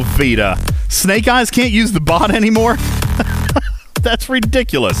 Oh, Vita. Snake Eyes can't use the bot anymore? That's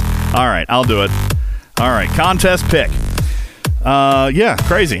ridiculous. All right, I'll do it. All right, contest pick.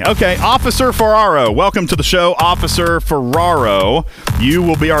 Crazy. Okay, Officer Ferraro. Welcome to the show, Officer Ferraro. You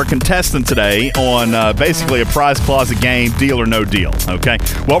will be our contestant today on basically a prize closet game, deal or no deal. Okay,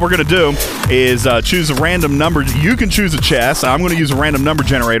 what we're going to do is choose a random number. You can choose a chest. I'm going to use a random number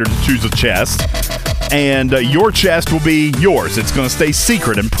generator to choose a chest. And your chest will be yours. It's going to stay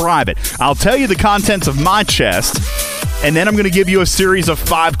secret and private. I'll tell you the contents of my chest, and then I'm going to give you a series of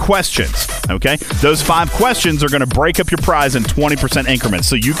 5 questions, okay? Those 5 questions are going to break up your prize in 20% increments,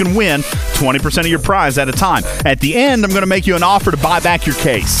 so you can win 20% of your prize at a time. At the end, I'm going to make you an offer to buy back your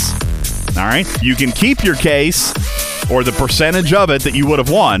case, all right? You can keep your case or the percentage of it that you would have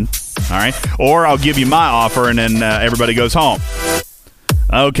won, all right? Or I'll give you my offer, and then everybody goes home.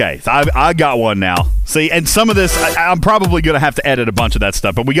 Okay, so I got one now. See, and some of this, I'm probably going to have to edit a bunch of that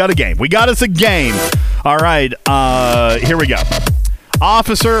stuff, but we got a game. We got us a game. All right, here we go.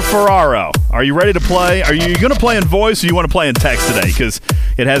 Officer Ferraro, are you ready to play? Are you going to play in voice or you want to play in text today? Because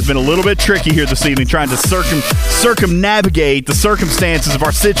It has been a little bit tricky here this evening trying to circumnavigate the circumstances of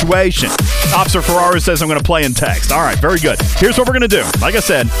our situation. Officer Ferraro says I'm going to play in text. All right, very good. Here's what we're going to do. Like I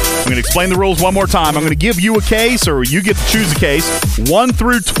said, I'm going to explain the rules one more time. I'm going to give you a case, or you get to choose a case, 1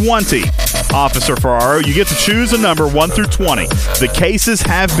 through 20. Officer Ferraro, you get to choose a number 1 through 20. The cases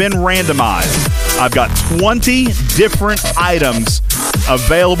have been randomized. I've got 20 different items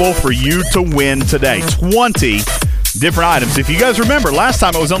available for you to win today. 20 different items. If you guys remember, last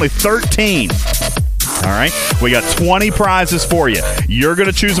time it was only 13. All right, we got 20 prizes for you. You're going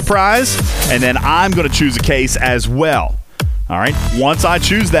to choose a prize, and then I'm going to choose a case as well. All right, once I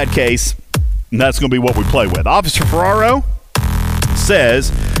choose that case, that's going to be what we play with. Officer Ferraro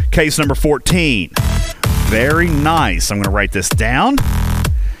says case number 14. Very nice. I'm going to write this down.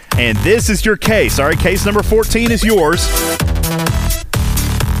 And this is your case. All right, case number 14 is yours.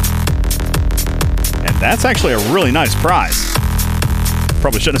 And that's actually a really nice prize.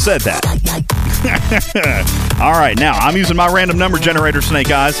 Probably shouldn't have said that. All right, now I'm using my random number generator, Snake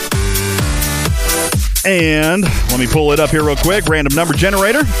Eyes. And let me pull it up here real quick. Random number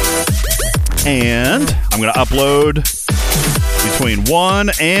generator. And I'm going to upload between 1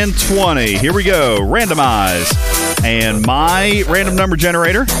 and 20. Here we go. Randomize. And my random number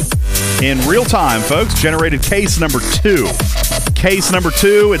generator in real time, folks, generated case number 2. Case number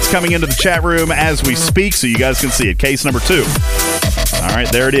 2, it's coming into the chat room as we speak, so you guys can see it. Case number 2. All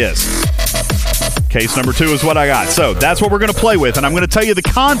right, there it is. Case number 2 is what I got. So that's what we're going to play with, and I'm going to tell you the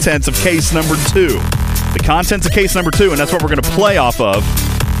contents of case number 2. The contents of case number 2, and that's what we're going to play off of,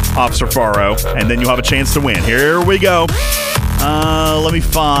 Officer Faro, and then you'll have a chance to win. Here we go. Let me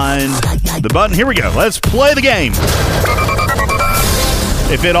find the button. Here we go. Let's play the game.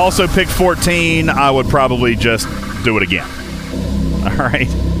 If it also picked 14, I would probably just do it again. All right.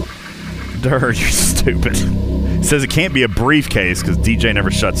 Dirt, you're stupid. It says it can't be a briefcase because DJ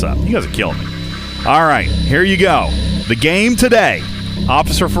never shuts up. You guys are killing me. All right, here you go. The game today,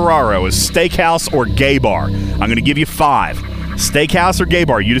 Officer Ferraro, is steakhouse or gay bar. I'm going to give you 5. Steakhouse or gay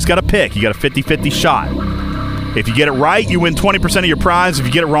bar. You just got to pick. You got a 50-50 shot. If you get it right, you win 20% of your prize. If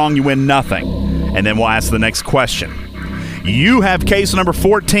you get it wrong, you win nothing. And then we'll ask the next question. You have case number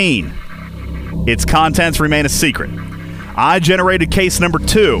 14. Its contents remain a secret. I generated case number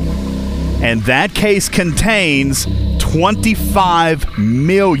 2, and that case contains 25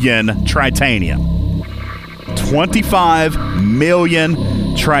 million tritanium. 25 million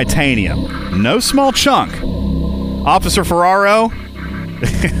tritanium. No small chunk. Officer Ferraro,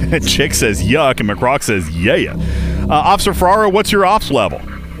 Chick says yuck, and McRock says yeah. Officer Ferraro, what's your ops level?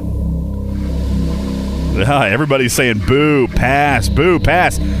 Everybody's saying boo, pass, boo,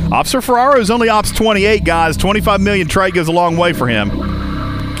 pass. Officer Ferraro is only ops 28, guys. 25 million trite goes a long way for him.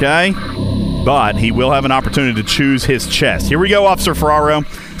 Okay? But he will have an opportunity to choose his chest. Here we go, Officer Ferraro.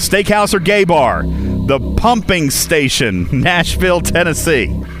 Steakhouse or gay bar? The Pumping Station, Nashville, Tennessee.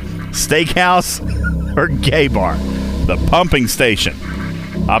 Steakhouse or gay bar? The Pumping Station.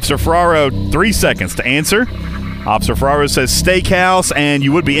 Officer Ferraro, 3 seconds to answer. Officer Ferraro says steakhouse, and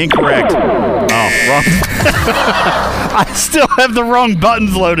you would be incorrect. Oh, wrong. I still have the wrong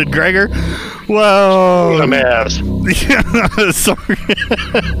buttons loaded, Gregor. Whoa. I'm ass. Sorry.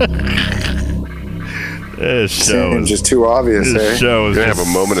 This show is just too obvious. This show is going to have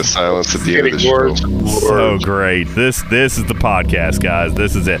a moment of silence at the end of the show. So great. This is the podcast, guys.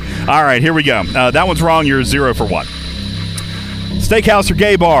 This is it. All right, here we go. That one's wrong. You're 0 for 1. Steakhouse or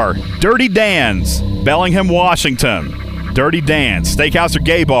gay bar? Dirty Dan's, Bellingham, Washington. Dirty Dan's. Steakhouse or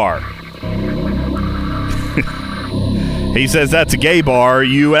gay bar? He says that's a gay bar.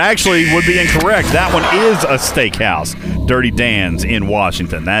 You actually would be incorrect. That one is a steakhouse. Dirty Dan's in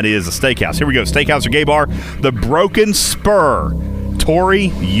Washington. That is a steakhouse. Here we go. Steakhouse or gay bar? The Broken Spur, Torrey,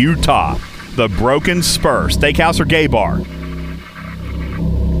 Utah. The Broken Spur. Steakhouse or gay bar?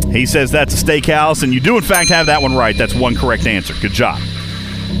 He says that's a steakhouse, and you do, in fact, have that one right. That's one correct answer. Good job.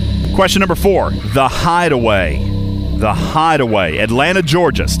 Question number 4. The Hideaway. The Hideaway. Atlanta,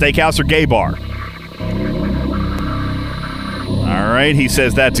 Georgia. Steakhouse or gay bar? All right, he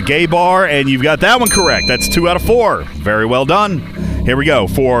says that's a gay bar, and you've got that one correct. That's 2 out of 4. Very well done. Here we go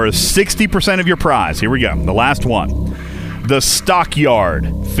for 60% of your prize. Here we go. The last one. The Stockyard,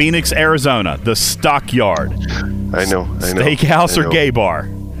 Phoenix, Arizona. The Stockyard. I know. Steakhouse or gay bar?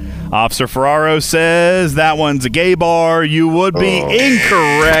 Officer Ferraro says that one's a gay bar. You would be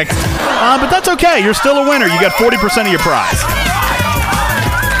incorrect. But that's okay. You're still a winner. You got 40% of your prize.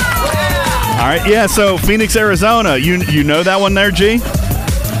 All right, yeah, so Phoenix, Arizona. You know that one there, G?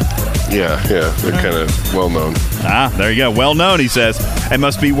 Yeah, they're kind of well-known. There you go. Well-known, he says. It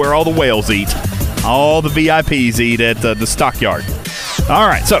must be where all the whales eat. All the VIPs eat at the Stockyard. All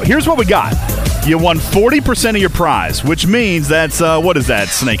right, so here's what we got. You won 40% of your prize, which means that's, what is that,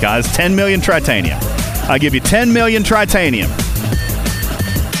 Snake Eyes? 10 million tritanium. I'll give you 10 million tritanium.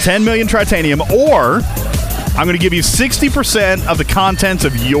 10 million tritanium, or I'm going to give you 60% of the contents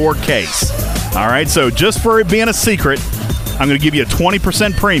of your case. All right, so just for it being a secret, I'm going to give you a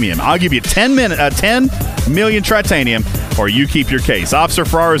 20% premium. I'll give you 10 million tritanium, or you keep your case. Officer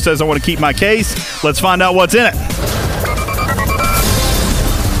Ferraro says, I want to keep my case. Let's find out what's in it.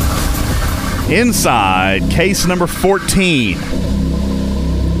 Inside case number 14.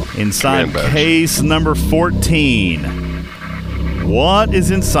 Inside case number 14. What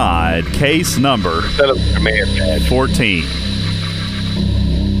is inside case number 14?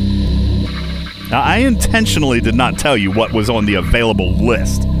 Now, I intentionally did not tell you what was on the available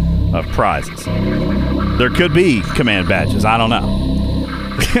list of prizes. There could be command badges. I don't know.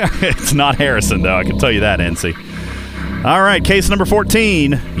 It's not Harrison, though. I can tell you that, NC. All right, case number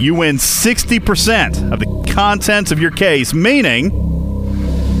 14. You win 60% of the contents of your case, meaning,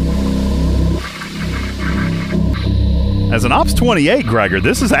 as an Ops 28, Gregor,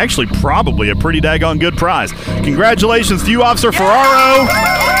 this is actually probably a pretty daggone good prize. Congratulations to you, Officer Ferraro,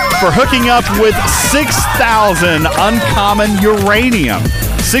 for hooking up with 6,000 uncommon uranium.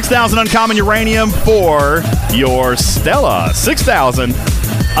 6,000 uncommon uranium for your Stella. 6,000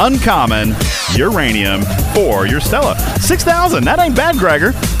 uncommon uranium for your Stella. 6,000. That ain't bad,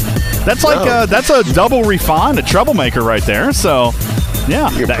 Gregor. That's like that's a double refine, a troublemaker right there. So, yeah.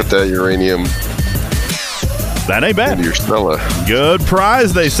 You can put that uranium. That ain't bad. Into your Stella. Good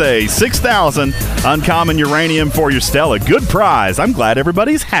prize, they say. 6,000 uncommon uranium for your Stella. Good prize. I'm glad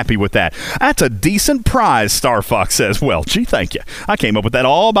everybody's happy with that. That's a decent prize, Star Fox says. Well, gee, thank you. I came up with that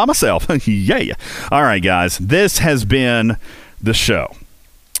all by myself. Yeah. All right, guys. This has been the show.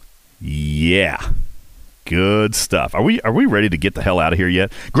 Yeah. Good stuff. Are we ready to get the hell out of here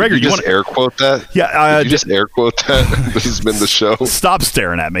yet? Gregor, you want to air quote that? Yeah. Did you just air quote that? This has been the show. Stop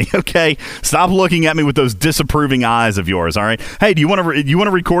staring at me, okay? Stop looking at me with those disapproving eyes of yours, all right? Hey, do you want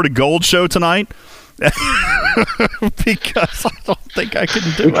to record a gold show tonight? Because I don't think I can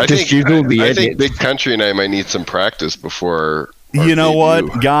do it. I think Big Country and I might need some practice before. You know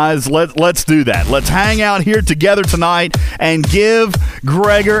what, guys? Let's do that. Let's hang out here together tonight and give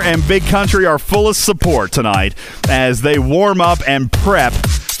Gregor and Big Country our fullest support tonight as they warm up and prep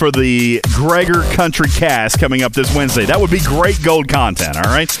for the Gregor Country Cast coming up this Wednesday. That would be great gold content, all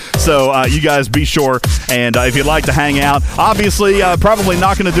right? So you guys be sure, and if you'd like to hang out, obviously probably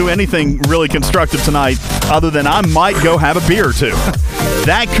not going to do anything really constructive tonight other than I might go have a beer or two.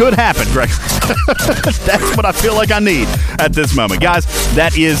 That could happen, Gregor. That's what I feel like I need at this moment. Guys,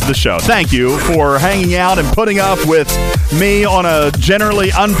 that is the show. Thank you for hanging out and putting up with me on a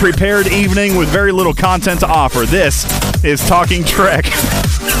generally unprepared evening with very little content to offer. This is Talking Trek.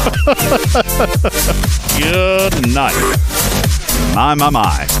 Good night.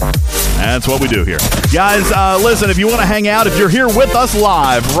 My. That's what we do here. Guys, listen, if you want to hang out, if you're here with us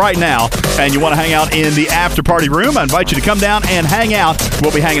live right now and you want to hang out in the after party room, I invite you to come down and hang out.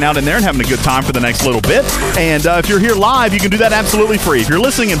 We'll be hanging out in there and having a good time for the next little bit. And if you're here live, you can do that absolutely free. If you're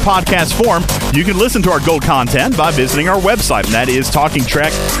listening in podcast form, you can listen to our gold content by visiting our website, and that is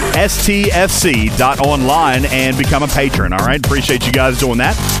TalkingTrekSTFC.online, and become a patron, all right? Appreciate you guys doing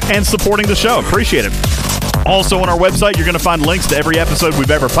that and supporting the show. Appreciate it. Also on our website, you're going to find links to every episode we've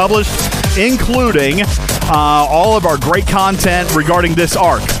ever published, including all of our great content regarding this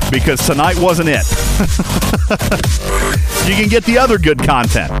arc, because tonight wasn't it. You can get the other good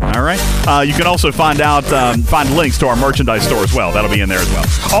content, all right? You can also find links to our merchandise store as well. That'll be in there as well.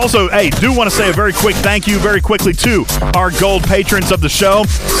 Also, hey, do want to say a very quick thank you very quickly to our gold patrons of the show.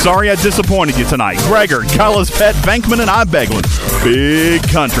 Sorry I disappointed you tonight. Gregor, Kyla's Pet, Venkman, and I Beglin, Big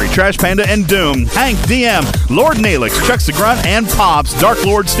Country, Trash Panda, and Doom, Hank, DM, Lord Neelix, Chuck Segrunt, and Pops, Dark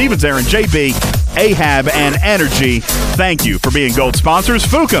Lord, Stevens Aaron, JB, Ahab, and Energy. Thank you for being gold sponsors.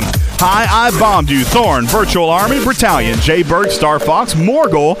 Fukum, Hi, I Bombed You, Thorn, Virtual Army, Battalion, Jay Berg, Star Fox,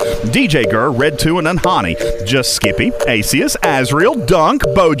 Morgul, DJ Gur, Red 2, and Unhani, Just Skippy, Asius, Azriel, Dunk,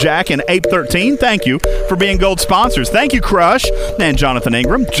 Bojack, and Ape 13. Thank you for being gold sponsors. Thank you, Crush, and Jonathan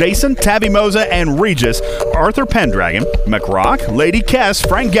Ingram, Jason, Tabby Moza, and Regis, Arthur Pendragon, McRock, Lady Kess,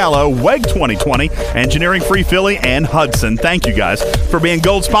 Frank Gallo, Weg 2020, Engineering Free Philly, and Hudson. Thank you guys for being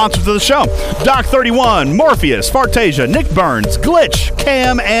gold sponsors of the show. Doc 31, Morpheus, Fartasia, Nick Burns, Glitch,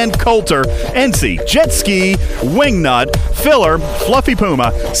 Cam, and Coulter, NC, Jet Ski, Wingnut, Filler, Fluffy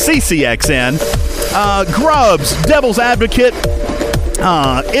Puma, CCXN, Grubs, Devil's Advocate,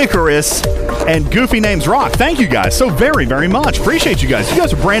 Icarus, and Goofy Names Rock. Thank you guys so very, very much. Appreciate you guys. You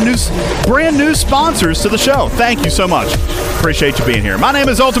guys are brand new sponsors to the show. Thank you so much. Appreciate you being here. My name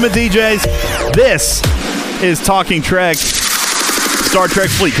is Ultimate DJs. This is Talking Trek, Star Trek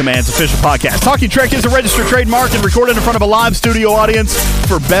Fleet Command's official podcast. Talking Trek is a registered trademark and recorded in front of a live studio audience,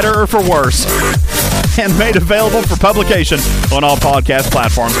 for better or for worse, and made available for publication on all podcast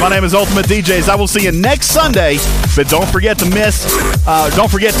platforms. My name is Ultimate DJs. I will see you next Sunday, but don't forget to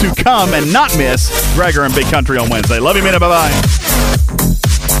come and not miss Gregor and Big Country on Wednesday. Love you, man. Bye-bye.